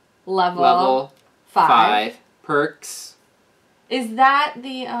 level 5, perks. Is that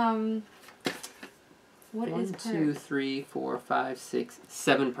the, what 1, is perks? 2, 3, 4, 5, 6,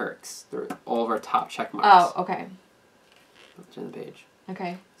 7 perks. They're all of our top check marks. Oh, okay. On the page.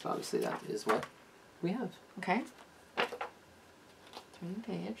 Okay. So obviously that is what we have. Okay. Turn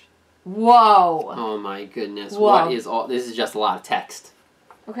the page. Whoa! Oh my goodness. Whoa. What is all... This is just a lot of text.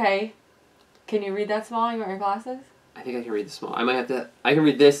 Okay. Can you read that small? You got your glasses? I think I can read the small. I might have to... I can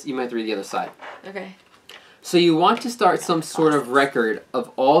read this. You might have to read the other side. Okay. So you want to start some sort of record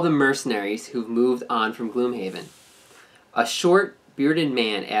of all the mercenaries who've moved on from Gloomhaven. A short, bearded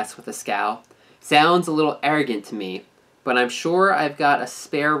man asks with a scowl. Sounds a little arrogant to me, but I'm sure I've got a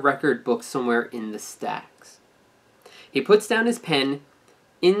spare record book somewhere in the stacks. He puts down his pen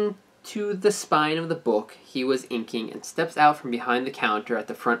into the spine of the book he was inking and steps out from behind the counter at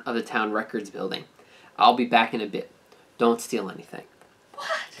the front of the town records building. I'll be back in a bit. Don't steal anything.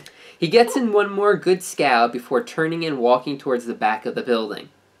 What? He gets in one more good scowl before turning and walking towards the back of the building,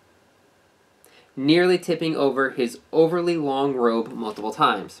 nearly tipping over his overly long robe multiple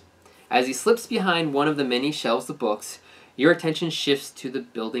times. As he slips behind one of the many shelves of books, your attention shifts to the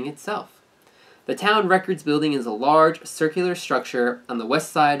building itself. The town records building is a large, circular structure on the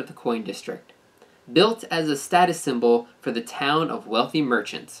west side of the coin district, built as a status symbol for the town of wealthy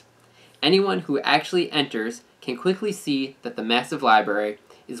merchants. Anyone who actually enters can quickly see that the massive library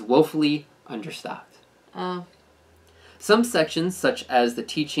is woefully understocked. Oh. Some sections, such as the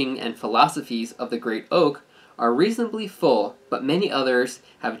teaching and philosophies of the Great Oak, are reasonably full, but many others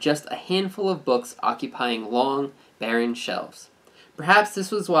have just a handful of books occupying long, barren shelves. Perhaps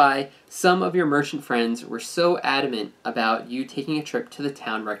this was why some of your merchant friends were so adamant about you taking a trip to the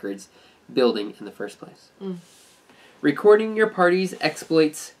town records building in the first place. Recording your party's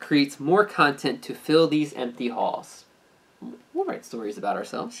exploits creates more content to fill these empty halls. We'll write stories about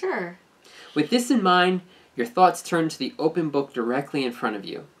ourselves. Sure. With this in mind, your thoughts turn to the open book directly in front of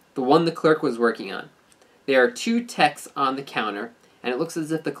you, the one the clerk was working on. There are 2 texts on the counter, and it looks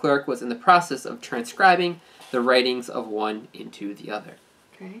as if the clerk was in the process of transcribing the writings of one into the other.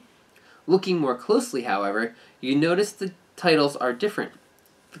 Okay. Looking more closely, however, you notice the titles are different.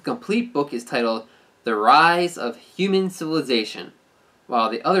 The complete book is titled The Rise of Human Civilization, while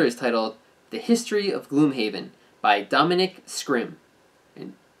the other is titled The History of Gloomhaven by Dominic Scrim.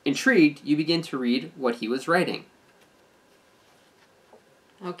 And intrigued, you begin to read what he was writing.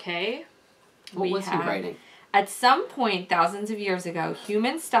 Okay. What was he writing? At some point, thousands of years ago,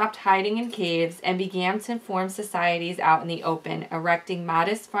 humans stopped hiding in caves and began to form societies out in the open, erecting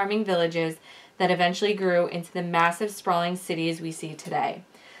modest farming villages that eventually grew into the massive sprawling cities we see today.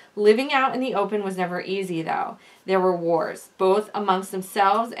 Living out in the open was never easy, though. There were wars, both amongst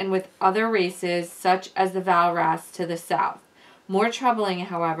themselves and with other races, such as the Valras to the south. More troubling,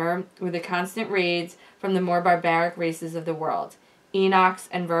 however, were the constant raids from the more barbaric races of the world, Enochs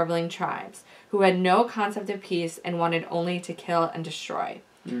and Verbling tribes, who had no concept of peace and wanted only to kill and destroy.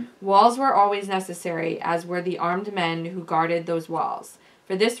 Walls were always necessary, as were the armed men who guarded those walls.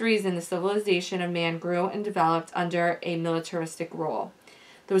 For this reason, the civilization of man grew and developed under a militaristic rule.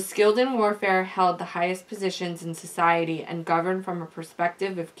 Those skilled in warfare held the highest positions in society and governed from a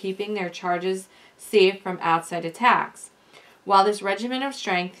perspective of keeping their charges safe from outside attacks. While this regimen of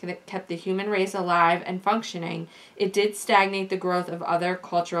strength kept the human race alive and functioning, it did stagnate the growth of other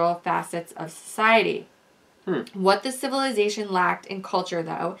cultural facets of society. What the civilization lacked in culture,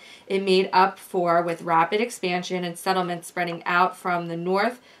 though, it made up for with rapid expansion and settlements spreading out from the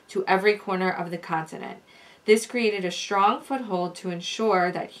north to every corner of the continent. This created a strong foothold to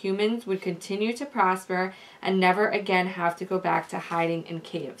ensure that humans would continue to prosper and never again have to go back to hiding in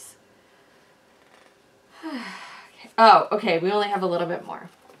caves. Oh, okay, we only have a little bit more.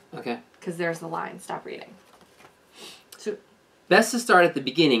 Okay. Because there's the line. Stop reading. So, best to start at the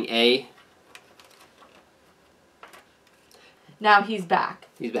beginning, eh? Now he's back.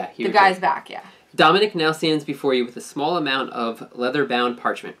 He's back. The guy's back, yeah. Dominic now stands before you with a small amount of leather-bound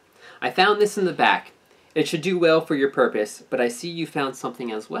parchment. I found this in the back. It should do well for your purpose, but I see you found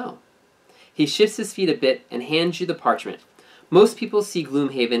something as well. He shifts his feet a bit and hands you the parchment. Most people see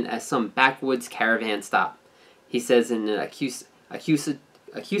Gloomhaven as some backwoods caravan stop. He says in an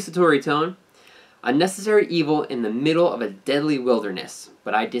accusatory tone, a necessary evil in the middle of a deadly wilderness,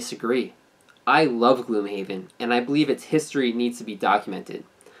 but I disagree. I love Gloomhaven, and I believe its history needs to be documented.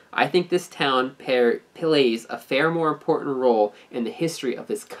 I think this town plays a far more important role in the history of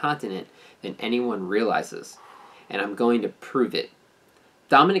this continent than anyone realizes, and I'm going to prove it.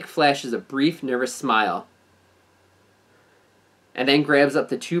 Dominic flashes a brief, nervous smile, and then grabs up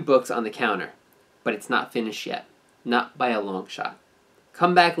the 2 books on the counter. But it's not finished yet. Not by a long shot.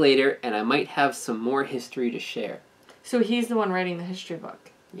 Come back later, and I might have some more history to share. So he's the one writing the history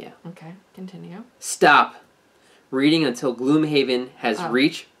book? Yeah. Okay, continue. Stop reading until Gloomhaven has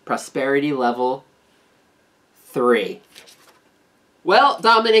reached prosperity level 3. Well,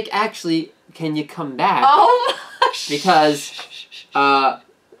 Dominic, actually, can you come back? Oh my because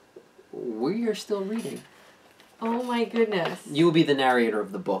we are still reading. Oh my goodness. You will be the narrator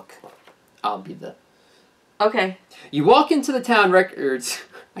of the book. I'll be the... Okay. You walk into the town records.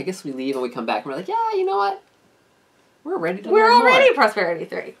 I guess we leave and we come back and we're like, yeah, you know what? We're ready to learn more. We're already Prosperity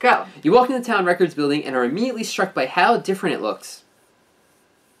 3. Go. You walk in the town records building and are immediately struck by how different it looks.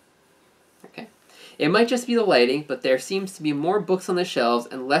 Okay. It might just be the lighting, but there seems to be more books on the shelves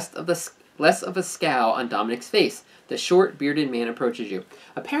and less of a scowl on Dominic's face. The short, bearded man approaches you.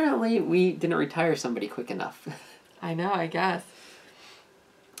 Apparently, we didn't retire somebody quick enough. I know, I guess.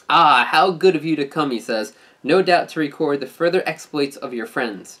 Ah, how good of you to come, he says. No doubt to record the further exploits of your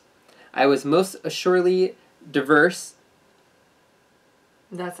friends. I was most assuredly diverse.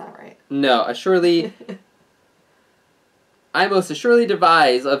 That's not right. No, assuredly... I most assuredly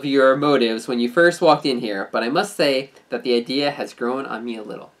devise of your motives when you first walked in here, but I must say that the idea has grown on me a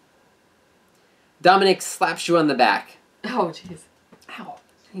little. Dominic slaps you on the back. Oh, jeez. Ow.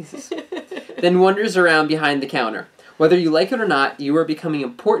 Jesus. Then wanders around behind the counter. Whether you like it or not, you are becoming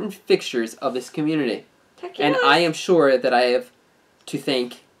important fixtures of this community. Heck And yes. I am sure that I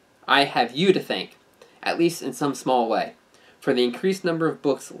have you to thank, at least in some small way, for the increased number of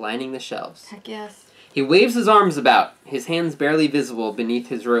books lining the shelves. Heck yes. He waves his arms about, his hands barely visible beneath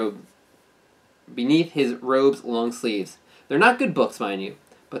his robe's long sleeves. They're not good books, mind you,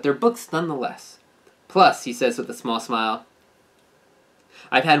 but they're books nonetheless. Plus, he says with a small smile,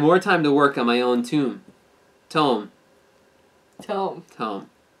 I've had more time to work on my own tome.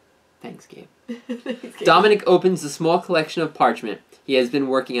 Thanks, Gabe. Thanks, Gabe. Dominic opens the small collection of parchment he has been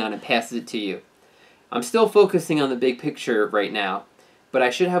working on and passes it to you. I'm still focusing on the big picture right now, but I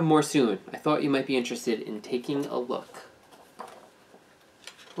should have more soon. I thought you might be interested in taking a look.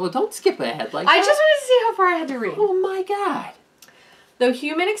 Well, don't skip ahead like that. I just wanted to see how far I had to read. Oh my god. Though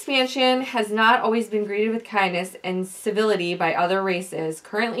human expansion has not always been greeted with kindness and civility by other races,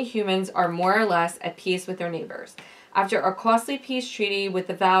 currently humans are more or less at peace with their neighbors. After a costly peace treaty with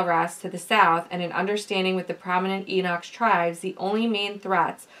the Valras to the south and an understanding with the prominent Enoch tribes, the only main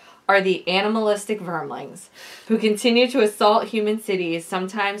threats are the animalistic vermlings, who continue to assault human cities,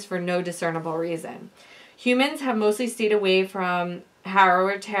 sometimes for no discernible reason. Humans have mostly stayed away from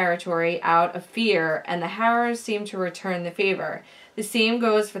Harrower territory out of fear, and the Harrowers seem to return the favor. The same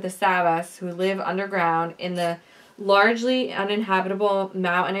goes for the Savas, who live underground in the largely uninhabitable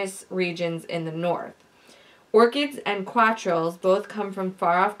mountainous regions in the north. Orchids and quattrils both come from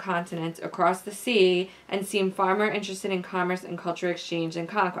far-off continents across the sea and seem far more interested in commerce and cultural exchange and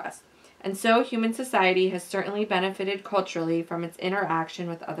conquest. And so human society has certainly benefited culturally from its interaction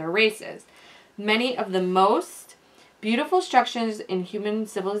with other races. Many of the most beautiful structures in human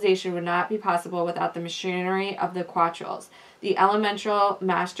civilization would not be possible without the machinery of the quattrils, the elemental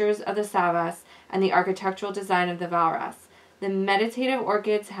masters of the Savas, and the architectural design of the Valras. The meditative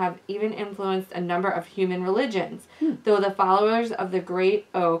orchids have even influenced a number of human religions, though the followers of the great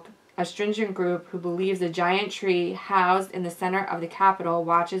oak, a stringent group who believes a giant tree housed in the center of the capital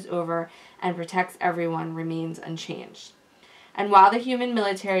watches over and protects everyone, remains unchanged. And while the human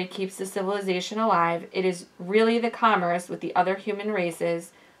military keeps the civilization alive, it is really the commerce with the other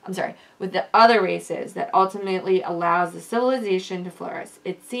races that ultimately allows the civilization to flourish.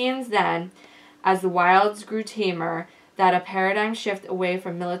 It seems then as the wilds grew tamer, that a paradigm shift away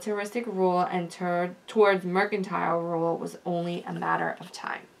from militaristic rule and towards mercantile rule was only a matter of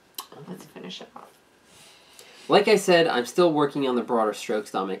time. Let's finish it off. Like I said, I'm still working on the broader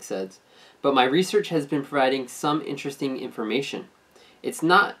strokes, Dominic says, but my research has been providing some interesting information. It's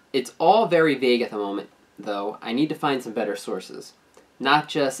all very vague at the moment, though. I need to find some better sources, not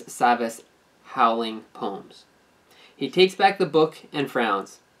just Savas' howling poems. He takes back the book and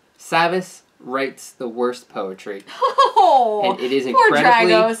frowns. Savas writes the worst poetry, and it is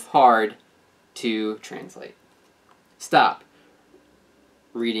incredibly hard to translate. Stop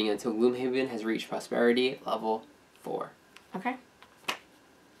reading until Gloomhaven has reached prosperity level 4. Okay.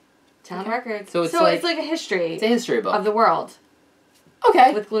 Town records. So it's like a history. It's a history book of the world.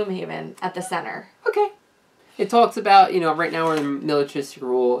 Okay. With Gloomhaven at the center. Okay. It talks about, right now we're in militaristic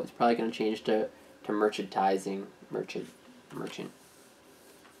rule. It's probably going to change to merchandising. Merchant.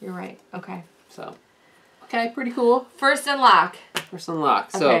 You're right. Okay. So, okay, pretty cool. First unlock.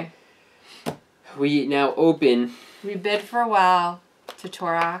 Okay. So, we now open. We bid farewell to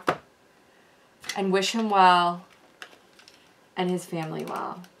Turok and wish him well and his family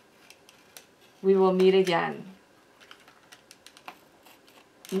well. We will meet again.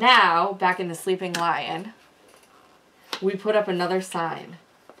 Now, back in the Sleeping Lion, we put up another sign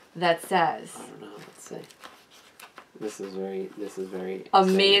that says... I don't know. Let's see. This is very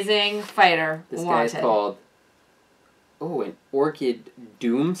amazing exciting. Fighter This wanted. guy is called... Oh, an Orchid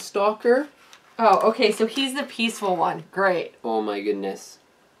Doomstalker? Oh, okay, so he's the peaceful one. Great. Oh my goodness.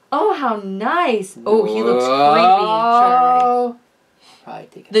 Oh, how nice. Oh, he looks creepy. Probably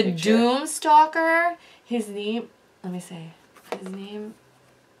take a the picture. Doomstalker, his name... Let me see. His name...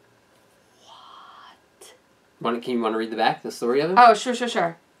 What? Can you want to read the story of him? Oh,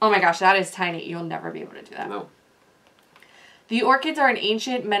 sure. Oh my gosh, that is tiny. You'll never be able to do that. No. The Orchids are an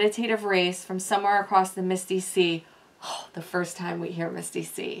ancient meditative race from somewhere across the Misty Sea. Oh, the first time we hear Misty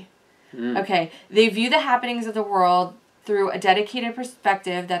Sea. Okay, they view the happenings of the world through a dedicated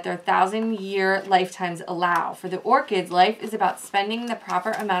perspective that their 1,000-year lifetimes allow. For the Orchids, life is about spending the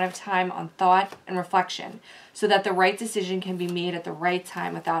proper amount of time on thought and reflection so that the right decision can be made at the right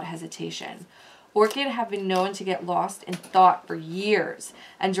time without hesitation. Orchid have been known to get lost in thought for years,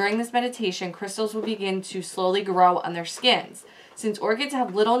 and during this meditation, crystals will begin to slowly grow on their skins. Since orchids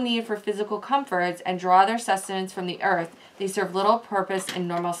have little need for physical comforts and draw their sustenance from the earth, they serve little purpose in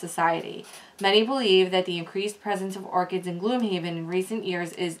normal society. Many believe that the increased presence of orchids in Gloomhaven in recent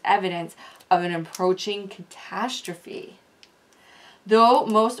years is evidence of an approaching catastrophe. Though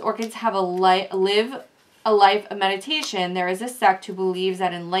most orchids have live a life of meditation, there is a sect who believes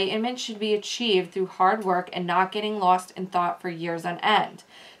that enlightenment should be achieved through hard work and not getting lost in thought for years on end.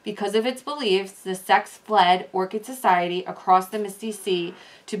 Because of its beliefs, the sect fled Orchid Society across the Misty Sea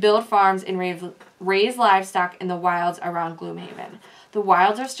to build farms and raise livestock in the wilds around Gloomhaven. The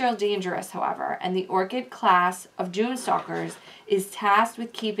wilds are still dangerous, however, and the Orchid class of Doomstalkers is tasked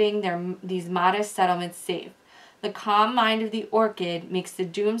with keeping these modest settlements safe. The calm mind of the Orchid makes the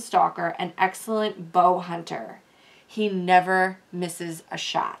Doomstalker an excellent bow hunter. He never misses a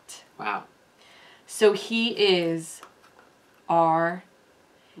shot. Wow. So he is our...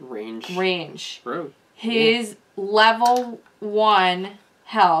 Range. Bro. His level 1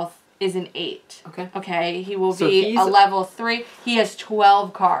 health is an 8. Okay. He will be a level 3. He has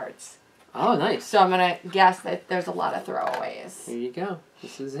 12 cards. Oh, nice. So I'm going to guess that there's a lot of throwaways. Here you go.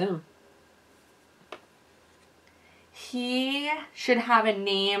 This is him. He should have a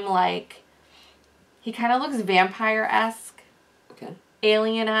name like... He kind of looks vampire-esque. Okay.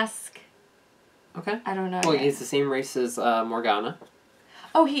 Alien-esque. Okay. I don't know. Well, he's the same race as Morgana.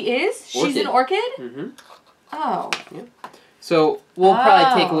 Oh, he is? She's an orchid? Mm-hmm. Oh. Yeah. So, we'll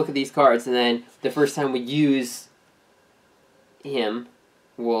probably take a look at these cards, and then the first time we use him,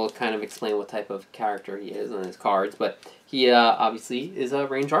 we'll kind of explain what type of character he is on his cards, but he obviously is a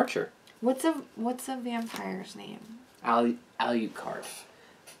range archer. What's a vampire's name? Alucard.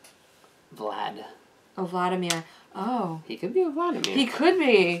 Vlad. Oh, Vladimir. Oh. He could be a Vladimir. He could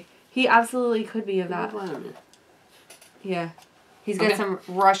be. He absolutely could be a Vladimir. Yeah. He's got some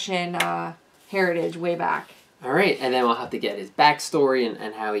Russian heritage way back. All right, and then we'll have to get his backstory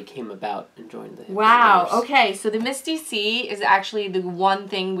and how he came about and joined the... Wow, okay, so the Misty Sea is actually the one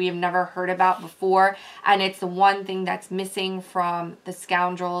thing we have never heard about before, and it's the one thing that's missing from the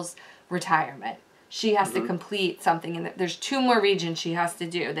Scoundrel's retirement. She has to complete something, and there's 2 more regions she has to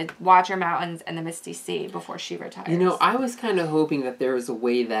do, the Watcher Mountains and the Misty Sea, before she retires. You know, I was kind of hoping that there was a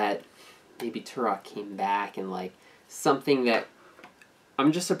way that maybe Turok came back and, like, something that...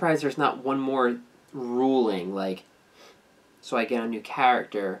 I'm just surprised there's not one more ruling, like, so I get a new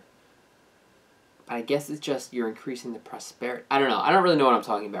character, I guess it's just you're increasing the prosperity. I don't know. I don't really know what I'm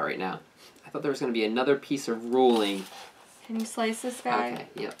talking about right now. I thought there was going to be another piece of ruling. Can you slice this guy? Okay,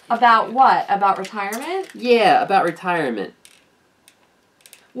 yep. About what? About retirement? Yeah, about retirement.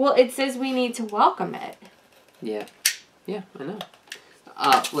 Well, it says we need to welcome it. Yeah. Yeah, I know.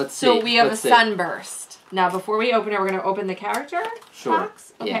 Let's see. So we have a sunburst. Now, before we open it, we're going to open the character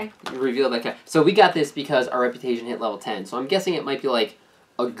box? Okay. Yeah, reveal that character. So we got this because our reputation hit level 10. So I'm guessing it might be like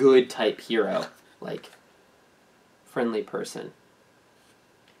a good type hero. Like, friendly person.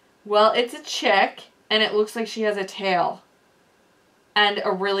 Well, it's a chick, and it looks like she has a tail. And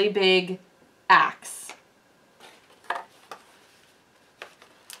a really big axe.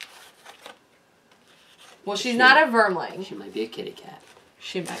 Well, she's not a vermling. She might be a kitty cat.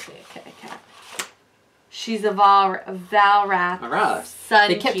 She might be a kitty cat. She's a Valrath Sunkeeper.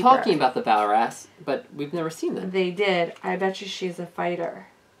 They kept talking about the Valrath, but we've never seen them. They did. I bet you she's a fighter.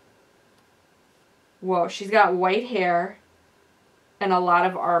 Whoa, she's got white hair and a lot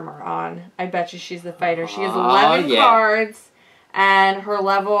of armor on. I bet you she's the fighter. She has 11 cards, and her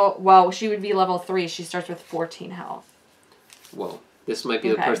level, well, she would be level 3. She starts with 14 health. Whoa. This might be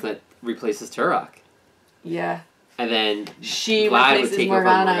the person that replaces Turok. Yeah. And then she Vlad replaces would take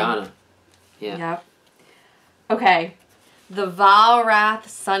Morgana. over Morgana. Yeah. Yep. Okay. The Valrath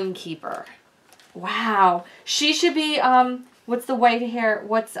Sunkeeper. Wow. She should be, what's the white hair,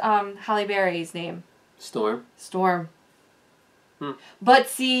 what's Halle Berry's name? Storm. Storm. But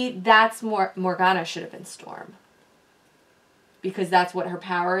see, that's Morgana should have been Storm. Because that's what her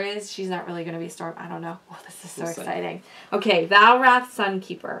power is. She's not really going to be Storm. I don't know. Oh, this is so exciting. Okay, Valrath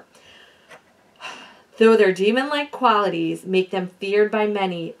Sunkeeper. Though their demon-like qualities make them feared by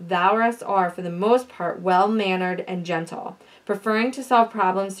many, Valraths are, for the most part, well-mannered and gentle, preferring to solve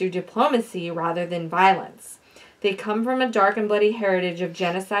problems through diplomacy rather than violence. They come from a dark and bloody heritage of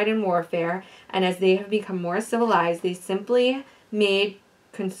genocide and warfare, and as they have become more civilized, they simply made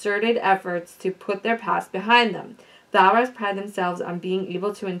concerted efforts to put their past behind them. Valraths pride themselves on being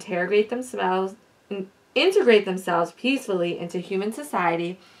able to integrate themselves peacefully into human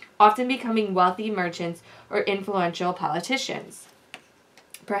society, often becoming wealthy merchants or influential politicians.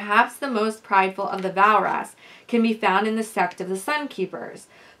 Perhaps the most prideful of the Valraths can be found in the sect of the Sunkeepers,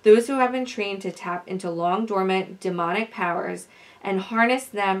 those who have been trained to tap into long-dormant demonic powers and harness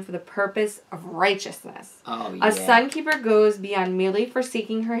them for the purpose of righteousness. Oh, yeah. A Sunkeeper goes beyond merely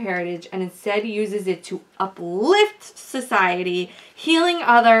forsaking her heritage and instead uses it to uplift society, healing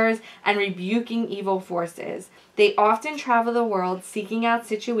others, and rebuking evil forces. They often travel the world seeking out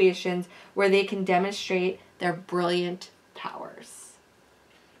situations where they can demonstrate their brilliant powers.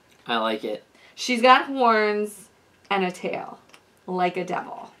 I like it. She's got horns and a tail, like a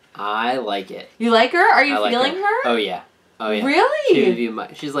devil. I like it. You like her? Are you feeling her? Oh, yeah. Oh, yeah. Really?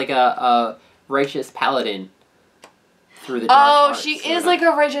 She's like a righteous paladin through the dark arts. Oh, she is like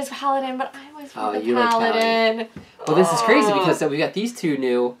a righteous paladin, but I always want the paladin. Like well, this is crazy because we got these two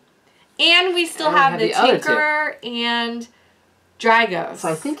new. And we still have the Tinker and Dragos. So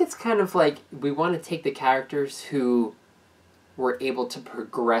I think it's kind of like we want to take the characters who were able to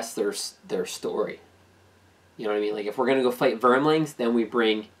progress their story. You know what I mean? Like if we're going to go fight Vermlings, then we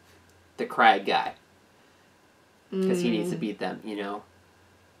bring the Crag guy. Because he needs to beat them, you know?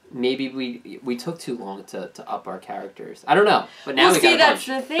 Maybe we took too long to up our characters. I don't know. But now we got a bunch. That's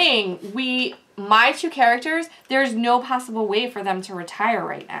the thing. My two characters, there's no possible way for them to retire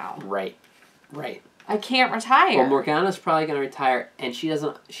right now. Right. I can't retire. Well, Morgana's probably going to retire, and she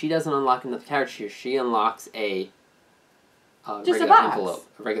doesn't unlock another character. She unlocks a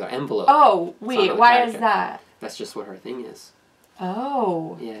regular envelope. Oh, wait, why is that? That's just what her thing is.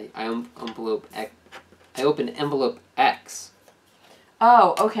 Oh. Yeah, I opened envelope X.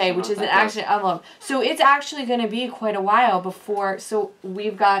 Oh, okay, which is an action envelope. So it's actually going to be quite a while before. So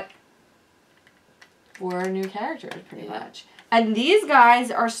we've got 4 new characters, pretty much. And these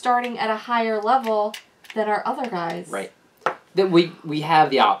guys are starting at a higher level than our other guys. Right. That we have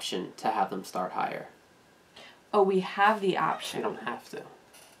the option to have them start higher. Oh, we have the option. You don't have to.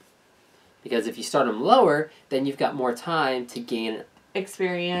 Because if you start them lower, then you've got more time to gain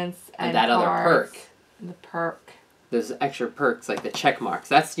experience and that other perk. The perk. Those extra perks, like the check marks.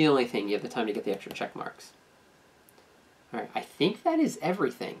 That's the only thing. You have the time to get the extra check marks. Alright, I think that is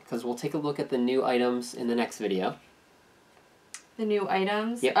everything. Because we'll take a look at the new items in the next video. The new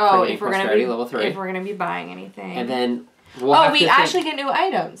items? Yep, oh, if we're level 3. If we're going to be buying anything. And then we'll have we actually get new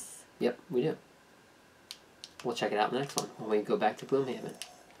items. Yep, we do. We'll check it out in the next one when we go back to Gloomhaven.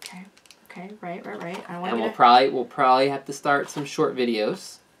 Okay, right. I don't want we'll probably have to start some short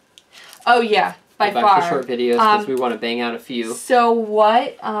videos. Oh yeah, by far. Back to short videos because we want to bang out a few. So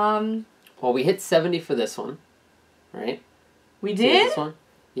what Well, we hit 70 for this one, right? We See did? this one?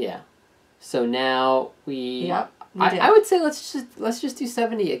 Yeah. So now we... Yep. I would say let's just do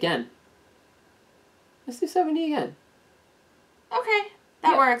 70 again. Let's do 70 again. Okay.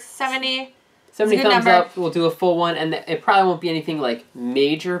 That works. 70. 70 thumbs up. We'll do a full one, and it probably won't be anything like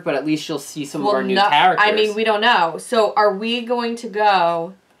major, but at least you'll see some of our new characters. I mean, we don't know. So are we going to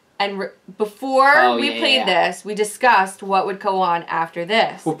go and before we played this, we discussed what would go on after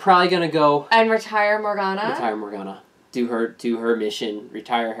this. We're probably gonna go and retire Morgana. Retire Morgana. Do her mission.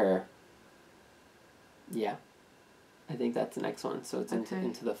 Retire her. Yeah. I think that's the next one. So it's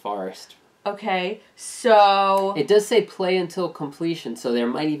into the forest. Okay, so... It does say play until completion, so there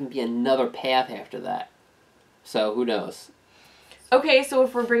might even be another path after that. So, who knows? Okay, so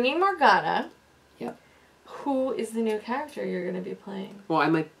if we're bringing Morgana... Yep. Who is the new character you're going to be playing? Well,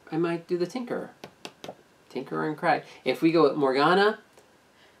 I might do the Tinkerer. Tinkerer and Craig. If we go with Morgana...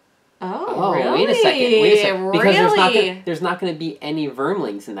 Oh, really? Wait a second. Because really? there's not going to be any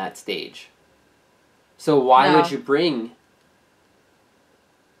Vermlings in that stage. So why would you bring...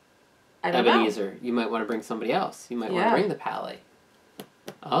 Ebenezer, you might want to bring somebody else. You might want to bring the Pally.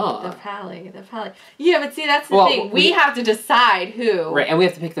 Oh. The Pally. Yeah, but see, that's the thing. We have to decide who. Right, and we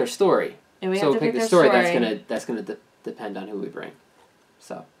have to pick their story. And we have to pick their story. That's gonna depend on who we bring.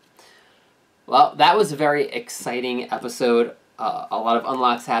 So, well, that was a very exciting episode. A lot of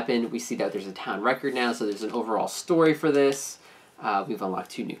unlocks happened. We see that there's a town record now, so there's an overall story for this. We've unlocked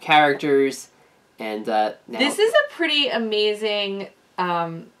 2 new characters, and now this is a pretty amazing.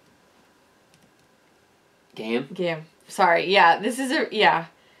 Game. Sorry. Yeah. This is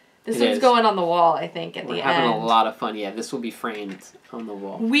This one's going on the wall, I think, at the end. We're having a lot of fun. Yeah, this will be framed on the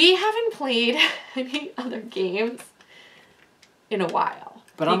wall. We haven't played any other games in a while.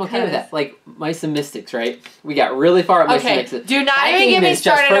 But I'm okay with that. Like, Mice and Mystics, right? We got really far at Mice and Mystics. Do not even get me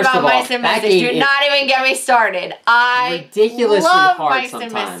started about Mice and Mystics. Do not even get me started. I love Mice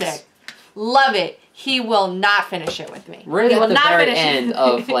and Mystics. Love it. He will not finish it with me. We're at the very end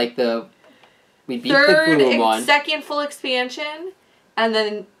of, like, we beat the Gloom one. Second full expansion, and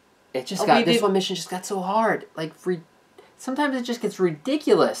then it just got this one mission just got so hard. Like sometimes it just gets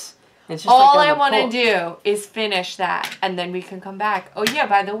ridiculous. It's just all I want to do is finish that, and then we can come back. Oh yeah,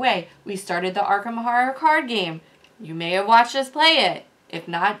 by the way, we started the Arkham Horror card game. You may have watched us play it. If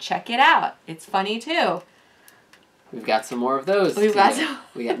not, check it out. It's funny too. We've got some more of those. We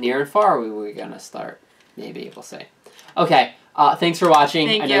got Near and Far. We're gonna start. Maybe we'll say. Okay. Thanks for watching.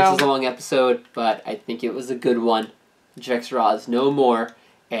 I know this is a long episode, but I think it was a good one. Jekserah is no more,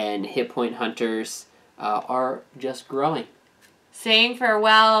 and hit point hunters are just growing. Saying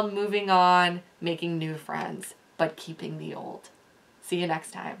farewell, moving on, making new friends, but keeping the old. See you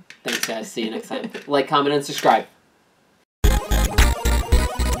next time. Thanks, guys. See you next time. Like, comment, and subscribe.